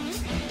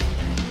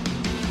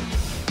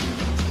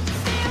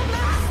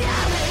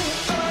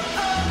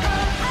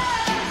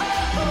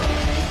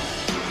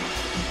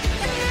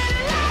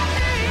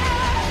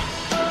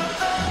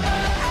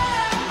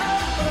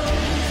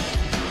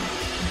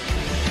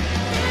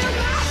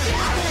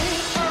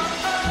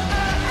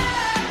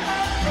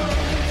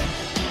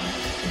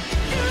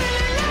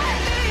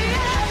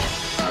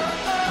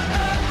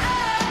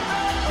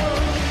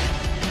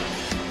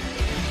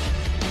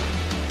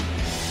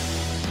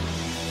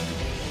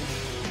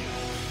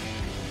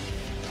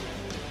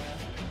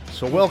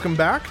 So welcome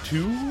back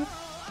to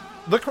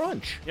the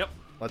crunch. Yep.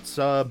 Let's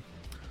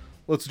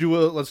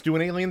do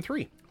an Alien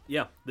 3.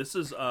 Yeah, this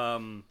is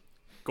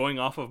going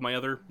off of my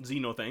other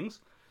Xeno things.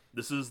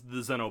 This is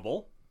the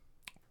Xenobowl.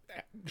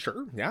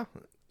 Sure. Yeah.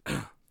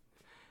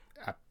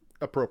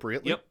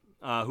 Appropriately. Yep.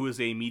 Who is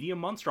a medium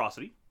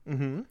monstrosity.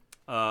 Mm-hmm.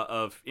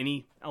 Of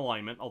any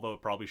alignment, although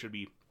it probably should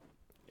be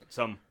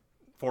some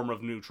form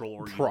of neutral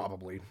or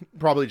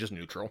probably just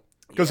neutral.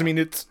 Because I mean,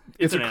 it's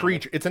a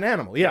creature. It's an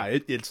animal. Yeah,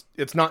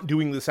 it's not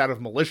doing this out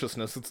of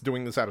maliciousness. It's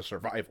doing this out of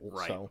survival.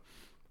 Right. So,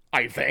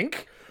 I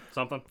think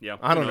something. Yeah.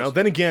 I don't know.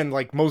 Then again,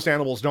 most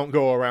animals don't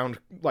go around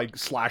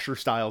slasher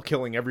style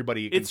killing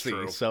everybody you can see.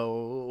 True.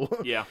 So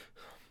yeah.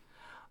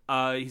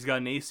 He's got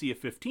an AC of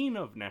 15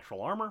 of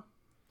natural armor.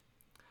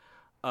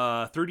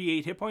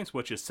 38 hit points,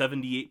 which is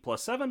 78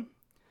 plus 7.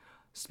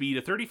 Speed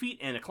of 30 feet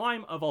and a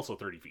climb of also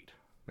 30 feet.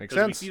 Makes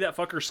sense. We see that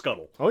fucker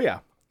scuttle. Oh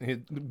yeah.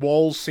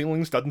 Walls,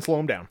 ceilings doesn't slow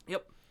him down.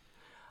 Yep.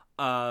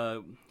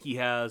 He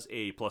has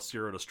a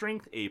 +0 to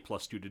strength, a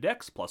 +2 to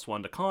dex,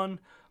 +1 to con,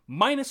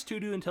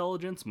 -2 to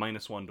intelligence,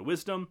 -1 to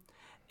wisdom,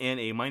 and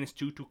a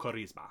 -2 to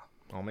charisma.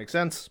 All makes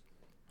sense.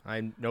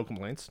 No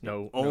complaints.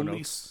 No. Only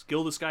notes.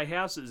 skill this guy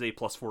has is a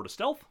 +4 to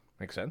stealth.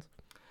 Makes sense.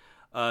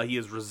 He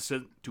is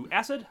resistant to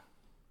acid,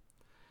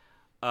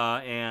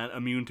 and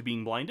immune to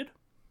being blinded,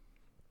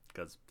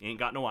 because he ain't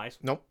got no eyes.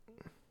 Nope.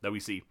 That we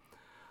see.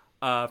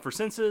 For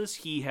senses,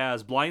 he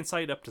has blind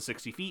sight up to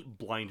 60 feet,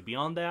 blind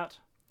beyond that,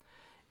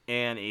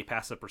 and a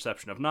passive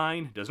perception of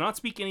 9, does not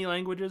speak any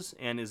languages,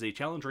 and is a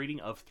challenge rating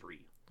of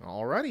 3.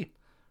 Alrighty.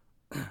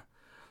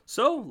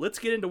 So, let's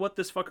get into what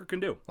this fucker can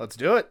do. Let's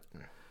do it.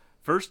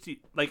 First,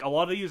 like, a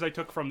lot of these I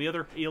took from the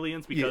other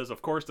aliens because,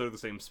 of course, they're the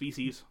same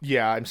species.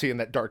 Yeah, I'm seeing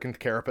that darkened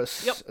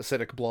carapace, Yep.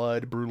 acidic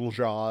blood, brutal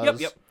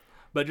jaws. Yep.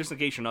 But just in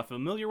case you're not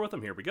familiar with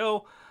them, here we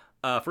go.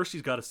 First,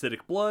 he's got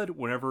acidic blood.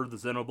 Whenever the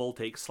Xenobull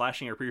takes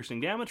slashing or piercing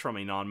damage from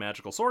a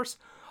non-magical source,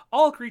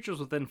 all creatures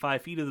within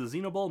 5 feet of the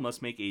Xenobull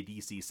must make a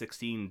DC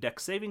 16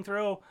 Dex saving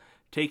throw,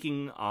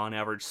 taking on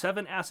average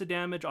 7 acid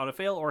damage on a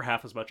fail or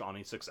half as much on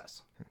a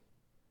success.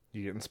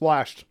 You getting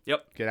splashed.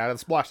 Yep. Get out of the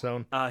splash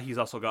zone. He's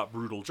also got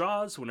brutal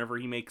jaws. Whenever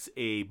he makes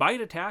a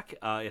bite attack,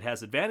 it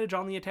has advantage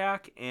on the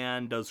attack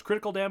and does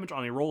critical damage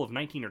on a roll of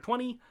 19 or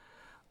 20.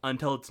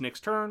 Until its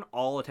next turn,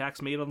 all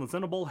attacks made on the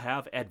Xenobull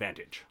have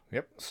advantage.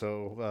 Yep.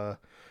 So,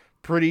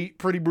 pretty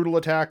brutal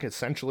attack.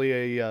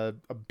 Essentially a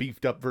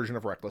beefed up version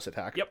of reckless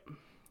attack. Yep.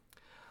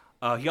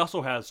 He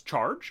also has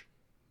charge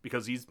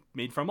because he's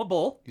made from a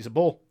bull. He's a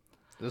bull.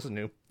 This is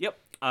new. Yep.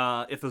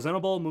 If the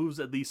Xenobull moves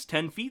at least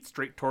 10 feet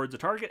straight towards the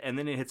target and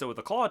then it hits it with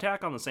a claw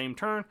attack on the same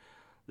turn,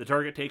 the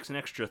target takes an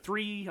extra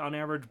 3 on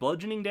average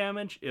bludgeoning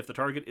damage. If the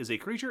target is a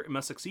creature, it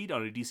must succeed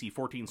on a DC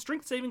 14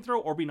 strength saving throw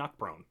or be knocked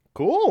prone.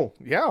 Cool.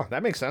 Yeah,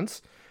 that makes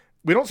sense.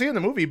 We don't see it in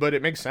the movie, but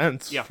it makes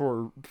sense. Yeah.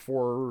 For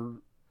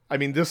I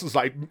mean, this is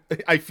like,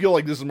 I feel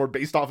like this is more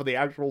based off of the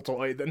actual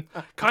toy than.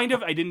 Kind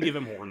of. I didn't give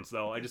him horns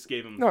though. I just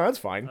gave him No, that's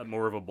fine.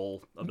 more of a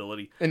bull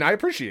ability. And I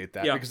appreciate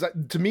that Yeah. because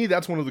to me,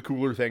 that's one of the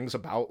cooler things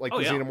about like Oh,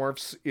 the yeah.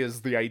 Xenomorphs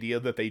is the idea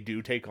that they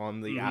do take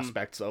on the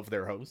aspects of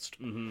their host.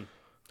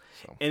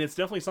 And it's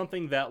definitely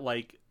something that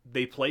like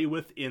they play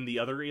with in the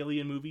other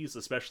Alien movies,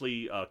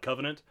 especially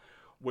Covenant,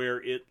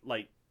 where it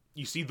like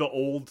you see the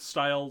old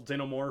style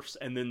xenomorphs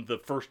and then the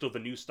first of the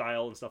new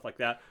style and stuff like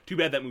that. Too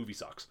bad that movie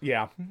sucks.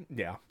 Yeah,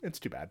 it's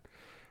too bad.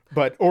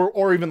 But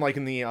or even like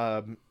in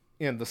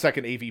the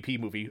second AVP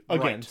movie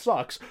again Right.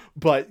 sucks.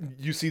 But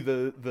you see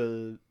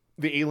the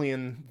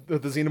alien, the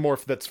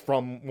xenomorph that's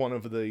from one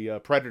of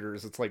the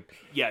predators. It's like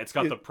Yeah, it's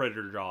got the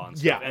predator jaw and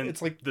stuff. Yeah, and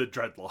it's like- the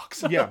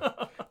dreadlocks. yeah,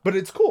 but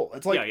it's cool.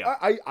 It's like Yeah.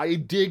 I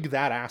dig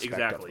that aspect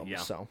Exactly, of them. yeah.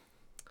 So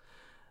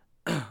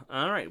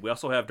All right, we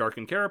also have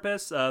darkened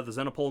carapace. The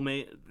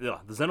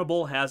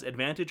Xenobull has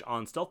advantage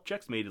on stealth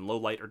checks made in low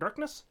light or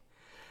darkness.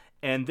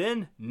 And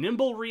then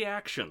nimble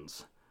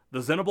reactions. The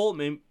Xenobull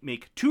may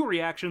make 2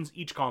 reactions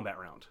each combat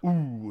round.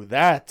 ooh,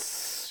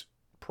 that's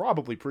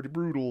probably pretty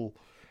brutal.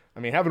 I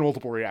mean, having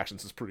multiple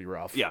reactions is pretty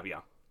rough. Yeah.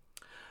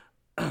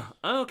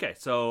 Okay,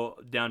 so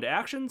down to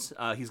actions.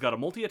 He's got a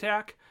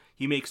multi-attack.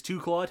 He makes 2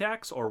 claw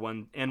attacks or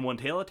one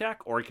tail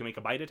attack, or he can make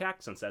a bite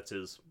attack since that's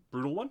his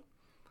brutal one.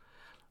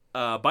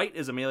 Bite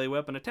is a melee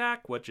weapon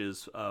attack, which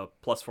is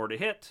 +4 to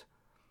hit.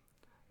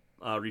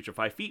 Reach of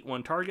 5 feet,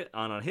 1 target.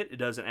 On a hit, it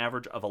does an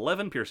average of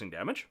 11 piercing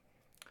damage.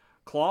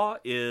 Claw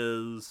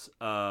is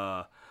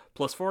 +4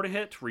 to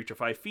hit, reach of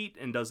 5 feet,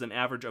 and does an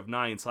average of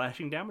 9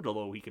 slashing damage,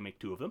 although he can make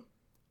 2 of them.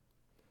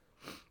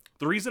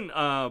 The reason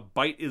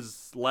bite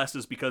is less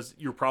is because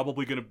you're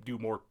probably going to do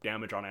more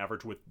damage on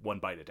average with 1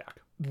 bite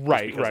attack.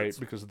 Right, because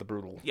because of the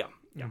brutal. Yeah.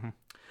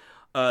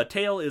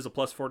 Tail is a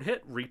 +4 to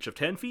hit, reach of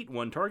 10 feet,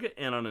 1 target,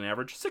 and on an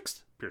average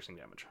 6 piercing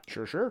damage.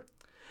 Sure.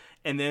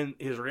 And then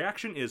his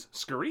reaction is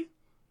Scurry.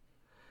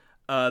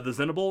 The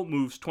Xenobull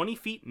moves 20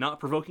 feet, not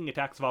provoking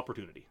attacks of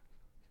opportunity.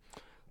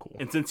 Cool.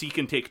 And since he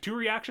can take 2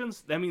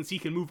 reactions, that means he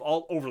can move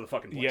all over the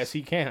fucking place. Yes,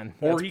 he can.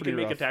 Or That's he pretty can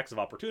make rough. attacks of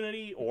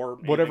opportunity, or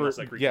Whatever, else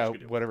that creatures yeah, can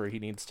do. whatever he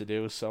needs to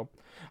do. So,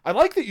 I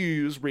like that you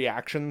use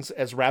reactions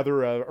as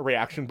rather a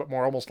reaction, but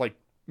more almost like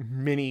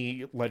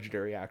mini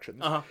legendary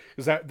actions.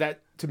 Because that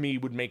to me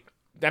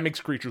makes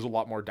creatures a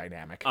lot more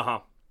dynamic.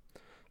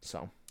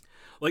 So,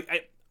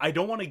 Like, I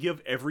don't want to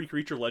give every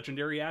creature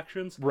legendary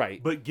actions,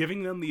 Right. But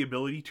giving them the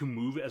ability to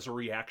move as a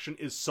reaction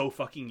is so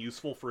fucking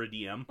useful for a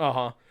DM.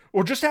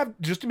 or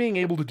just being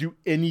able to do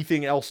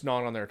anything else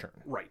not on their turn.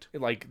 Right.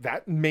 Like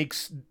that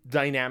makes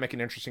dynamic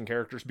and interesting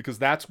characters because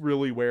that's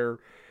really where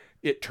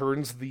it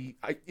turns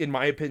in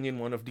my opinion,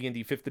 one of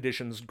D&D 5th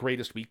edition's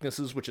greatest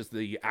weaknesses, which is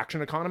the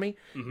action economy.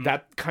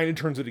 That kind of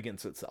turns it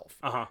against itself.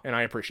 And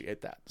I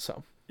appreciate that.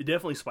 So It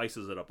definitely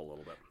spices it up a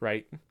little bit.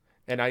 right.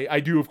 And I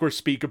do, of course,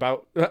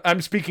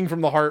 I'm speaking from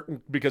the heart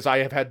because I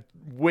have had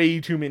way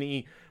too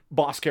many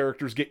boss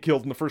characters get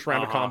killed in the first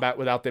round of combat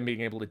without them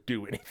being able to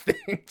do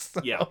anything.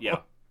 So,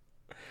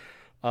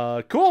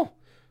 Yeah. cool.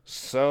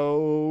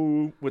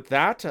 So with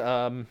that,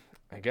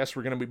 I guess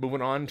we're going to be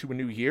moving on to a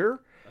new year.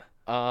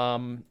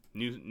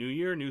 New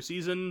year, new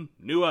season,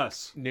 new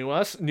us.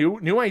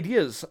 New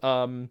ideas.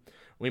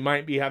 We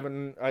might be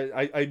having.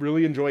 I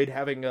really enjoyed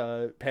having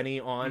Penny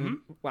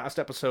on last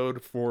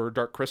episode for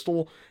Dark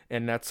Crystal,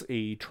 and that's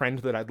a trend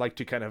that I'd like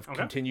to kind of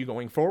continue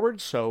going forward.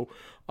 So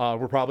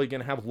we're probably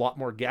going to have a lot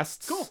more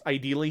guests,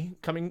 ideally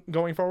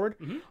going forward.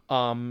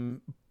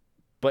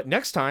 But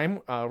next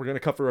time we're going to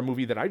cover a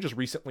movie that I just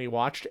recently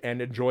watched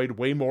and enjoyed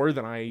way more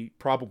than I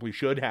probably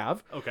should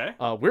have. Okay.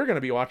 We're going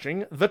to be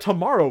watching The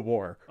Tomorrow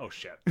War. Oh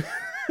shit.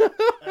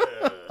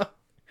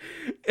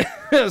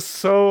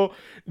 So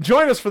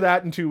join us for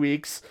that in 2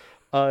 weeks.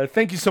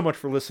 Thank you so much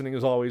for listening,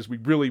 as always. We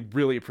really,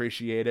 really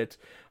appreciate it.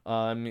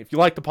 If you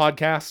like the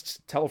podcast,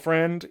 tell a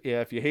friend.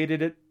 If you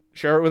hated it,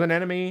 share it with an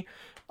enemy.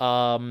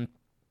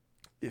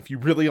 If you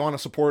really want to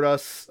support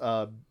us,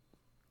 a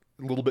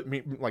little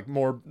bit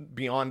more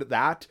beyond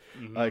that,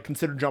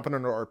 consider jumping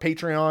onto our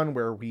Patreon,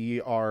 where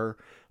we are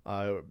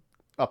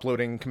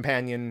uploading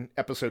companion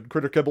episode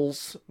critter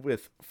kibbles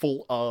with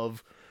full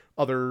of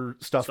other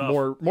stuff.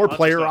 More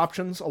player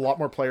options, a lot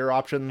more player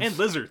options, and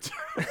lizards.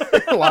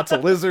 Lots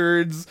of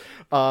lizards,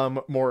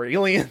 more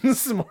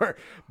aliens, more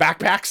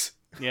backpacks.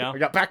 Yeah, we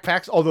got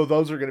backpacks, although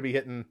those are going to be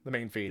hitting the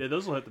main feed. Yeah,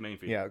 those will hit the main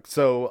feed. Yeah,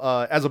 so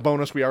as a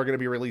bonus, we are going to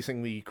be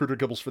releasing the critter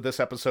kibbles for this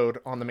episode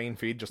on the main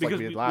feed, just because like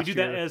we did last year.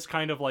 We do that as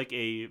kind of like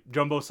a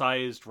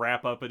jumbo-sized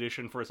wrap-up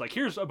edition for us. Like,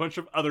 here's a bunch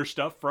of other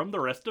stuff from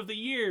the rest of the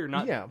year,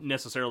 not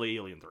necessarily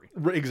Alien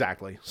 3.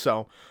 Exactly.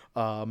 So,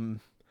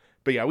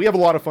 but yeah, we have a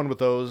lot of fun with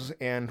those,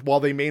 and while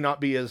they may not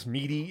be as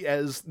meaty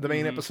as the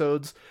main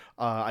episodes,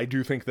 I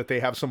do think that they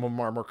have some of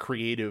our more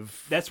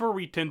creative... That's where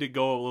we tend to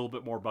go a little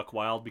bit more buck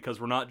wild,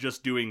 because we're not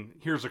just doing,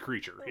 here's a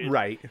creature.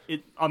 Right.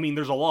 I mean,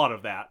 there's a lot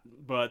of that,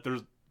 but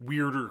there's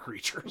weirder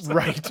creatures.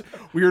 Right.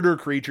 Weirder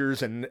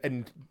creatures,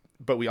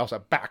 but we also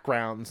have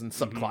backgrounds and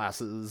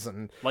subclasses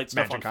and light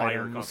stuff magic on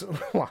fire, items,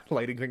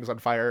 lighting things on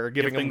fire,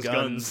 giving them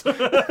guns.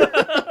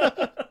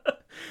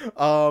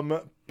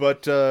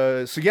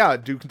 So yeah,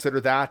 do consider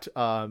that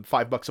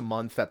 $5 a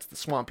month. That's the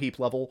Swamp Peep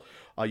level.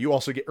 You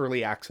also get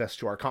early access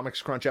to our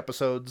Comics Crunch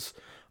episodes.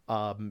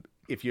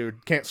 If you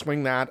can't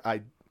swing that,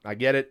 I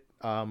get it.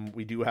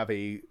 We do have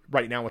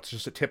right now it's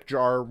just a tip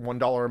jar,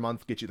 $1 a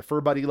month gets you the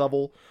Fur Buddy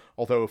level.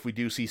 Although if we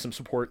do see some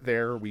support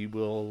there, we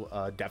will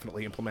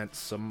definitely implement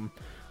some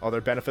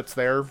other benefits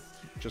there.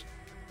 Just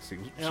see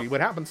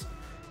what happens.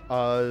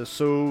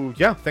 So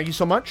yeah, thank you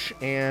so much,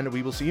 and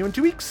we will see you in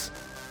 2 weeks.